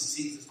about. This is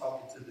Jesus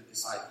talking to the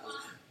disciples.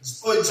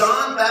 For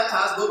John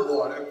baptized with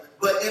water,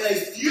 but in a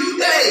few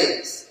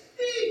days,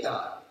 hey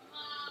God,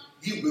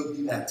 you will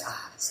be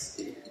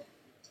baptized.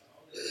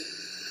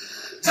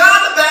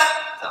 John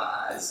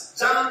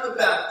the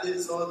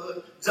Baptist, or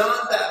the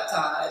John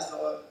baptized,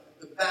 or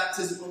the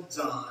baptism of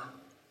John,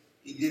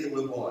 he did it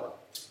with water.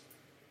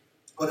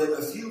 But in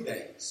a few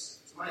days,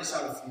 somebody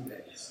shout a few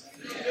days.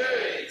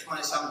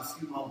 Somebody shout a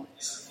few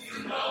moments.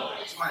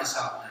 Somebody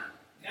shout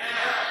now.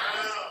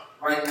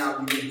 Right now,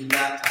 we will be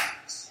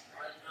baptized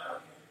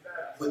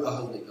with the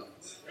Holy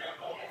Ghost.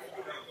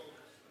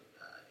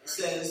 It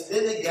says,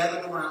 then they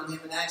gathered around him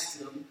and asked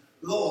him,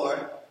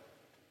 Lord,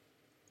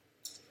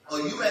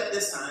 are you at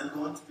this time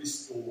going to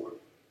restore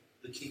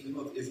the kingdom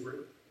of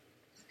Israel?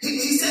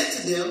 He said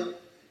to them,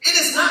 it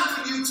is not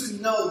for you to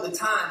know the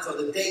times or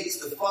the dates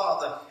the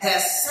Father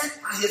has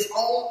sent by his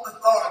own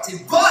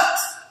authority, but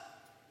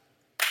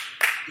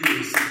you will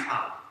receive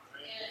power.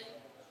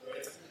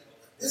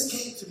 This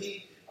came to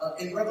me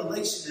in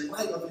Revelation in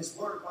light of his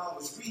word while I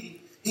was reading.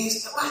 I'm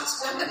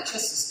going to catch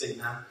this thing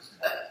now.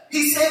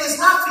 He said it's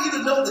not for you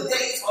to know the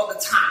dates or the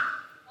time.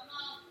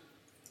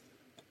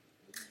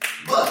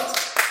 But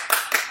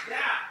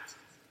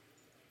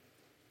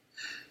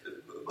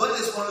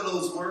is one of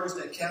those words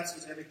that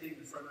cancels everything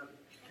in front of it.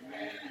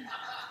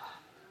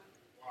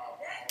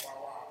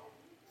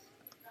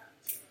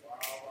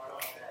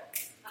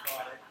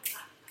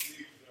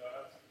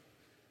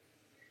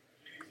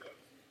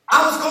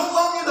 I was going to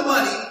loan you the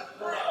money.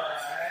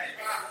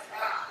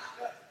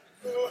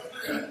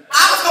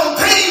 I was going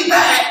to pay you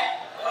back.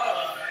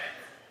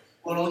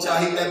 Well, don't y'all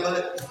hit that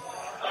button?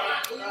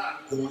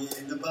 Go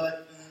in the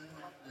button.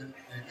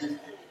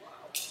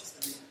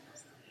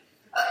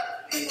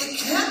 It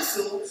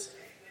cancels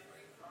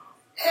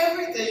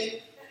everything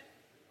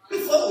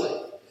before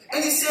it.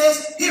 And he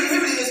says, here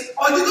it is.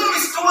 Are you going to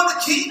restore the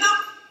kingdom?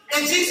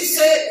 And Jesus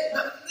said,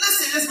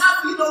 listen, it's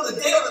not for you to know the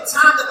day or the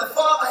time that the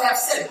Father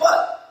has said,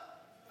 but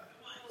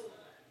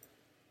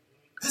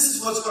this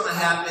is what's going to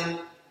happen.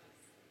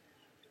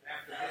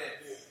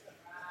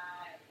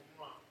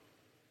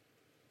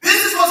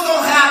 This is what's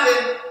going to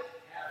happen.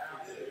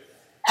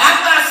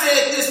 After I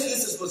said this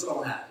is what's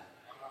going to happen.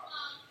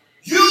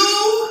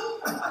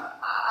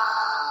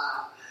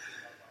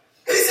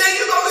 He said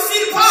you're going to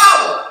receive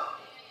power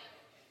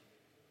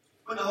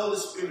when the Holy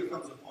Spirit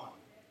comes upon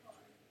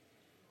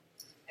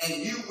you. And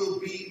you will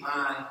be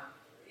my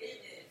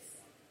witness.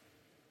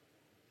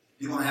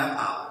 You're going to have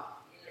power.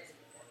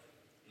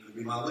 You're going to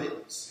be my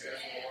witness.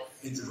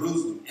 In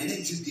Jerusalem, and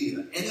in Judea,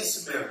 and in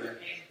Samaria,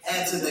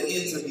 and to the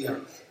ends of the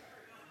earth.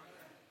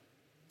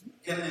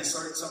 Can I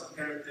insert something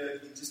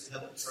parenthetically just to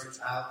help the church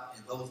out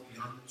and those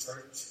beyond the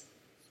church?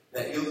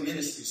 That your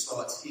ministry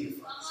starts here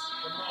first.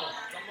 Come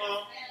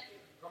on.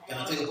 Can I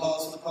take a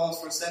pause for the cause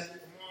for a second?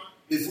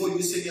 Before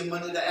you send your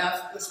money to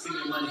Africa, spend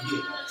your money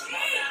here.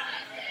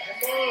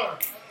 Come on.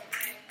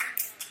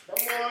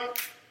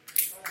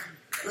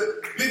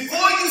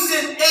 Before you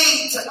send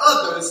aid to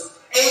others,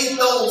 aid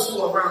those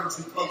who are around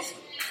you closely.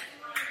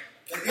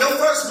 If your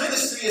first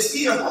ministry is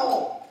here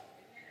home,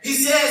 he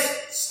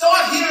says,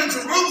 start here in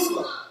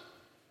Jerusalem.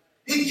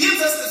 He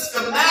gives us the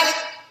schematic,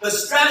 the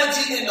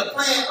strategy, and the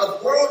plan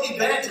of world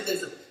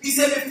evangelism. He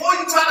said, before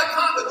you try to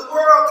conquer the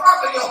world,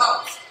 conquer your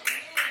house.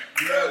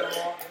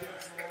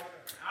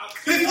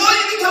 Before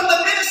you become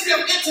the ministry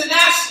of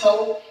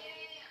international,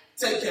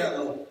 take care of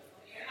the Lord.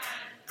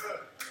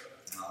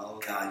 Oh,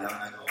 God, y'all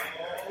not going.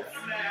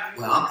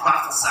 Well, I'm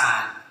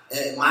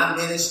prophesying. My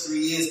ministry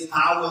is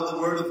Power of the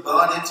Word of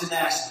God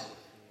International.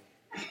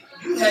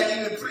 You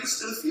hadn't even preached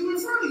to the few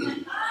in front of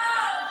you.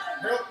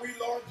 Help we,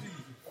 Lord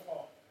Jesus. Come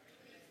on.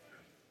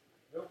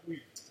 Help we.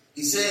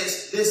 He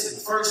says, listen,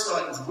 first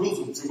start in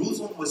Jerusalem.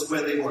 Jerusalem was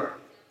where they were.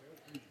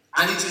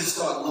 I need you to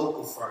start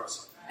local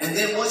first. And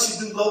then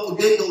once you do local,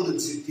 then go to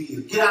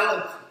Judea. Get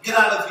out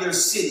of your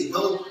city.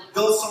 Go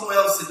somewhere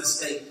else in the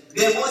state.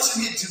 Then once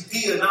you hit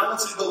Judea, now I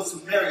want you to go to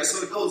Samaria.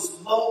 So it goes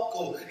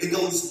local, it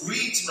goes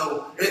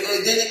regional, and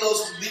then it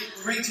goes from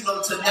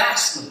regional to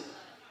national.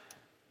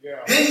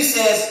 Yeah. Then he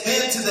says,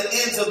 then to the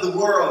ends of the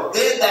world.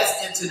 Then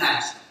that's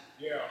international.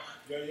 Yeah.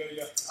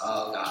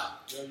 Oh, God.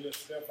 Yeah,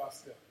 step by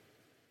step.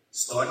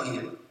 Start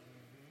here.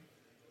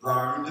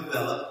 Learn,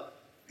 develop,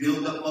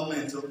 build up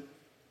momentum.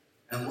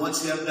 And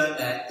once you have done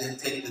that, then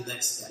take the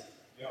next step.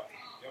 Yep.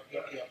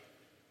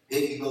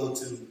 Then you go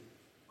to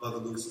Brother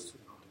Lucy.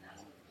 Oh,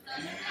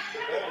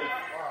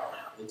 wow.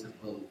 Go to the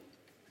boat.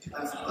 You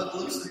got some Brother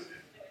Lucy?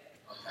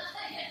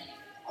 Okay.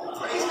 Oh,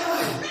 praise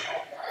God.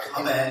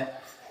 My bad.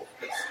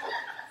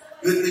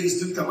 Good things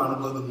do come out of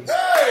Brother Lucy.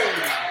 Hey!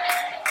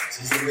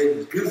 She's a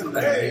witness. Beautiful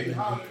baby. Hey,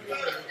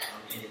 hallelujah.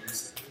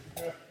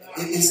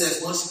 It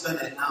says, once you've done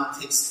that, now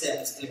take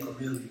steps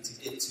incrementally to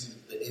get to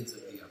the ends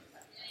of the earth.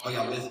 Are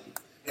y'all with me?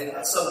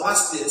 And so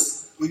watch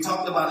this. We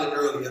talked about it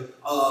earlier.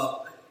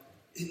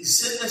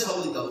 Send this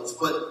Holy Ghost.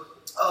 But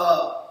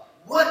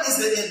what is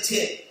the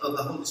intent of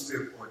the Holy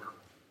Spirit pouring out?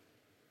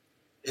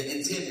 The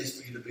intent is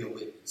for you to be a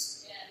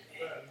witness.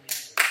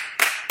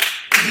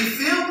 To be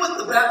filled with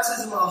the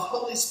baptism of the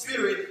Holy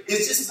Spirit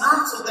is just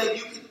not so that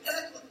you can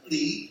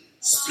eloquently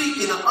speak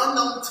in an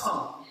unknown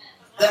tongue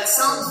that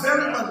sounds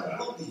very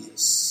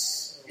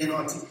melodious in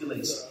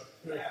articulation.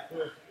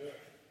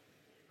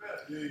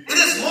 It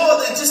is more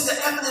than just the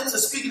evidence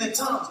of speaking in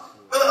tongues.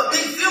 But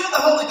being filled with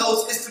the Holy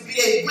Ghost is to be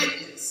a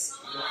witness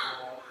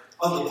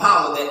of the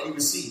power that you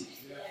receive.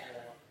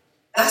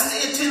 That's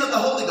the intent of the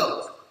Holy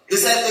Ghost.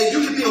 Is that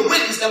you can be a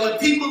witness that when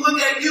people look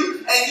at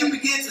you and you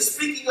begin to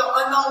speak in your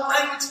unknown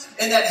language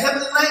and that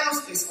heavenly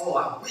language, they say, oh,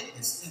 I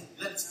witnessed him.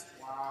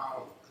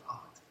 Wow. God.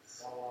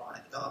 My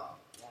God.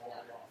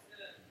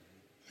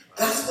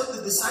 That's what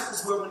the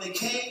disciples were when they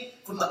came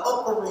from the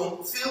upper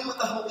room filled with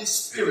the Holy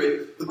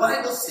Spirit. The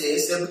Bible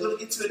says, and we're going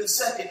to get to it in a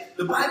second,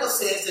 the Bible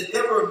says that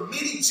there were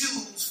many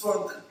Jews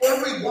from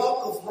every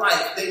walk of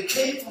life. They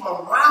came from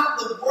around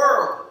the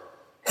world,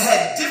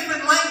 had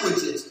different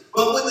languages.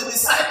 But when the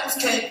disciples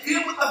came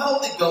filled with the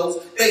Holy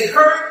Ghost, they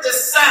heard the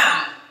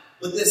sound,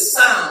 but this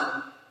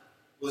sound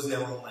was their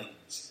own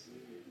language.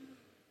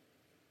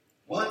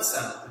 One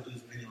sound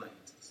produced many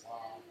languages.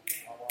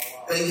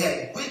 They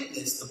had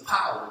witnessed the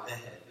power that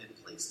had been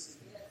placed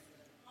in them.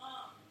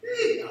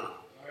 Hey, God.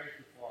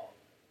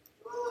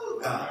 Oh,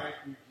 God.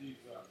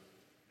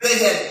 They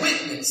had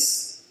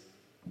witnessed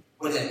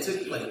what had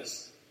took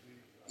place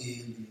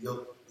in the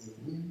upper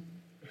room.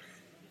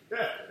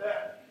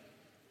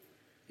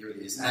 Here it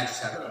is, Acts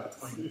chapter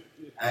 20.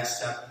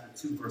 Acts chapter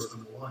 2, verse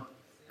number 1.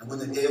 And when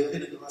the day of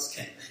Pentecost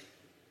came,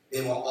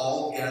 they were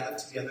all gathered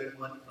together in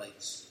one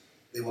place.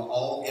 They were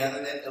all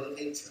gathered at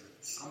Elevate Church.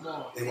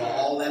 They were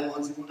all at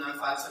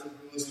 1095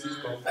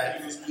 Greenwood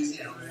Factory,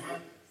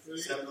 Louisiana.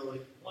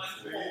 708.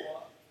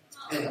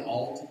 They were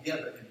all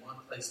together in one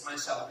place.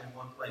 Somebody shout in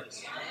one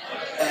place.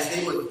 As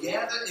they were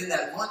gathered in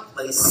that one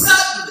place,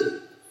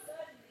 suddenly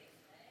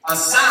a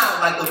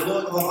sound like the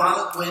blowing of a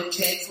violent wind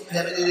came from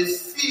heaven, and it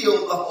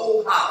filled the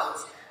whole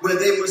house where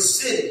they were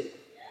sitting.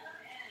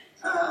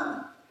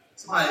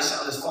 Somebody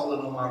shout, it's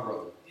falling on my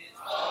road.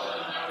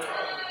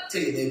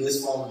 Tell your neighbor,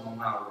 it's falling on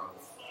my road.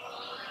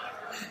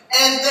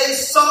 And they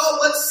saw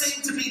what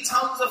seemed to be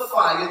tongues of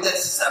fire that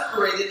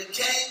separated and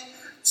came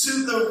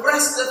to the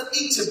rest of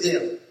each of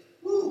them.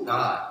 Ooh,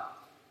 God.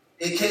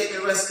 It came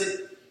and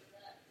rested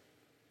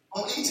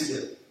on each of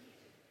them.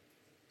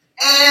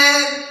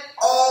 And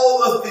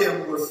all of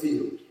them were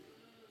filled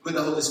with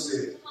the Holy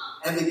Spirit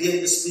and began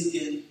to speak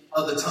in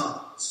other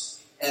tongues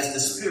as the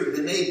Spirit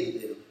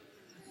enabled them.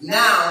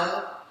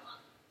 Now,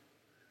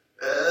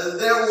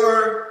 they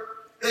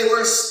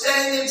were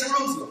staying in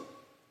Jerusalem,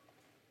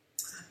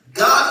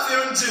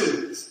 God-fearing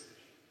Jews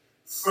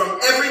from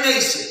every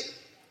nation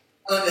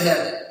under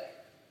heaven.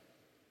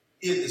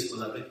 Hear this,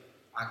 beloved.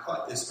 I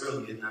caught this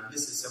earlier and I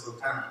missed it several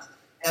times.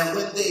 And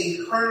when they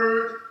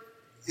heard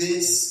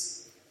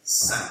this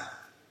sound,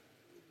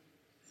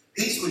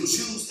 these were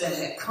Jews that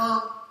had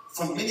come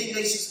from many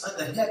nations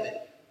under heaven.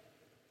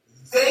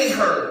 They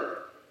heard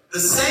the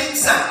same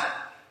sound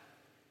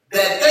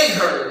that they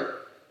heard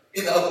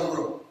in the upper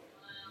room.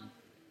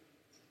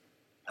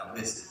 I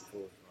missed it.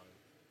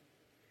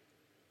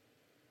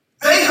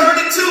 They heard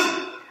it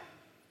too.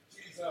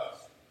 Jesus.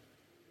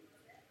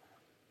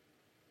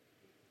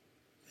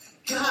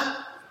 Can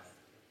I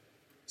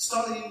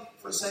start you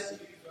for a second?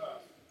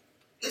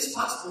 It's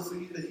possible for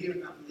you to hear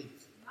and not believe.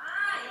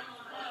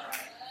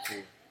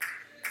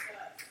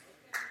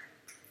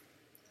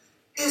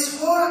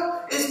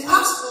 It's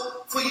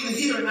possible for you to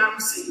hear and not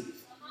receive.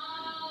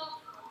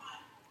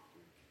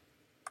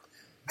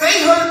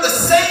 They heard the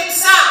same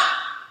sound,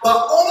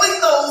 but only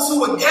those who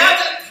were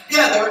gathered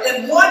together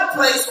in one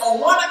place on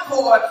one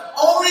accord,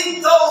 only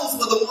those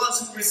were the ones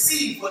who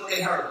received what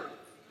they heard.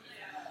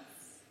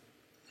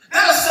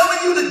 There are some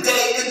of you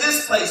today in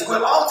this place.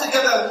 We're all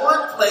together in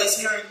one place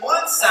hearing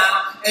one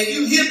sound, and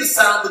you hear the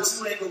sound, but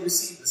you ain't going to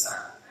receive the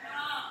sound.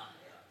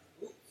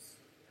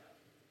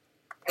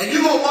 And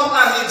you're going to walk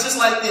out here just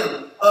like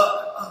them.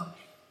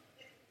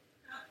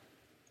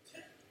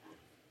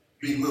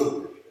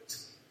 Bewildered.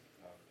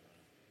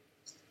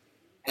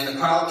 And the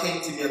crowd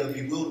came together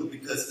bewildered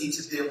because each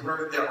of them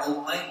heard their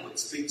own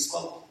language being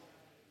spoken.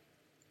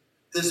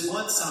 This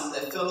one sound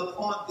that fell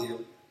upon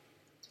them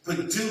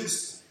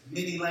produced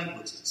many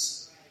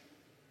languages.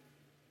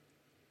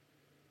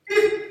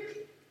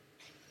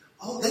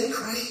 Oh, they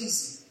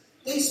crazy.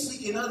 They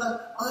speak in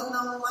other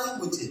unknown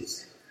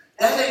languages.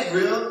 That ain't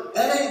real.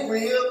 That ain't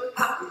real.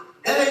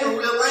 That ain't a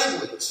real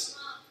language.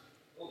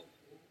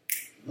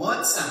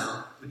 One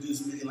sound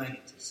produced many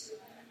languages.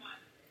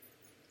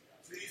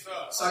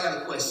 So I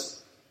got a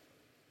question.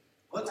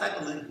 What type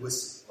of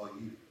linguist are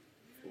you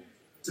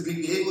to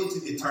be able to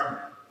determine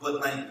what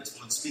language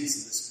one speaks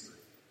in the Spirit?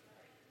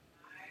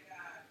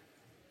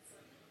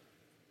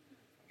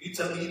 You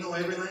tell me you know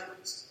every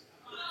language?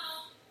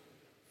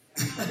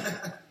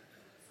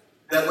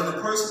 That when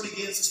a person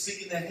begins to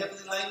speak in that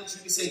heavenly language,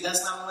 you can say,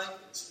 that's not a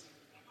language?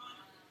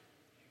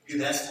 You're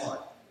that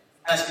smart.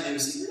 Ask your neighbor,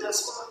 see, you're that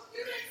smart?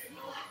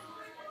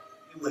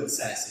 You wasn't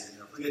sassy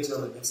enough. Look at your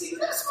other neighbor, see, you're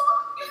that smart?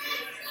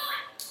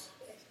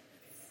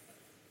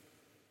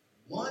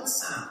 One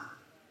sound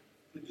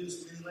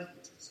produced many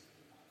languages.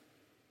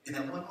 And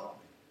at one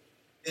moment,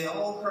 they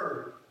all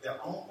heard their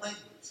own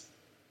language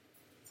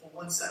for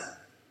one sound.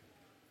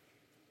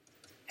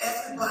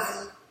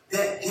 Everybody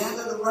that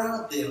gathered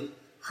around them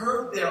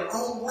heard their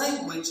own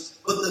language,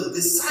 but the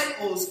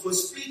disciples were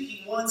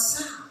speaking one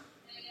sound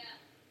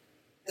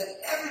that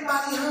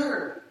everybody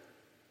heard.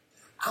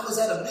 I was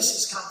at a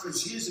missions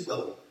conference years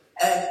ago,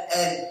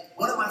 and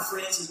one of my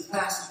friends is a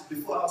pastor.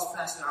 Before I was a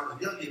pastor, I was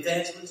a young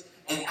evangelist,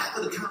 and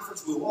after the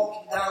conference, we were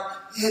walking down,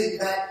 heading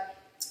back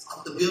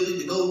up the building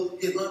to go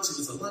get lunch. It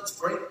was a lunch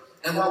break,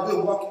 and while we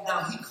were walking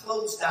down, he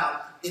closed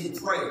out in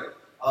prayer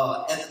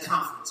at the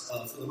conference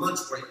for the lunch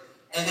break.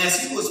 And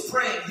as he was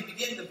praying, he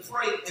began to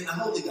pray in the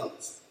Holy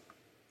Ghost.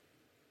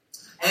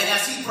 And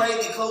as he prayed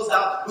and closed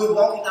out, we were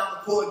walking down the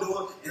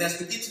corridor. And as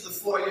we get to the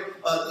foyer,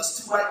 these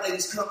two white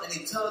ladies come and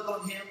they tug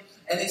on him.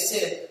 And they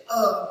said,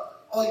 are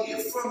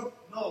you from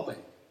Norway?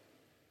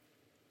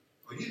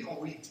 Are you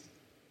Norwegian?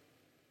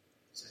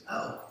 He said,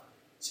 no.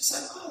 She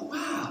said, oh,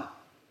 wow.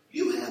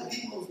 You have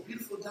the most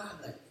beautiful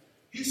dialect.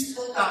 You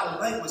spoke our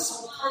language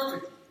so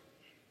perfectly.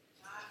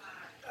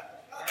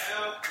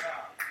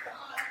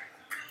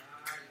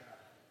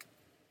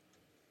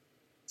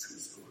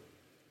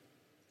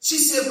 She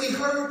said, we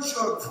heard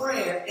your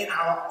prayer in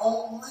our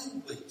own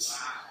language.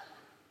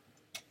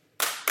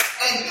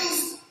 And you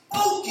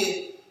spoke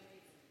it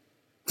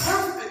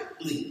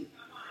perfectly.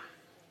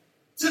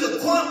 To the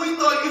point we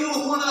thought you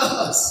were one of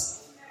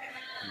us.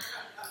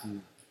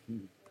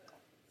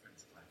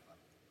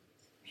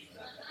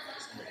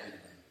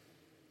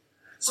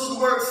 So the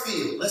word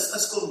feel.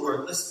 Let's go to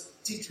word. Let's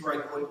teach you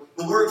right quick.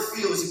 The word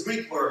feel is a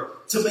Greek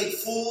word. To make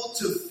full,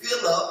 to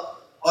fill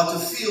up, or to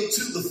fill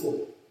to the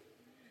full.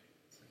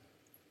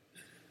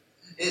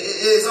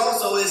 It's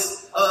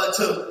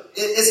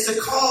to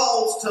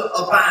cause to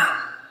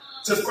abound,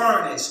 to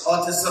furnish,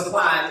 or to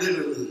supply,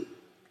 literally.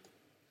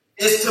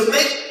 It's to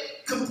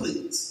make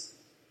complete.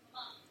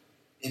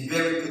 And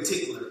very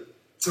particular,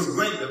 to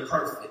render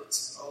perfect.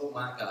 Oh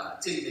my God.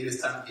 Tell you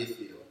it's time to get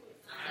filled.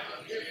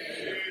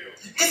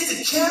 It's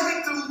to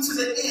carry through to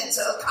the end,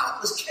 to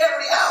accomplish,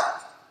 carry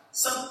out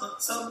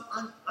some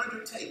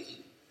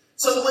undertaking.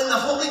 So when the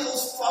Holy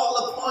Ghost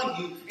fall upon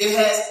you, it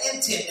has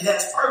intent, it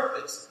has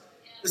purpose.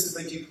 It's to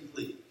make you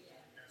complete.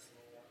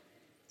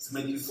 It's to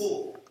make you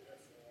full.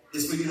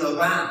 It's for you to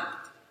abound.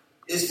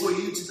 It's for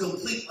you to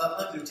complete an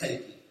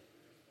undertaking.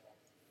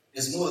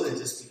 It's more than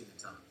just speaking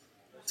in tongues.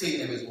 Tell your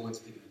neighbor it's more than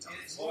speaking in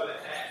tongues.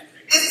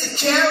 It's to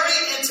carry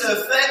into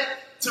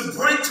effect, to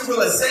bring to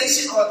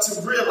realization, or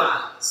to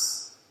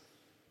realize.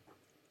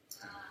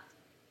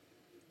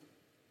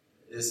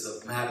 It's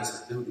a matter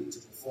of duty to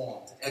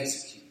perform, to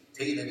execute.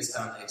 Tell your neighbor it's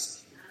time to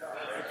execute.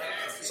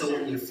 So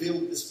when you're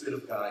filled with the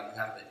Spirit of God, you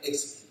have to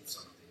execute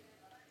something.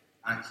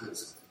 I kill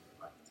something.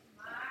 Right?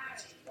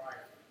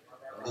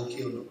 Don't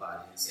kill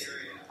nobody and say,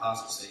 the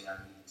apostle say I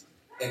need to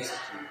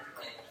execute.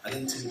 I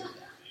didn't tell you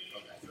that.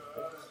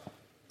 Okay.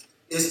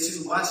 It's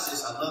to, watch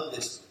this, I love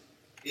this.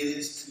 It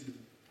is to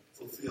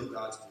fulfill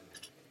God's will.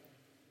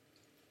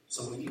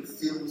 So when you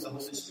fill with the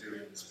Holy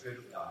Spirit, the Spirit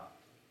of God,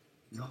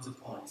 it comes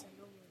upon you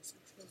to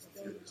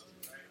fulfill His will.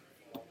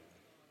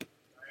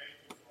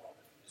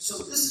 So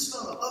this is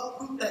going to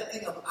uproot that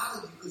thing up out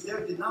of you, because there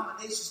are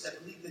denominations that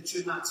believe that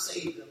you're not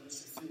saved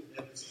unless you feel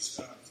there is a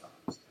spirit of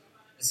tongues.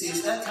 And see,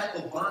 it's that type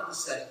of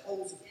bondage that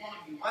holds upon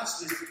you. Watch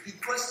this. You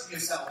question your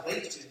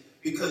salvation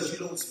because you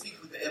don't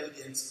speak with the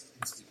evidence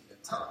in speaking in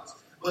tongues.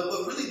 But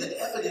really the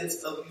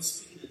evidence of you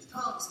speaking in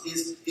tongues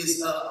is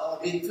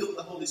being filled with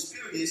the Holy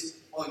Spirit is,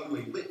 are you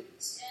a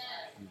witness?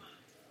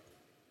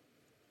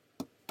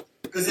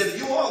 Because if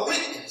you are a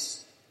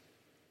witness,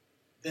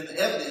 then the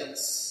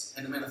evidence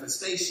and the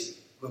manifestation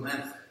will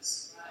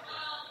manifest.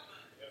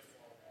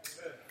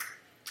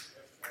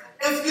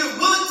 If you're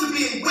willing to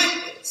be a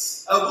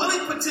witness, a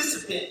willing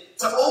participant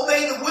to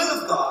obey the will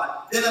of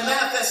God, then a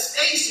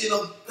manifestation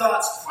of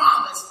God's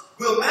promise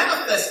will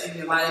manifest in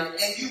your life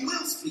and you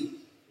will speak.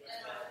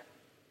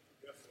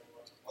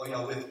 Are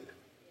y'all with me?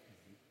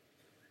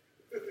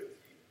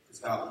 Because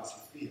God wants you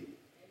to feel.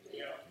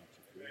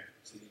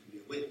 So you can be a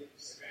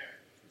witness.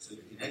 So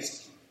you can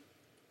execute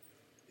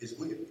His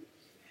will.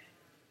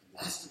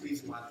 That's the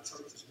reason why the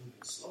church is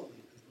moving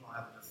slowly, because we don't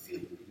have enough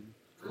feeling.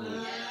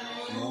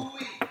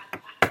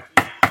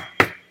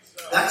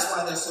 That's why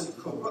there's so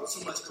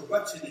much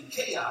corruption and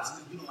chaos,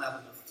 because we don't have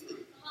enough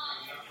feeling.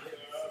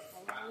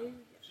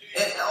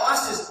 And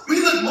watch this. We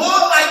look more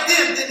like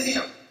them than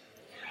Him.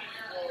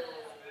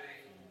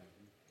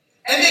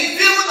 And being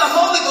filled with the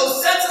Holy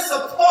Ghost sets us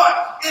apart.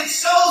 It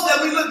shows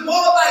that we look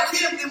more like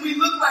Him than we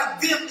look like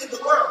them in the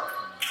world.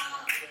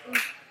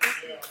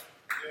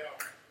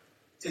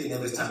 Tell you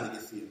now it's time to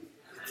get filled.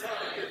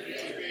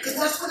 Because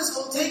that's what it's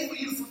going to take for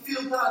you to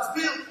fulfill God's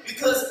will.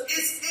 Because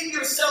it's in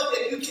yourself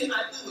that you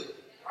cannot do it.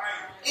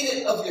 In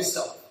it of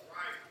yourself.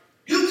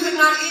 You could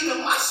not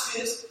even watch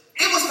this.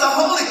 It was the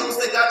Holy Ghost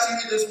that got you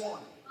here this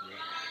morning.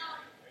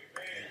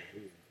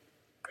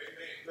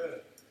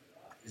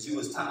 Because you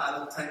was tired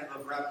of tangled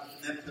up wrapped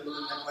in that pillow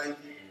and that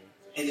blanket.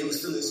 And it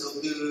was feeling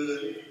so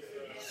good.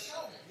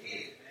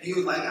 And you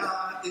was like,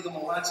 I think I'm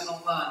going to watch it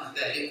online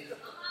today.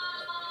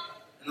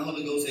 And the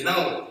Holy Ghost said,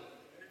 no,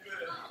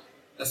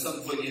 that's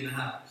something for you in the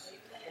house.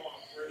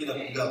 Get up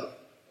and go.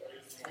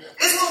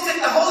 It's going to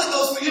take the Holy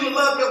Ghost for you to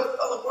love your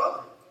fellow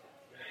brother.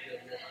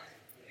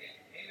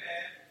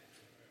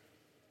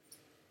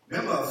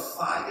 Remember, a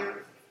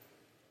fire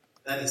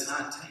that is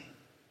not tamed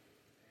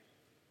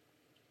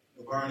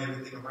will burn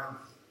everything around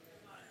you.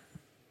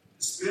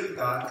 The Spirit of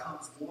God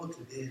comes more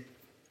to then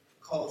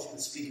cause you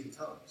to speak in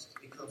tongues.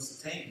 It comes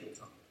to tame your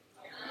tongue.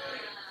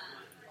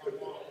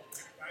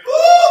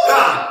 Oh,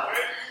 God!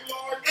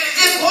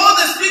 It's more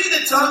than speaking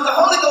in tongues. The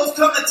Holy Ghost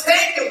comes to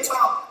tame your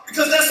tongue.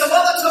 Because there's some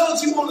other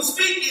tongues you want to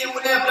speak in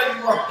whenever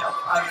you want.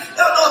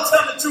 Y'all know I'm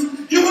telling the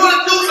truth. You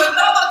want to use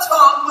another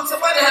tongue when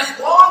somebody has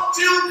wronged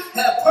you,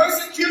 have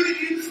persecuted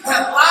you,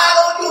 have lied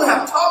on you,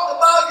 have talked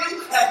about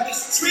you, have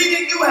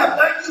mistreated you, have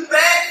done you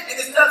bad, and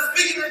instead of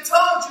speaking in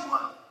tongues, you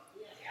want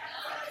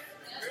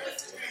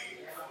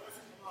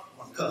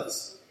to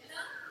cuss.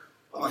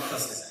 What my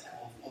cuss is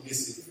at? We'll get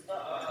see.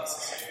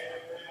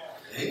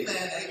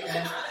 Amen,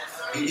 amen.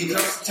 He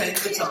comes to take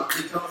your tongue.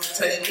 He comes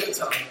to take your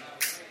tongue.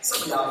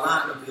 Some of y'all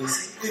lying up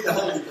this. You need the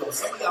Holy Ghost.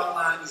 Some of y'all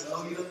lying because you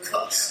know you don't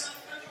cuss.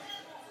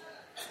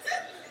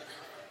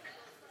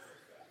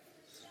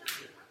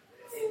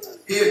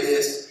 Hear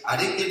this. I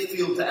didn't get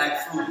filled to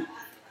act fruity.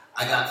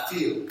 I got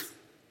filled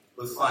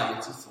with fire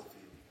to fulfill.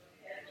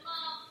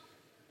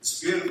 The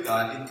Spirit of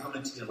God didn't come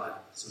into your life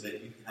so that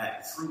you can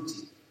act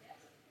fruity.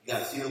 You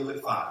got filled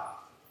with fire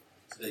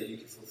so that you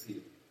can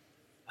fulfill.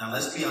 Now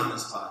let's be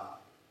honest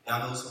about it.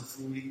 Y'all know some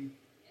fruity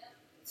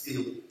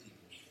filled people.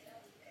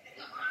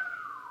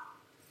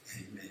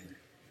 Amen.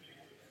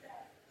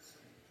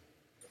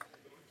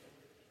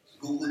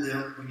 Google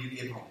them when you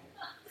get home.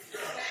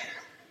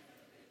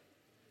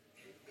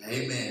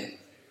 Amen.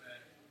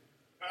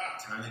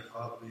 Tiny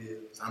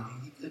cartwheels. I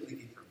mean, he could be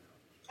different.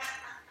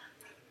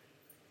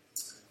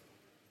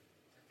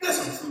 There's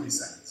some fruity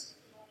saints.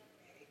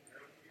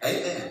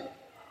 Amen.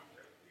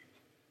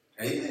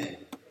 Amen.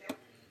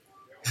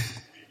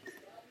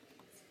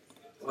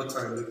 I'm going to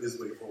turn to look this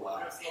way for a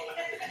while.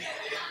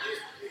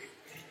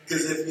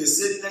 Because if you're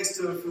sitting next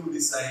to a fruity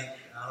saint,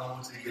 I don't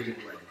want you to give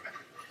it away.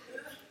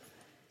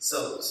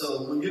 So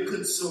when you're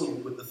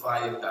consumed with the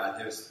fire of God,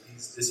 this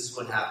is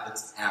what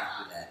happens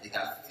after that. They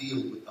got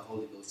filled with the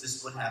Holy Ghost. This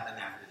is what happened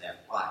after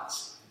that. Watch.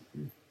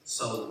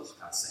 Souls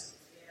got saved.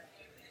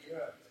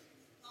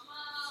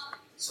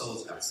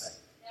 Souls got saved.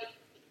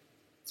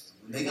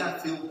 When they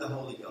got filled with the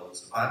Holy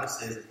Ghost, the Bible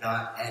says that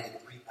God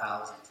added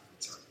 3,000 to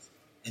the church.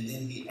 And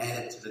then he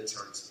added to the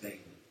church daily.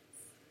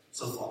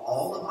 So for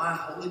all of my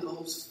Holy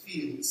Ghost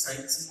filled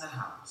saints in the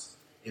house,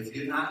 if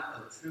you're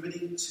not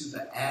attributing to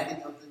the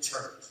adding of the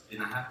church,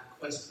 then I have to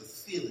question the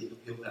filling of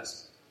your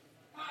vessel.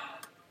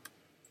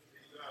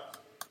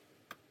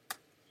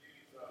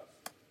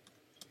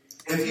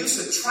 If you're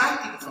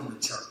subtracting from the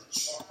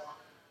church,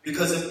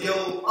 because of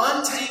your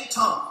untamed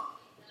tongue,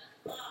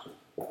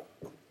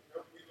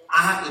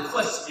 I have to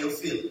question your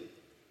feeling.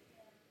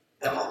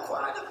 They're all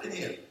quiet up in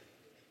here.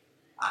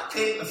 I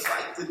came to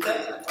fight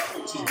today, I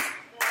told you.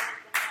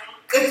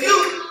 If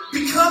you're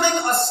becoming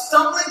a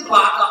stumbling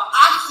block, an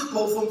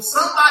obstacle from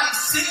somebody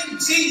seeing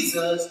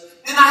Jesus,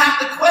 then I have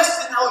to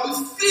question how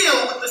you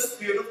feel with the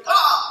Spirit of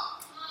God.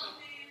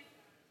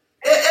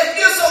 If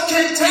you're so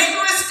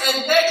cantankerous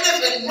and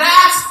negative and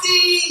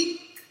nasty,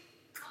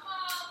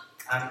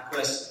 I have to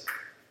question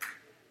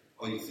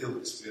how you feel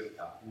with the Spirit of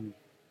God.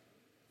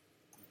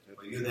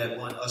 Or you're that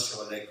one usher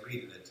or that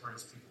greeter that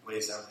turns people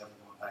ways out, never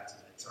going back to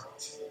that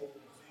church.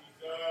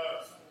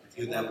 If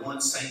you're that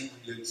one saint on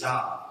your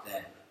job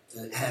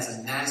that has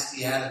a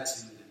nasty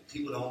attitude and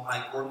people don't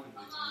like working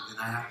with you, then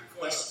I have to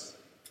question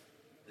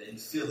the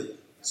infilling of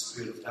the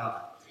Spirit of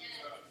God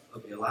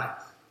of your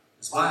life.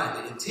 That's why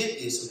the intent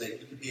is so that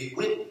you can be a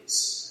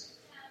witness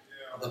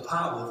of the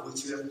power of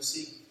which you have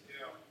received.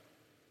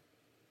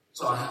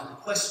 So I have to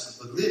question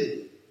the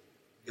validity of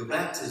your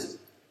baptism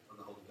of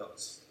the Holy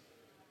Ghost.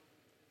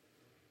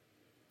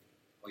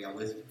 Are y'all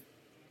with me?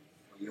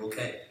 Are you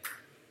okay?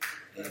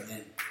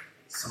 Amen.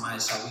 Somebody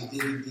shall we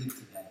dig deep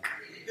today?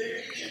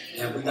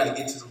 Yeah, we got to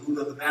get to the root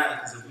of the matter,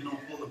 because if we don't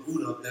pull the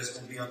root up, there's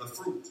going to be other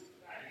fruit.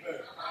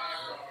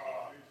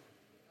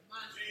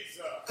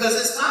 Because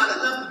it's not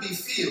enough to be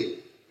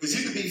filled, because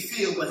you can be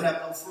filled but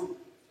have no fruit.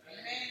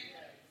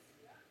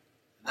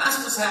 And that's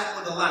what's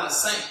happened with a lot of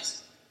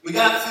saints. We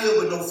got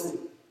filled with no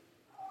fruit.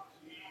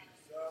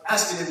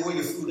 Asking them where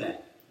your fruit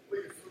at.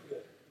 Where your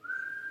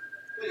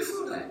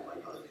fruit at?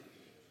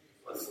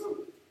 What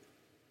fruit?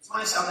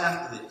 Somebody shout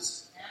after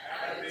this.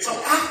 So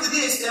after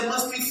this, there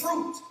must be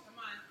fruit.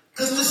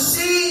 Because the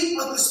seed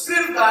of the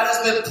Spirit of God has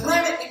been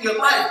planted in your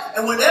life.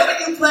 And whenever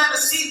you plant a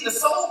seed, the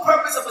sole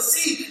purpose of a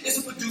seed is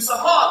to produce a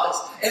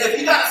harvest. And if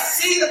you got a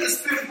seed of the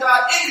Spirit of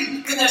God in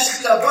you, then there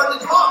should be an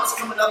abundant harvest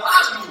coming up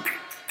out of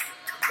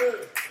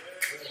you.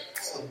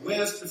 So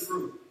where's the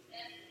fruit?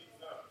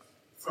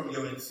 From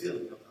your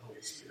infilling of the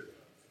Holy Spirit.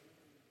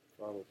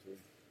 Probably.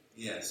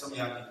 Yeah, some of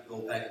y'all need to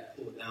go back and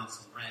pull down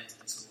some rants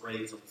and some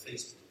raves on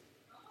Facebook.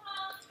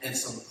 And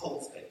some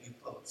posts that you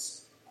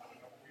post.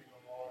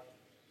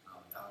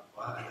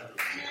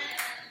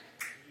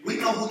 We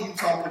know who you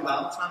talking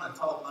about. I'm trying to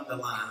talk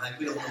underline like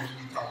we don't know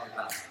who you talking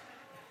about.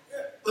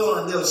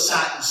 Throwing a little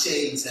shot and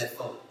shades at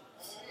folks.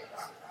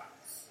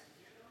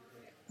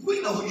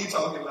 We know who you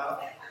talking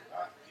about.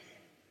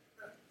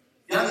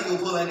 Y'all need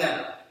to pull that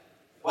down.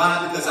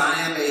 Why? Because I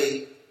am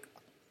a...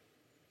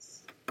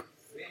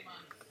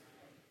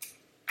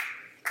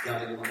 Y'all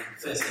didn't want to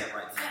confess that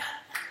right now.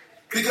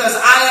 Because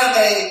I am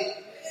a...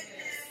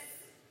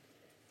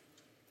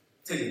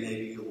 Tell your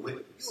neighbor you're a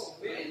witness.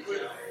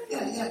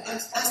 Yeah,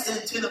 that's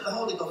the intent of the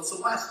Holy Ghost.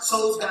 So watch,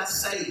 souls got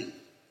saved.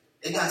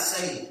 They got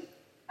saved.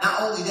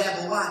 Not only that,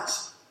 but watch.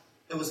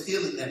 There was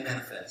healing that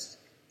manifested.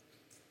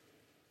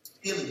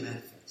 Healing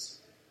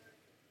manifested.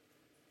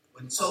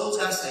 When souls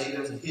got saved,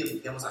 there was a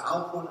healing. There was an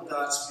outpouring of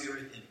God's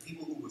Spirit, and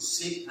people who were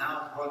sick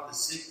now brought the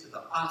sick to the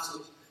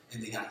apostles,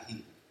 and they got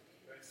healed.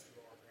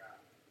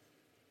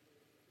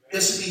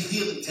 There should be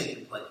healing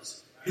taking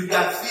place. You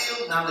got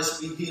filled, now there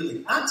should be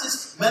healing. Not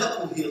just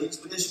medical healings,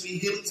 but there should be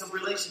healings of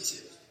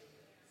relationships.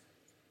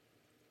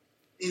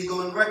 You need to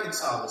go and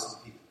reconcile with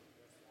some people.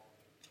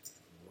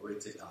 Glory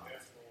to God.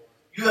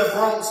 You have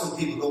wronged some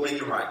people, go make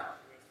it right.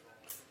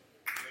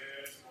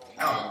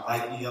 Y'all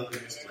invite me up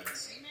in this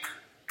place.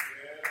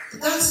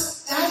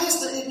 That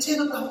is the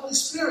intent of the Holy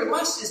Spirit.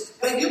 Watch this.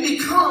 That you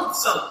become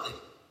something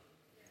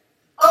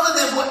other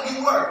than what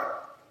you were.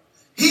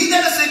 He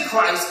that is in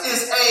Christ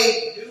is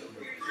a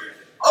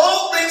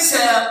old things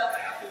have,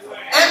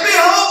 and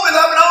behold,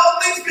 beloved, all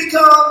things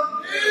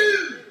become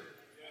new.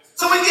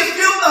 So when you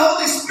feel the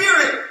Holy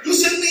Spirit, you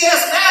shouldn't be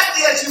as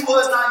nasty as you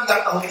was now you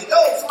got the Holy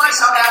Ghost. Somebody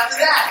shout after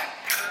that.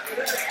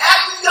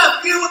 After you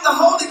got filled with the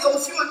Holy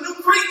Ghost, you're a new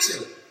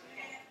creature.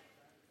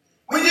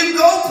 When you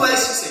go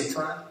places, say,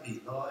 trying to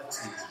be Lord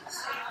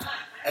Jesus.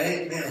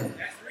 Amen.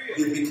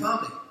 You're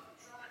becoming.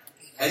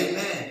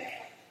 Amen.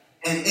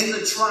 And in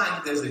the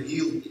trying, there's a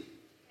yielding.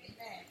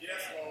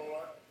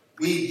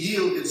 We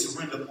yield and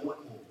surrender more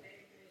and more.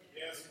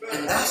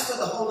 And that's where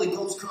the Holy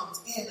Ghost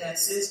comes in, that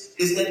says,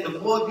 is that the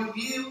more you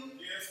yield,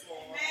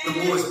 the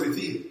more it's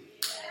revealed.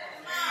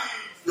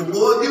 The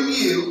more you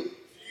yield,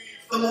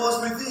 the more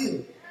it's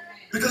revealed.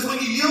 Because when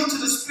you yield to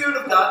the Spirit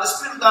of God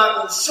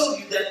will show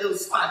you that little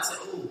spot. Say,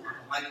 oh, I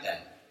don't like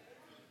that.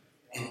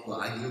 And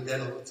well, I yield that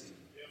over to you.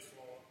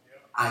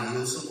 I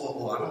yield some more.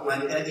 Oh, I don't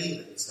like that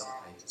either. It's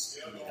okay, just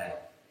give me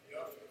that.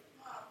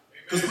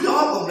 Because we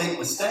all gonna make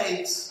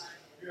mistakes.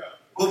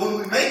 But when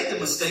we make the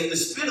mistake, the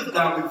Spirit of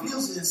God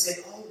reveals it and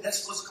says, oh,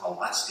 that's what's called,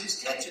 watch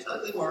this, catch it,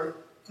 ugly word,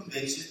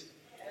 conviction.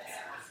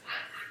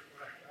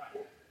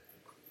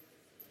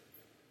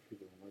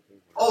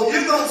 Oh,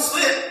 you're going to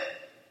slip.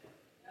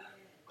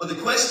 But the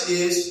question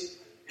is,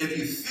 if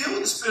you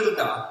feel the Spirit of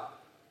God,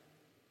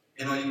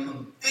 and are you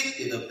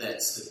convicted of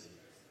that slipping?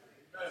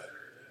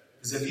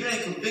 Because if you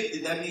ain't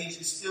convicted, that means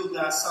you still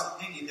got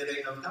something in you that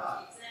ain't of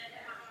God.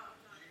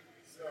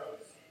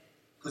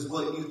 Because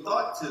what you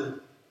thought to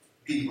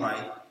be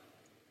right,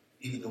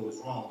 even though it's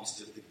wrong, you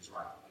still think it's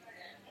right.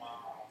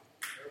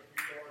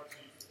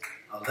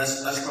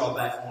 Let's crawl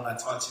back from what I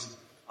taught you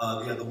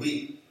the other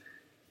week.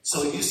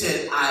 So you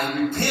said, I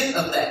repent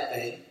of that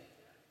thing.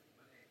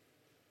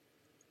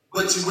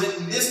 But you went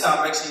in this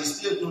direction, you're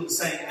still doing the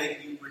same thing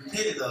you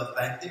repented of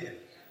back then.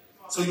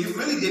 So you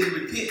really didn't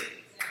repent.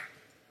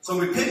 So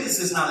repentance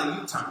is not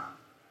a U-turn.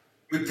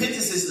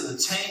 Repentance is a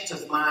change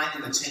of mind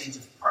and a change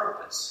of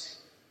purpose.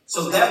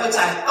 So that which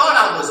I thought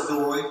I was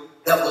doing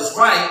that was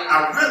right,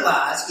 I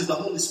realized because the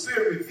Holy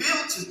Spirit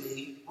revealed to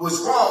me was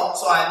wrong,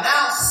 so I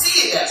now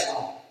see it as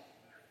wrong.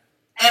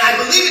 And I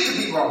believe it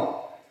to be wrong.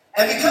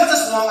 And because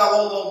it's wrong, I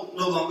won't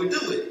no longer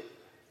do it.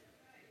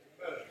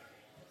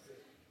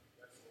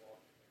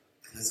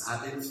 Because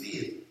I didn't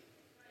feel it.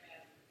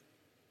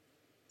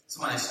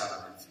 Somebody shout,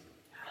 I didn't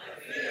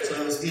feel it. So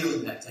there was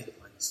healing that took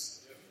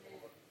place.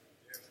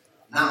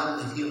 Not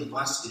only healing,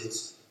 watch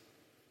this,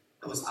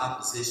 there was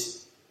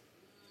opposition.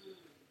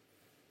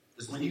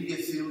 Because when you get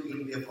filled, you're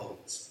going to be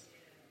opposed.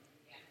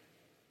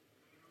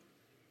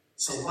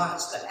 So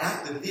watch, that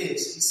after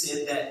this, he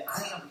said that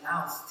I am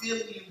now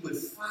filling you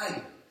with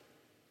fire,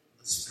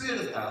 the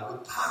Spirit of God,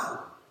 with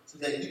power, so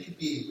that you can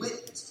be a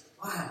witness.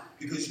 Why?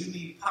 Because you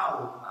need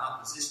power when the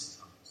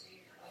opposition comes.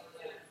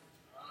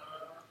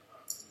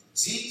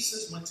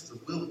 Jesus went to the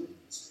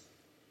wilderness.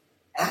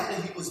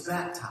 After he was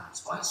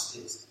baptized, watch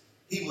this,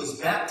 he was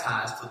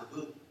baptized for the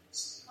wilderness.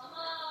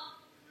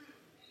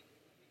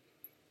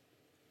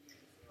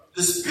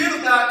 The Spirit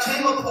of God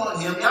came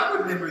upon him. Y'all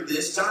remember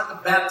this. John the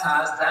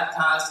Baptist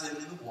baptized him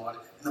in the water.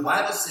 And the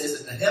Bible says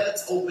that the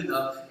heavens opened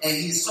up and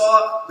he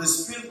saw the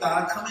Spirit of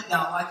God coming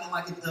down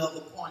like a dove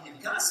upon him.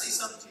 Can I say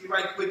something to you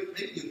right quick?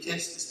 Maybe you'll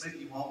catch this, maybe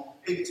you won't.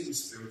 Maybe too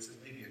spiritual,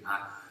 maybe you're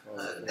not.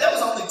 There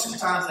was only 2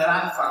 times that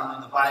I found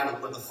in the Bible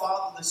where the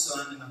Father, the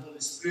Son, and the Holy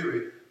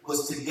Spirit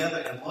was together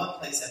in one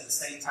place at the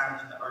same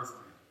time in the earth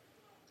realm.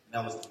 And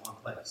that was the one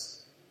place.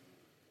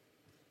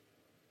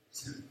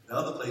 The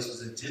other place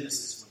was in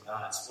Genesis when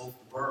God spoke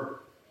the word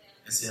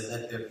and said,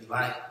 let there be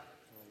light.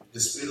 The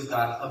Spirit of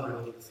God hovered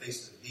over the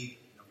face of the deep.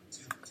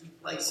 Number 2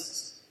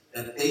 places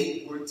that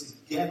they were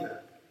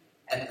together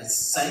at the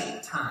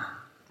same time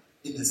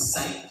in the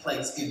same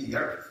place in the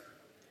earth.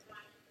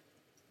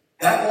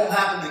 That won't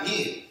happen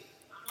again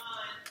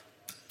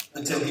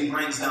until he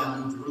brings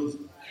down New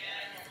Jerusalem.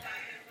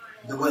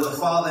 Where the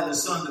Father and the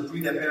Son, the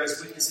three that bear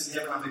us witness in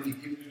heaven, I may be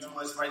giving you too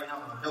much right now,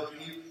 but I'm helping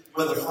you.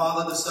 Where the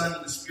Father, the Son,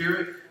 and the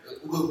Spirit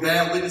will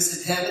bear witness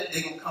in heaven,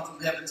 they're going to come from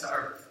heaven to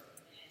earth.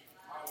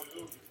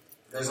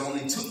 There's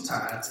only 2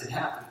 times it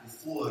happened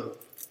before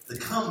the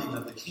coming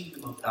of the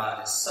kingdom of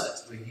God as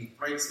such, where he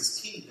brings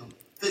his kingdom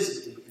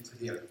physically into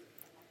the earth.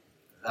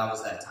 That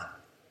was that time.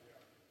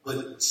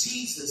 But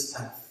Jesus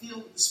got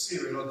filled with the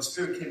Spirit, or the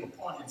Spirit came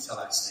upon him, shall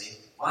I say.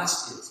 Watch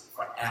this,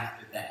 for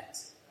after that.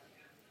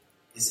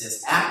 It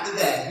says, after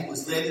that, he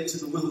was led into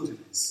the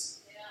wilderness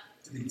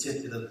to be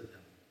tempted of the devil.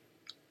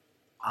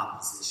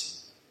 Opposition.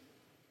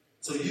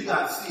 So you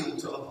got fuel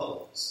to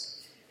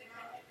oppose.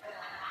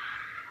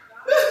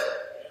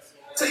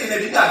 Tell you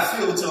that you got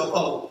fuel to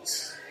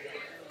oppose.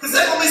 Because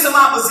there's going to be some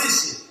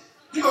opposition.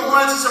 You're going to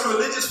run to some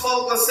religious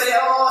folk who say,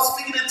 oh,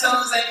 speaking in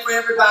tongues ain't for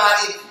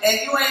everybody.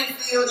 And you ain't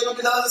filled. You're going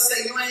to get others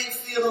say you ain't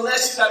filled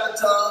unless you got the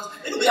tongues.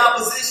 It'll be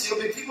opposition.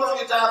 It'll be people on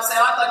your job saying,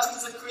 I thought you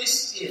was a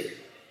Christian.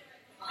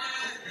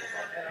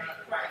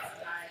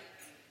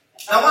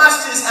 Now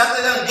watch this.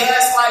 After them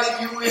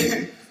gaslighting you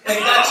and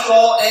got you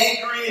all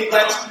angry and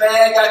got you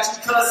mad, got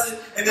you cussing,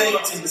 and then you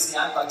tell you, see,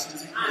 I thought you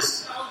was a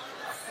Christian.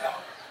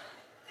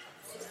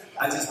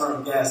 I just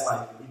heard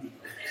gaslighting.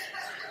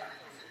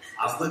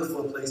 I was looking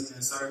for a place to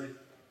insert it.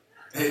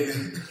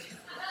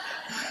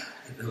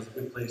 There was a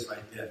good place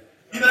right there.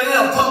 You know, they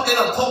done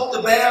poke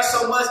the bear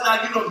so much,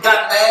 now you done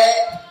got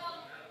mad,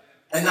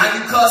 and now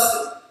you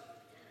cussing.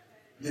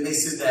 Then they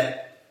sit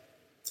there,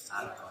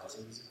 I thought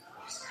you was a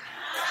Christian.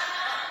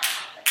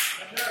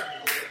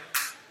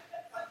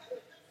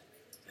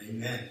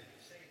 Amen.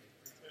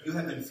 You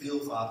have been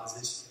filled for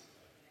opposition.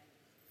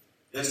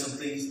 There's some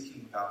things the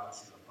kingdom of God wants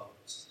you to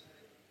oppose.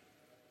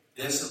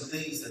 There's some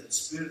things that the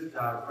Spirit of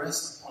God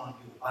rests upon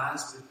you,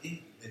 abides within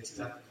you, that you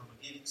have to come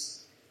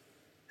against.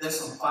 There's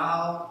some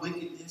foul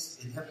wickedness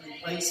in heavenly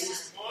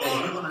places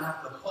that you're going to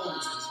have to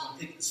oppose, and it's going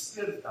to take the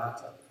Spirit of God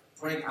to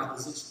bring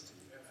opposition to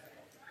you.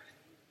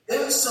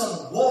 There's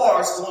some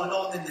wars going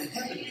on in the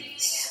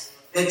heavens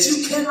that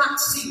you cannot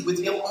see with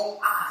your own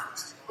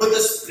eyes. But the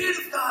Spirit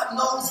of God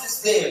knows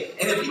it's there.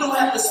 And if you don't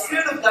have the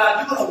Spirit of God,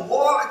 you're going to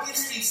war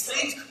against these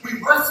things. We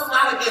wrestle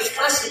not against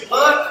flesh and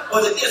blood,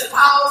 but against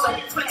powers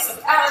and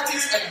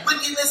principalities and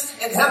wickedness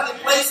in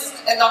heavenly places.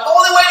 And the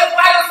only way to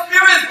fight the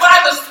Spirit is by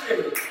the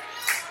Spirit.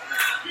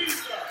 You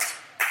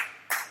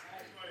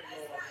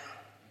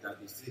got to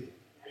be filled.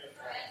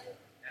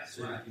 So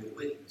you can be a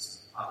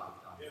witness of the power of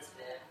God. In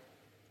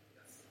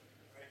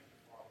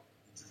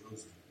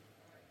Jerusalem.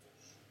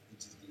 In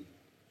Judea.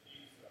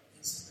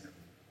 In Samaria.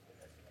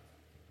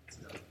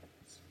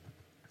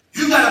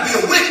 You got to be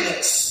a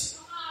witness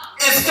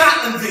in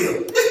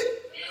Scotlandville,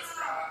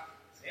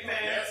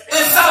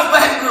 in South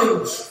Baton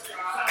Rouge,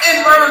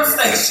 in Bird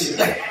Station.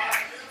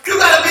 You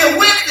got to be a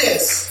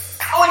witness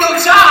on your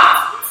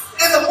job,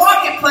 in the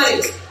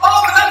marketplace.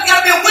 Oh, but you got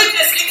to be a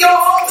witness in your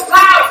own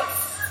house.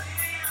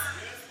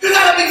 You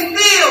got to be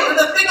filled. And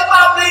the thing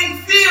about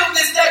being filled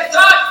is that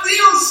God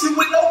fills you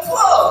with no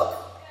plug.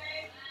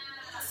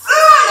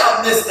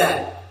 Y'all missed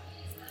that.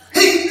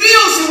 He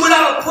fills you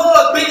without a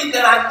plug, meaning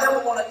that I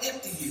never want to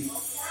empty you.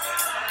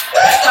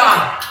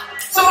 God.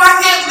 So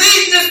I can't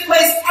leave this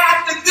place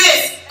after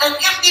this and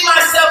empty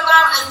myself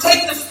out and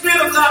take the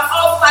Spirit of God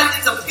off like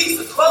it's a piece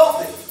of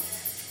clothing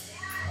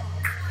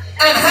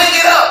and hang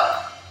it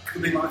up.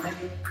 You be my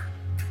hanger?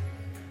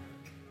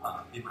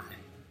 Be my hanger.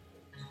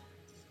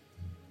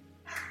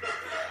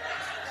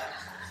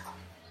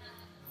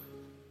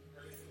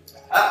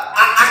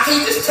 I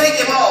can't just take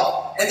him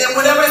off and then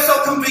whenever it's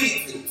so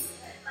convenient,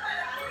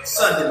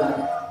 Sunday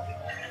morning.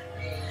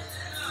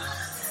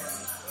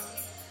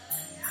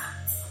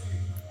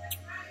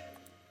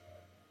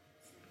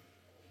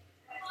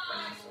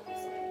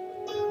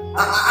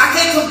 I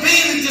can't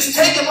conveniently just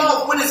take him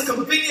off when it's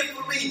convenient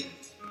for me.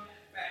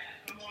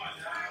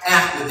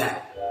 After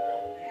that.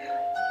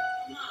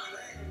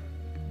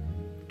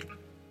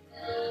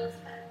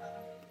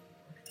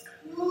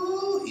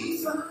 Ooh,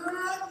 he's fine.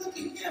 Look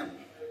at him.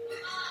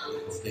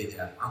 Stay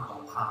there. I'm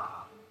going to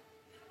pop.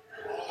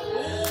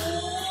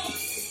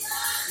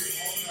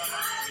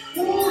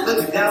 Ooh,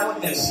 look at that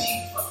one there.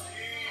 She,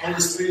 Holy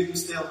Spirit, you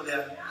stay over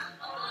there.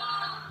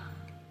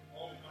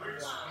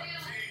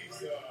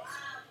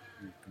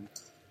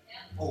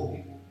 Oh,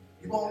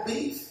 you want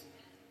beef?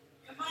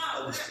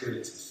 Holy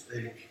Spirit, just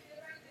stay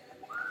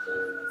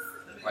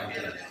right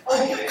there.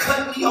 Oh, you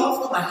cut me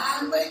off on the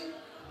highway?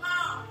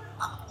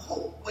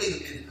 Oh, wait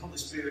a minute, Holy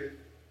Spirit,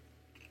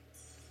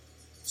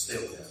 stay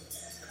over there.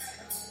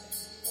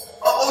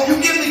 Oh,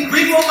 you give me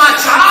grief on my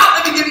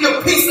job? Let me give you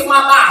a piece of my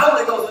mind.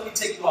 Holy Ghost, let me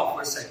take you off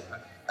for a second.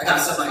 I got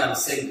something I got to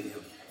say to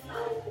you.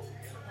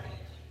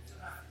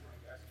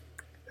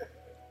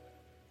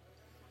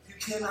 You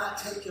cannot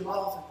take him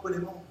off and put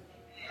him on.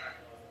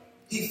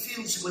 He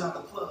fills you without a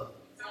plug.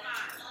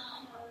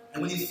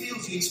 And when he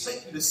fills you, he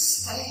expects you to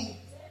stay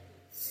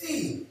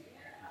filled.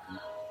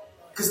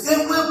 Because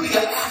there will be an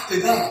after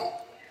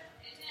that.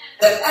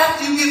 That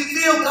after you get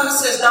filled, God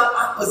says, now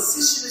my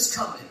position is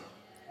coming.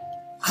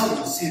 I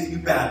want to see if you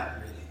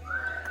battle ready.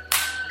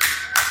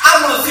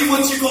 I want to see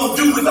what you're going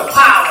to do with the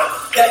power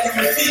that you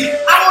receive.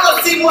 I want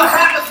to see what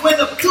happens when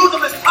the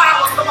dunamis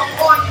power come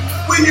upon you.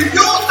 When you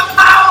use the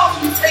power,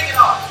 when you take it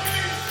off.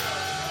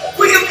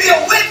 Will you be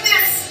a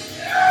witness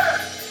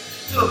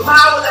to the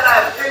power that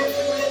I have filled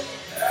you with?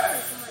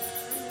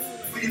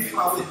 Will you be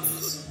my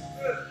witness?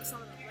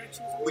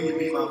 Will you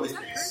be my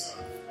witness?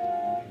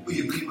 Will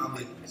you be my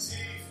witness?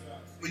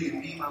 Will you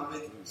be my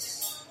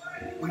witness?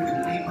 Will you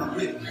be my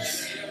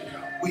witness?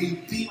 Will you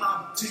be my,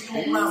 to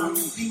your mind, will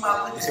you be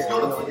my witness? You're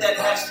going to put that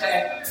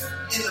hashtag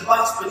in the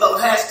box below,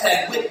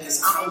 hashtag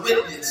witness. I'm a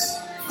witness.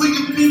 Will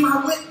you be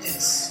my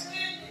witness?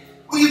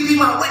 Will you be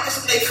my witness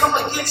when they come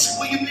against you?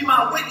 Will you be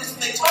my witness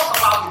when they talk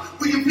about you?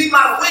 Will you be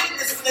my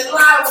witness when they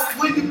lie on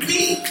you? Will you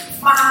be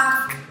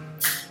my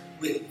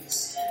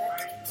witness?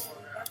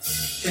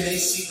 Can they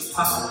see the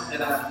power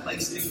that I have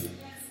placed in you?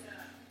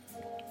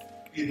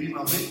 Will you be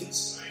my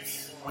witness?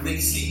 When they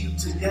see you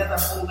together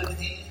holding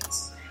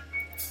hands,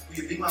 will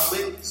you be my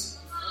witness?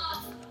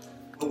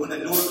 But when the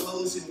door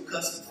closes, you will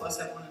cuss and fuss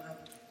at one another.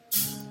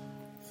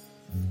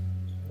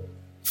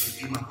 Will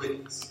you be my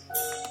witness?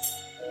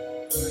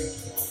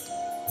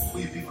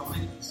 Will you be my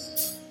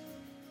witness?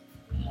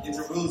 In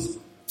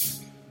Jerusalem,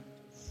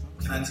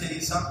 can I tell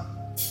you something?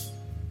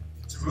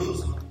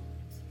 Jerusalem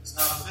is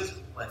not a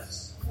physical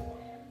place.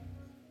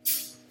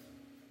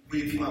 Will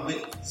you be my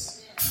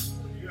witness?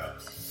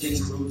 In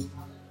Jerusalem.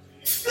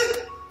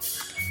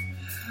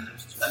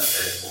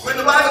 When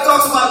the Bible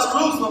talks about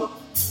Jerusalem,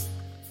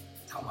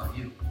 talk about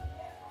you.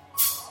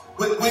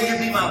 Will you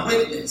be my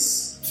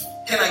witness?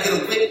 Can I get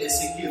a witness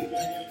in you?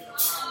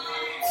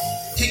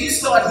 Can you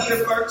start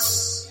here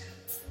first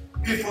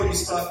before you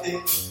start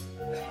there?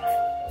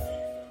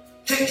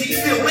 Can you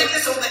be a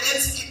witness on the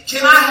inside?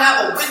 Can I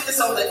have a witness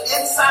on the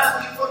inside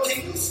of you? Can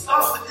you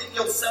start within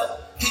yourself?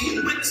 Can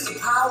you witness the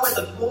power and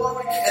the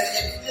glory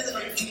and feeling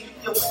of it? Can you be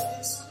a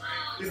witness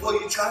before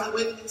you try to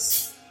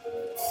witness?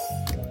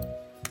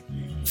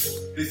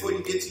 Before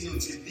you get to your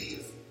Judea,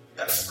 you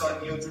got to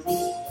start in your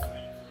Jerusalem.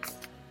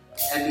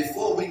 And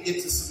before we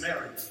get to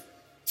Samaria,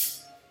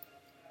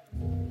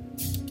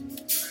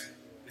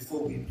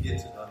 before we get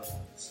to the other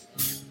ones,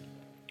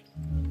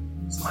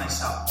 somebody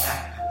shout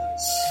after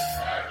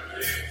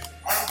this.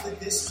 After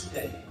this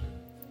today,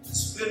 the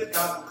Spirit of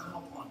God will come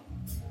upon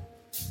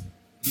you.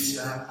 You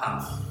shall have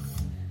power.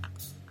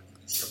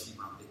 And you shall be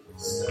my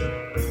witness.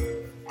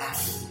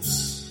 After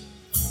this.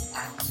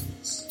 After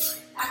this.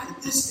 After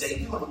this day,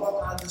 you're going to walk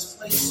out of this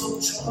place so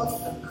charged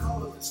with the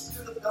power of the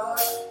Spirit of God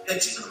that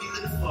you're going to be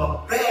looking for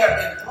a bear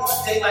in broad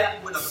daylight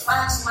with a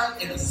flashlight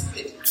and a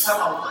spit. How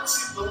about what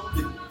you going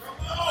to do?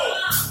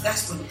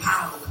 That's when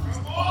power comes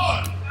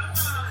upon you.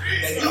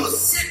 And you will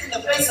sit in the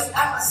face of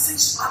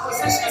opposition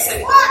and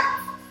say, what?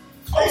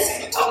 Oh,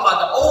 see, you're talking about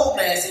the old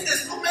man. See,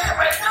 this new man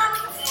right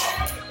now?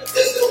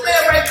 This new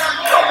man right now,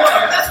 you don't want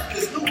to mess with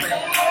this new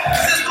man.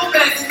 This new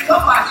man didn't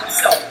come by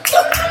himself.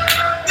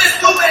 This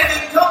new man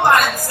didn't come by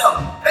himself.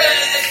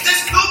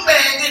 This new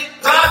man,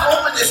 God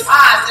opened his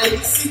eyes and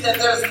he see that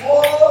there's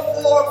more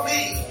for me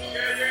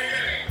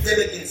than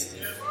against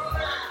him.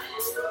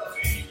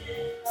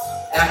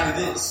 After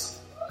this,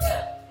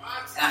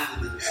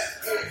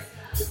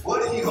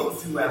 what are you going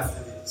to do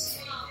after this?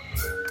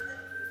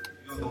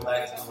 You're going to go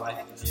back to the life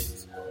of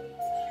Jesus.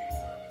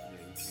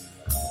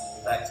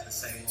 Go back to the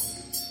same old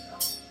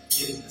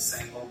you. Getting the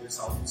same old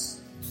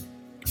results.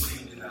 What are you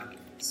going to do after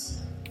this?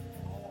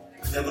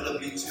 The devil will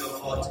get you a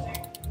heart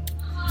tomorrow.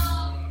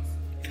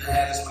 You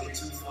had this way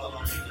too far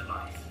along in your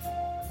life.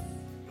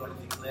 You're going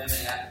to declare the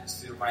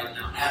atmosphere right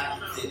now.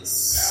 After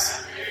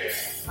this,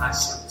 I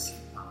shall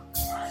receive power.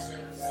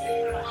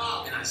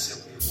 And I shall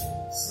be a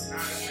witness.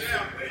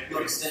 You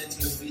understand to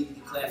your feet and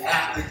declare,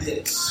 after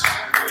this, I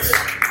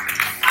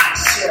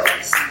shall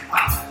receive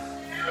power.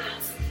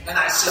 And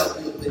I shall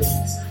be a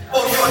witness.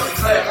 Oh, you want to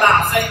declare it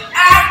loud. Say,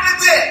 after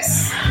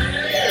this,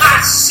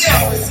 I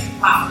shall receive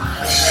power.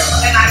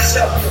 And I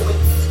shall be a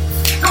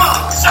witness. Come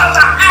on, shout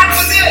out,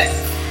 after this,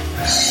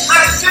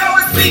 I shall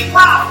receive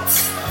power.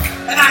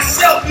 And I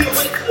shall be a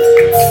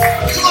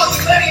witness. Come on,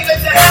 declare it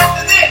and say,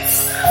 after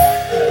this,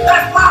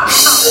 that power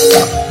comes.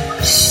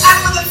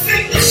 After the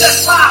sickness,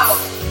 that's power.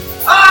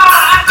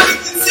 After the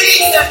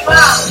disease, that's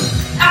power.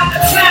 After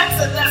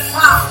cancer, that's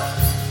power.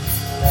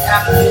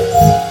 After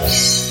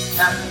this,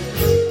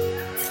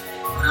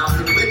 and I'll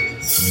be a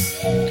witness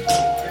to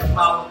the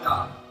power of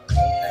God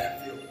that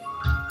I feel.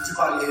 Would you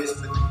bow your heads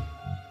with me?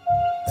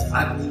 I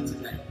believe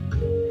today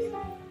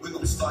we're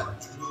going to start in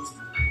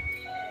Jerusalem.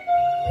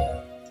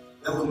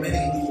 There were many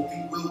who will be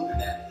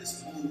bewildered at this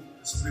move of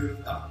the Spirit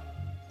of God.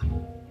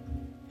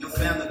 Your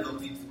family will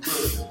be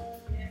bewildered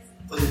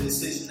for the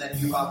decision that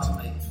you're about to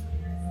make.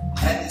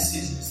 That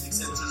decision is to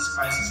accept Jesus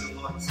Christ as your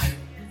Lord and Savior.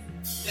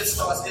 It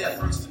starts there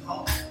first at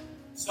home.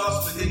 It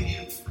starts within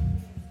you.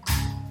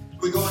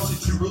 We're going to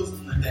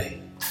Jerusalem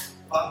today.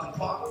 About to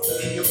park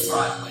in your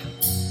driveway.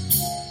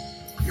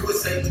 You would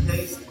say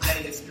today's the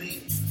day it's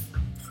me.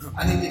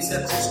 I need to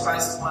accept Jesus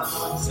Christ as my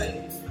Lord and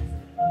Savior.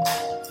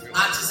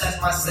 Not just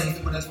as my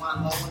Savior, but as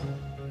my Lord.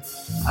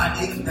 I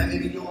need him. That may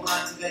be your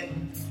mind today.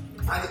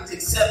 I need to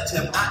accept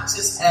him not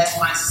just as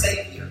my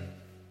Savior,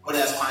 but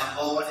as my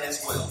Lord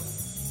as well.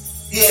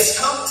 He has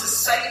come to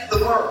save the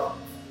world.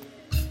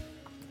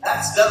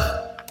 That's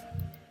done.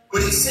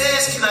 But he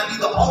says, can I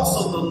be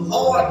also the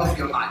Lord of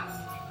your life?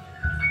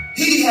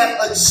 He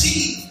has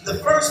achieved the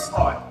first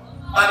part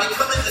by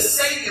becoming the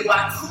Savior,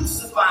 by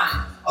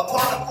crucifying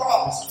upon the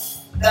cross.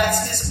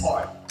 That's his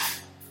part.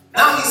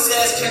 Now he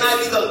says, can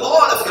I be the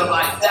Lord of your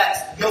life?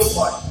 That's your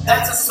part.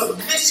 That's a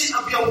submission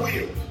of your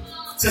will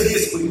to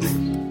his will.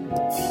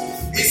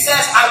 He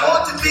says, I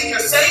want to be your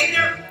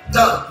Savior.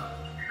 Done.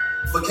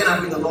 But can I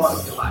be the Lord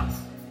of your life?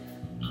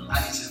 I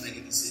need you to make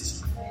a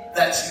decision.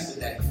 That's you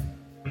today.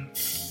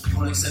 You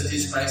want to accept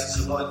Jesus Christ as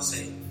your Lord and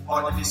Savior.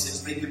 Pardon your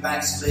sins. Make your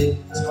back slid.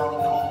 Strong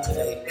in home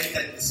today. Make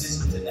that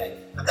decision today.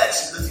 But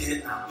that's you. Lift your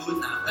head now. Do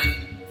it now. Thank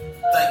you.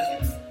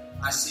 Thank you.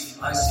 I see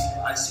you. I see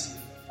you. I see you.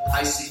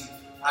 I see you.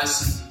 I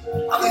see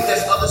you. I think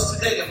there's others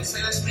today that will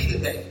say, that's me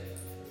today.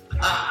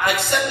 I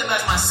accept him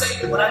as my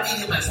Savior, but I need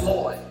him as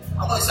Lord.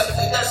 I want to accept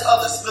him. There's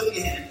others. Lift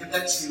your hand. If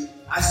that's you,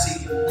 I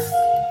see you.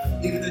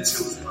 Even the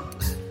children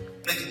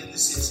making the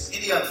decision.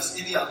 Any others?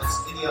 Any others?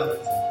 Any others?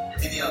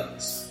 Any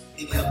others?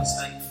 Any others?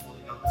 Thank you,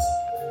 Holy Ghost.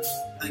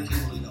 Thank you,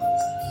 Holy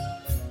Ghost.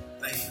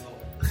 Thank you,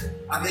 Lord.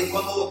 I make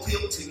one more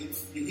appeal to you.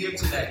 You're here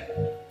today.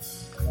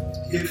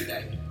 Here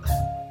today.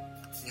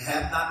 You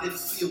have not been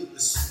filled with the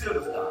Spirit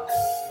of God.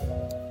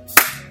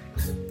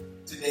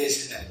 Today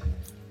is your day.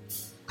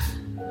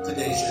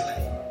 Today is your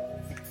day.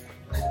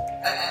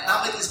 And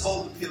I'll make this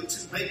bold appeal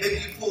too. Maybe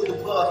you pulled the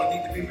plug and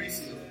need to be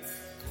refilled.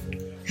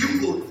 You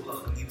pulled the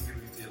plug and need to be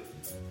refilled.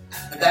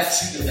 And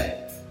that's you today.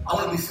 I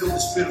want to be filled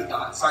with the Spirit of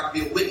God so I can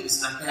be a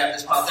witness and I can have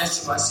this power.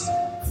 That's you. I see you.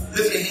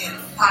 Lift your hand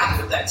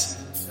higher if that's you.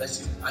 That's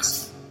you. I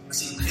see you. I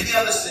see you. Any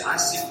others? I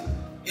see you.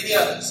 Any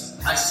others?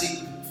 I see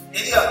you.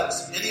 Any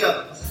others? Any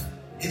others?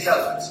 Any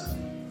others?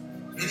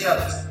 Any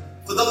others?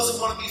 For those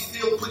who want to be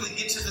filled, quickly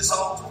get to this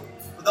altar.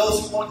 For those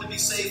who want to be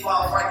saved,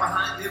 follow right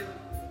behind him.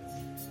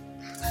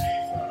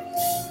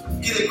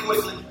 Get it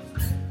quickly.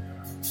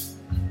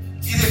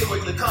 Get it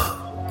quickly. Come.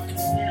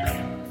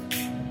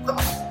 Come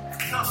on.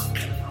 Come.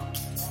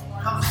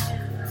 Come.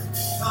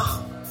 Come.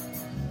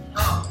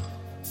 Come.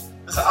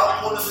 There's an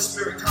outpouring of the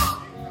Spirit. Come.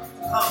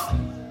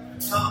 Come.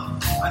 Come.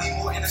 I need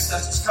more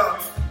intercessors. Come.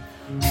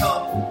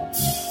 Come.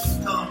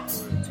 Come.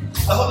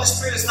 The Holy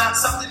Spirit is not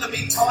something to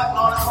be taught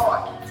nor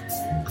taught.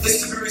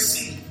 It's to be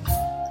received.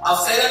 I'll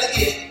say that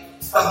again.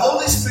 The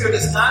Holy Spirit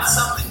is not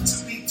something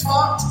to be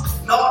taught,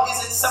 nor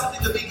is it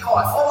something to be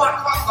caught. Oh, I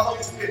caught the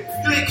Holy Spirit.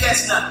 You ain't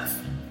catch nothing.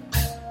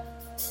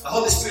 The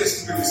Holy Spirit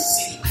is to be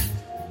received.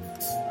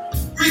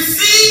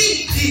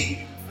 Receive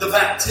ye the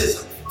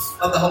baptism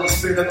of the Holy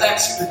Spirit. If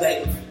that's you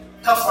today,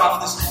 come,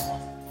 prophetess.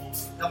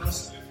 Help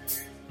us.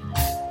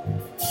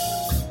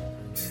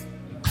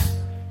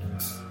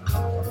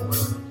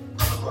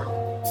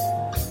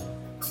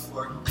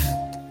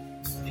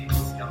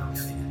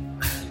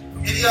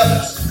 Any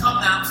others? Come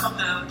now, come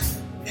now.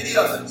 Any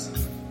others?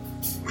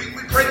 We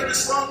break the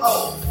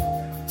stronghold.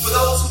 For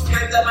those who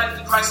gave their life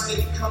to Christ, they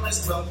can come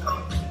as well.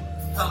 Come.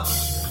 Come.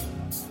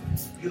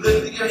 You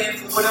lift your hand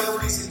for whatever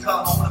reason,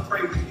 come. I want to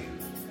pray with you.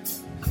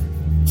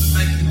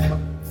 Thank you,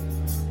 Lord.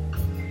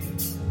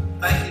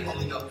 Thank you,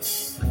 Holy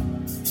Ghost.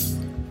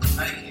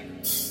 Thank you.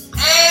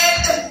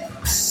 And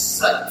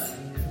suddenly.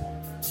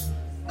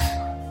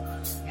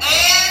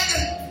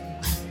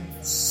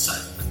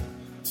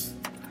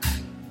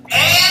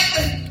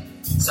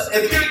 So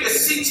if you're in your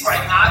seats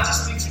right now, I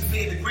just need you to be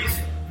in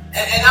agreement.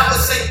 And I would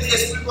say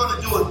this, we're going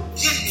to do a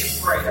Gideon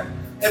prayer.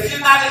 If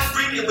you're not in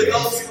agreement with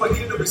those who are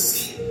here to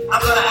receive, I'm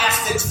going to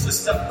ask that you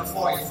just step in the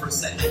foyer for a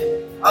second. If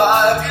you're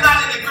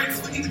not in agreement,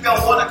 we need to be on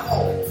one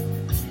accord.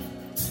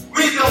 We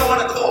need to be on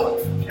one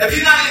accord. If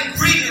you're not in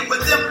agreement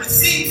with them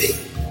receiving,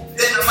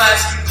 then I'm going to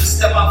ask you to just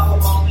step out for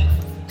a moment.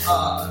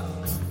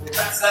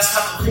 That's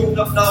kind of rude.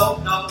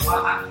 No.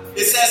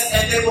 It says,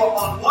 and they were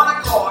on one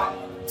accord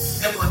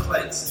in one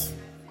place.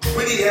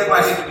 We need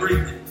everybody in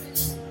agreement.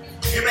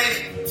 You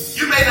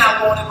may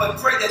not want it, but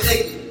pray that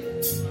they get it.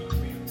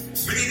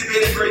 We need to be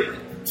in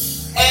agreement.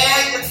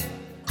 And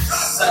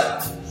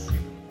suddenly,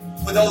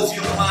 for those of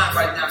you on the line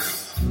right now,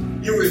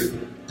 you're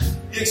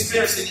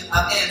experiencing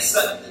and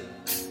suddenly.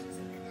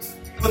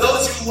 For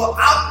those of you who are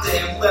out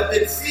there who have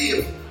been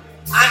filled,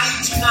 I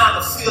need you now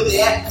to fill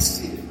the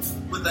atmosphere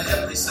with the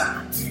heavenly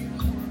sound.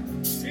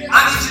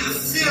 I need you to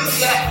fill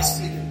the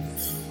atmosphere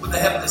with the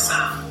heavenly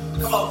sound.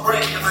 Come on,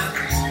 pray in your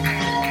language.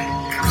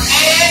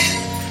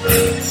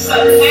 And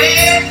suddenly.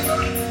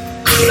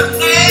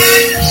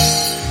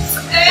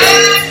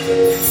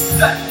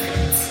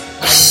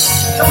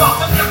 Come on,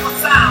 lift up a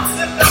sound.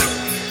 Lift up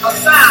a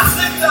sound.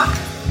 Lift up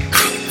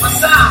a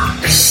sound.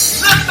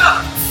 Lift up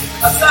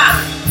a sound.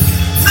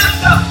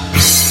 Lift up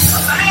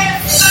a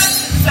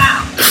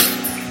sound.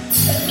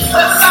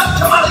 Let something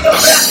come out of your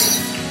belly.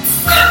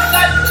 And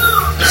let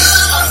a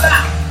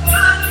sound.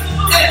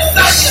 And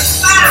such a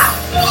sound.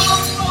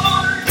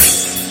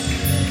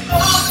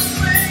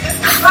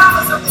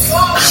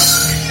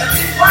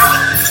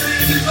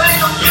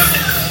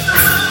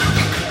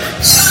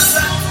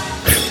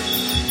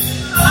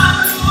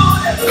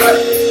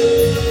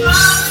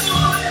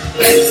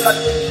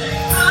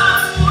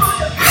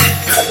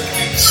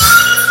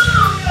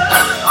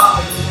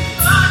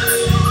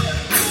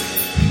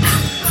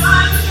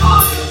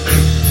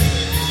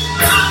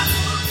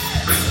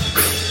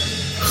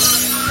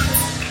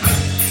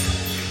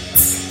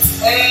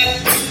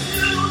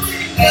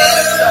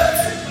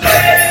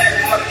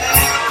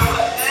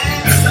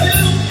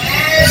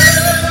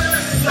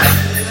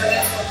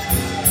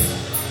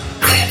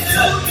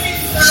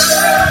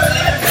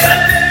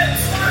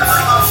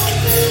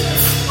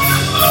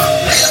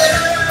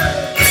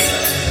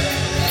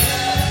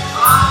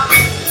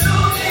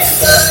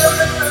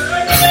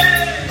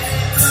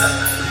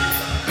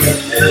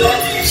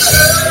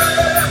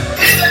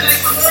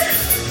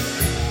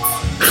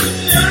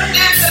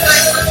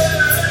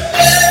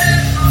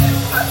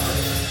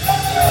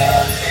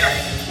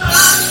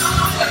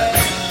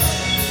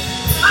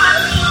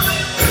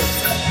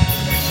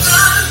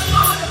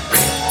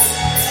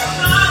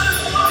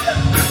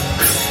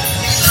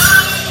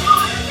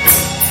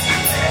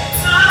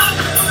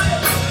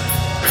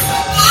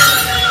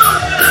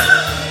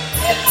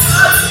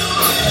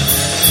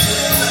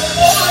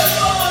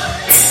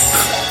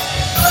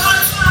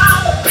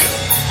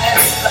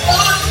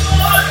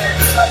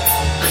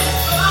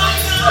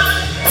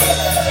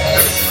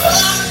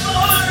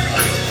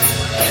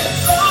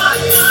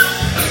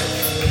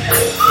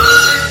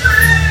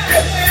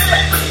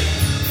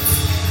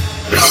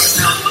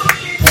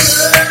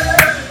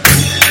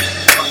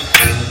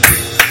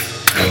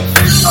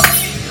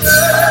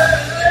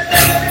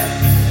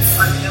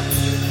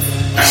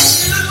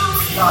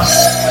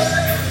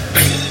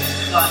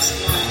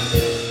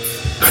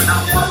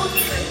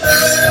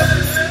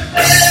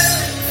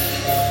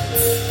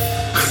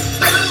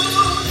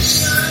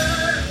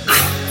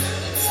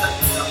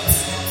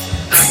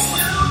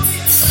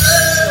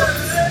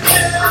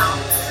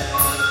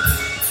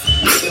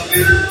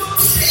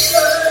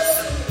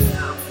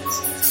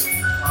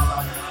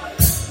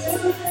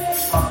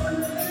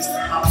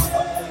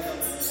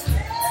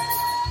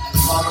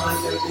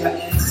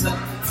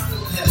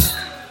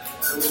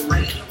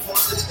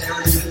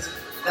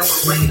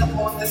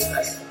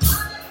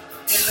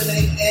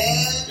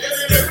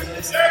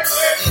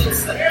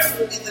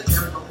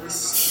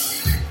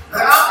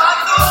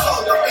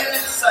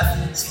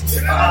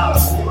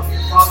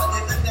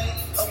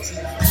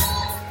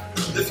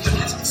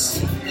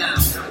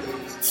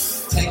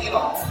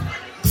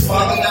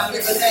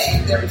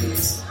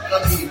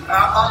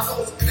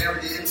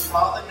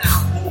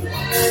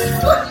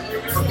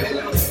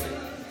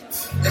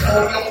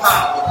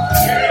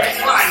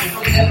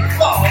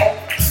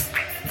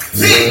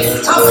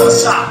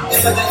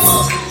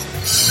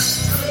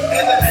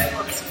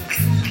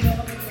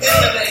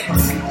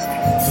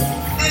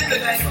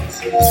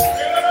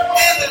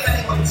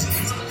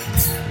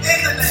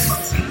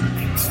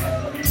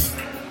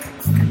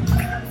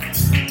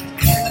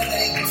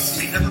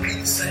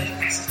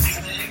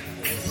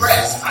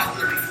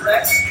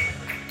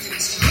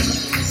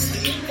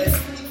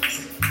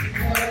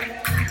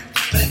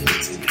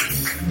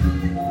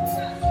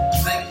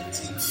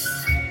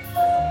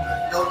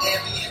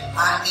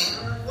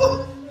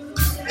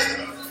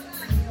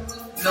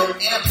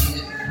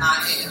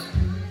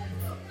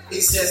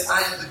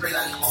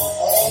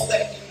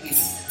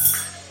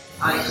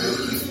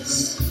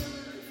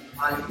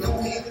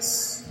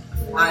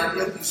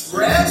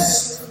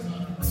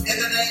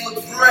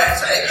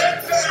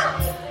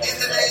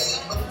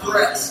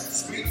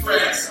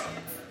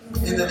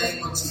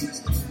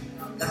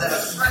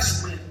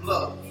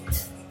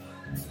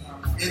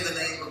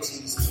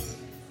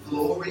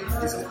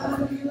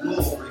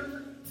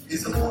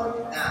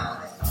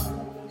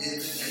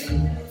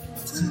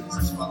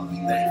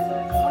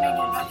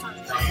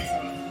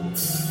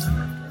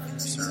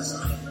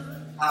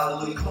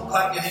 Hallelujah. Come on,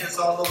 clap your hands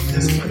all over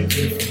this place.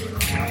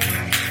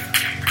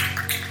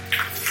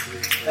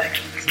 Thank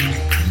you,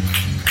 Jesus.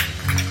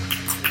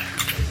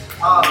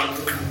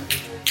 Hallelujah.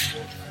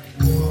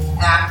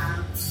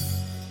 After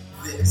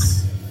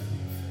this,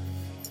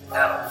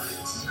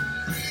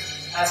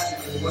 ask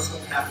me what's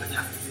going to happen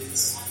after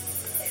this.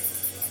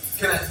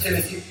 Can I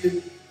give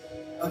you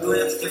a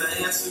glimpse? Can I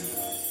answer?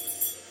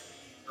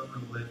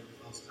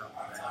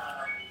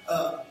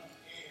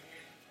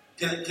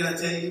 Can I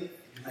tell you?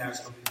 Your marriage is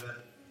going to be better.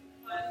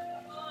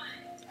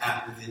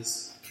 After this,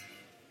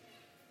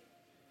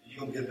 you're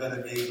going to be a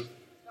better neighbor.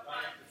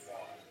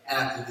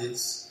 After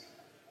this,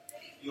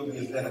 you'll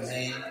be a better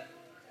man.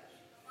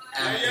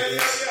 After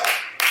this,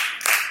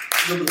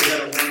 you'll be a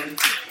better woman.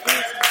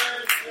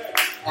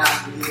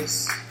 After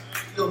this,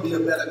 you'll be a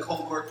better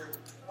co-worker.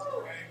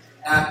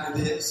 After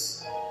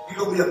this,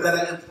 you're going to be a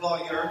better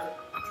employer.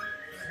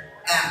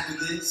 After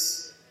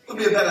this, you'll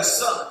be a better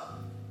son.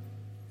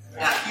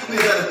 You'll be a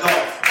better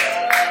daughter.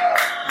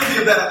 You'll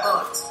be a better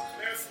aunt.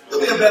 You'll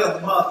be a better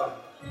mother.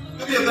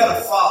 You'll be a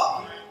better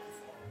father.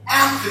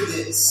 After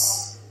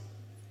this,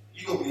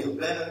 you're going to be a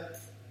better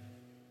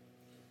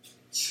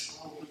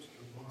child of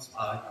the Most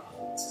High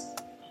God.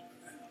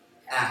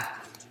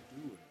 After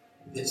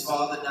this,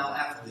 Father, now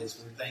after this,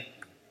 we thank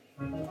you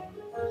for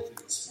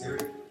your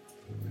Spirit.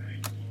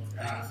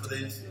 Thank you for the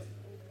intent.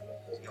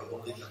 Your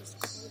Holy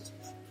Ghost.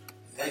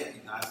 Thank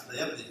you, God, for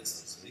the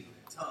evidence of speaking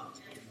in tongues.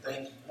 But we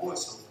thank you more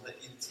so for the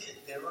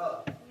intent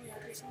thereof.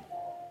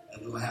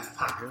 And we will have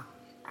power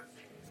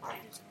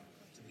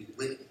to be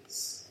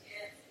witness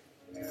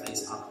to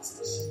face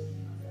opposition.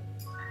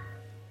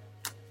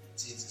 In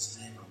Jesus'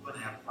 name, I'm going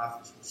to have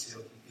Prophet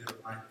Rochelle be here to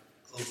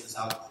close this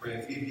out in prayer.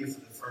 If you're here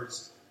for the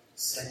first,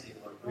 second,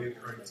 or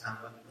recurring time,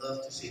 I'd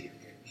love to shake your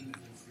hand. Even if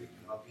you're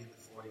freaking about being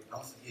before you.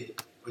 Don't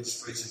forget,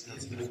 registration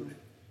is open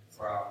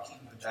for our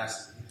Kingdom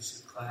Ambassador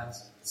Leadership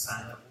class.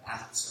 Sign up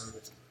after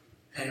service.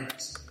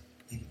 Parents,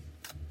 thank you.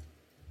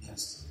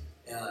 Yes.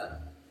 Thank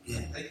you.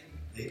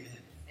 Amen.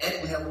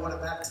 And we have water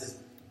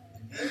baptism.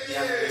 And then we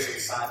have this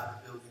inside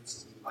of the building,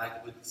 so we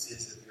like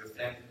witnesses. If you're a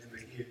family member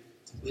here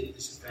to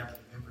witness your family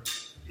member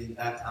being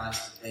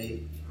baptized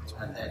today, we'll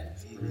have that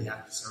immediately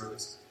after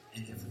service.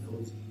 And then for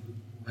those of you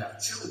who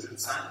have children,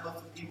 sign them up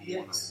for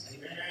PBS.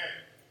 Amen.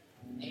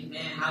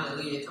 Amen.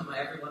 Hallelujah. Come on,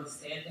 everyone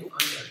standing on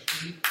your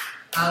feet.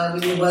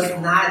 Hallelujah. Was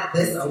not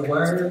this a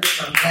word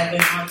from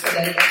heaven on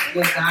today? Let's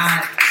give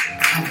God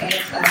a hand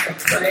clap of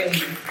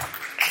praise.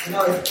 You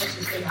know, it's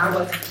interesting. I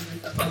wasn't even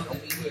supposed to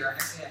be here. I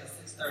actually had a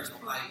 6:30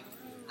 flight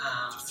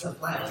to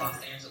fly to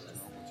Los Angeles.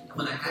 And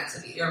when I got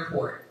to the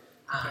airport,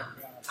 I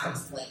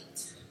was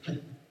late.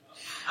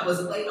 I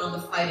was late on the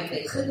flight, and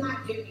they could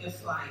not give me a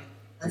flight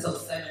until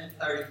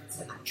 7:30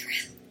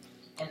 tonight.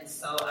 And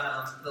so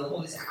the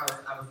Holy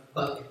Spirit, I was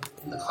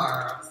bugging in the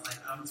car. I was like,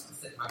 I'm just going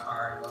to sit in my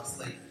car and go to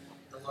sleep.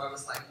 The Lord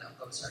was like, no,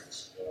 go to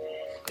church.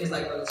 He was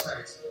like, go to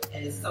church.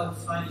 And it's so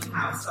funny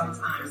how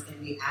sometimes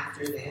in the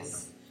after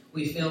this,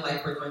 we feel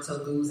like we're going to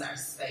lose our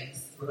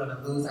space. We're going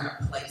to lose our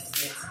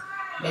placement.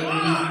 Maybe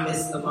we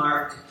missed the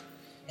mark.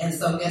 And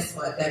so guess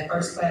what? That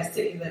first class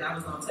ticket that I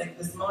was going to take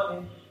this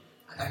morning,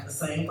 I got the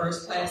same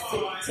first class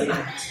ticket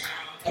tonight.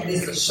 And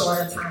it's a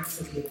shorter time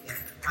to get there.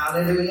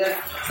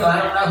 Hallelujah. So I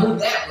don't know who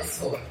that was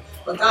for.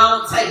 But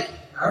God will take it.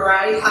 All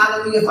right.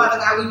 Hallelujah. Father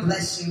God, we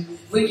bless you.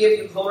 We give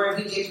you glory.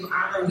 We give you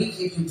honor. We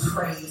give you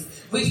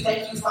praise. We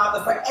thank you,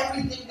 Father, for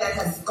everything that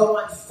has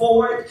gone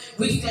forward.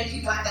 We thank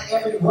you, God, that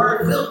every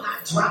word will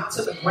not drop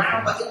to the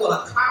ground, but it will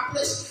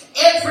accomplish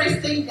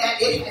everything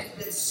that it has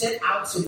been sent out to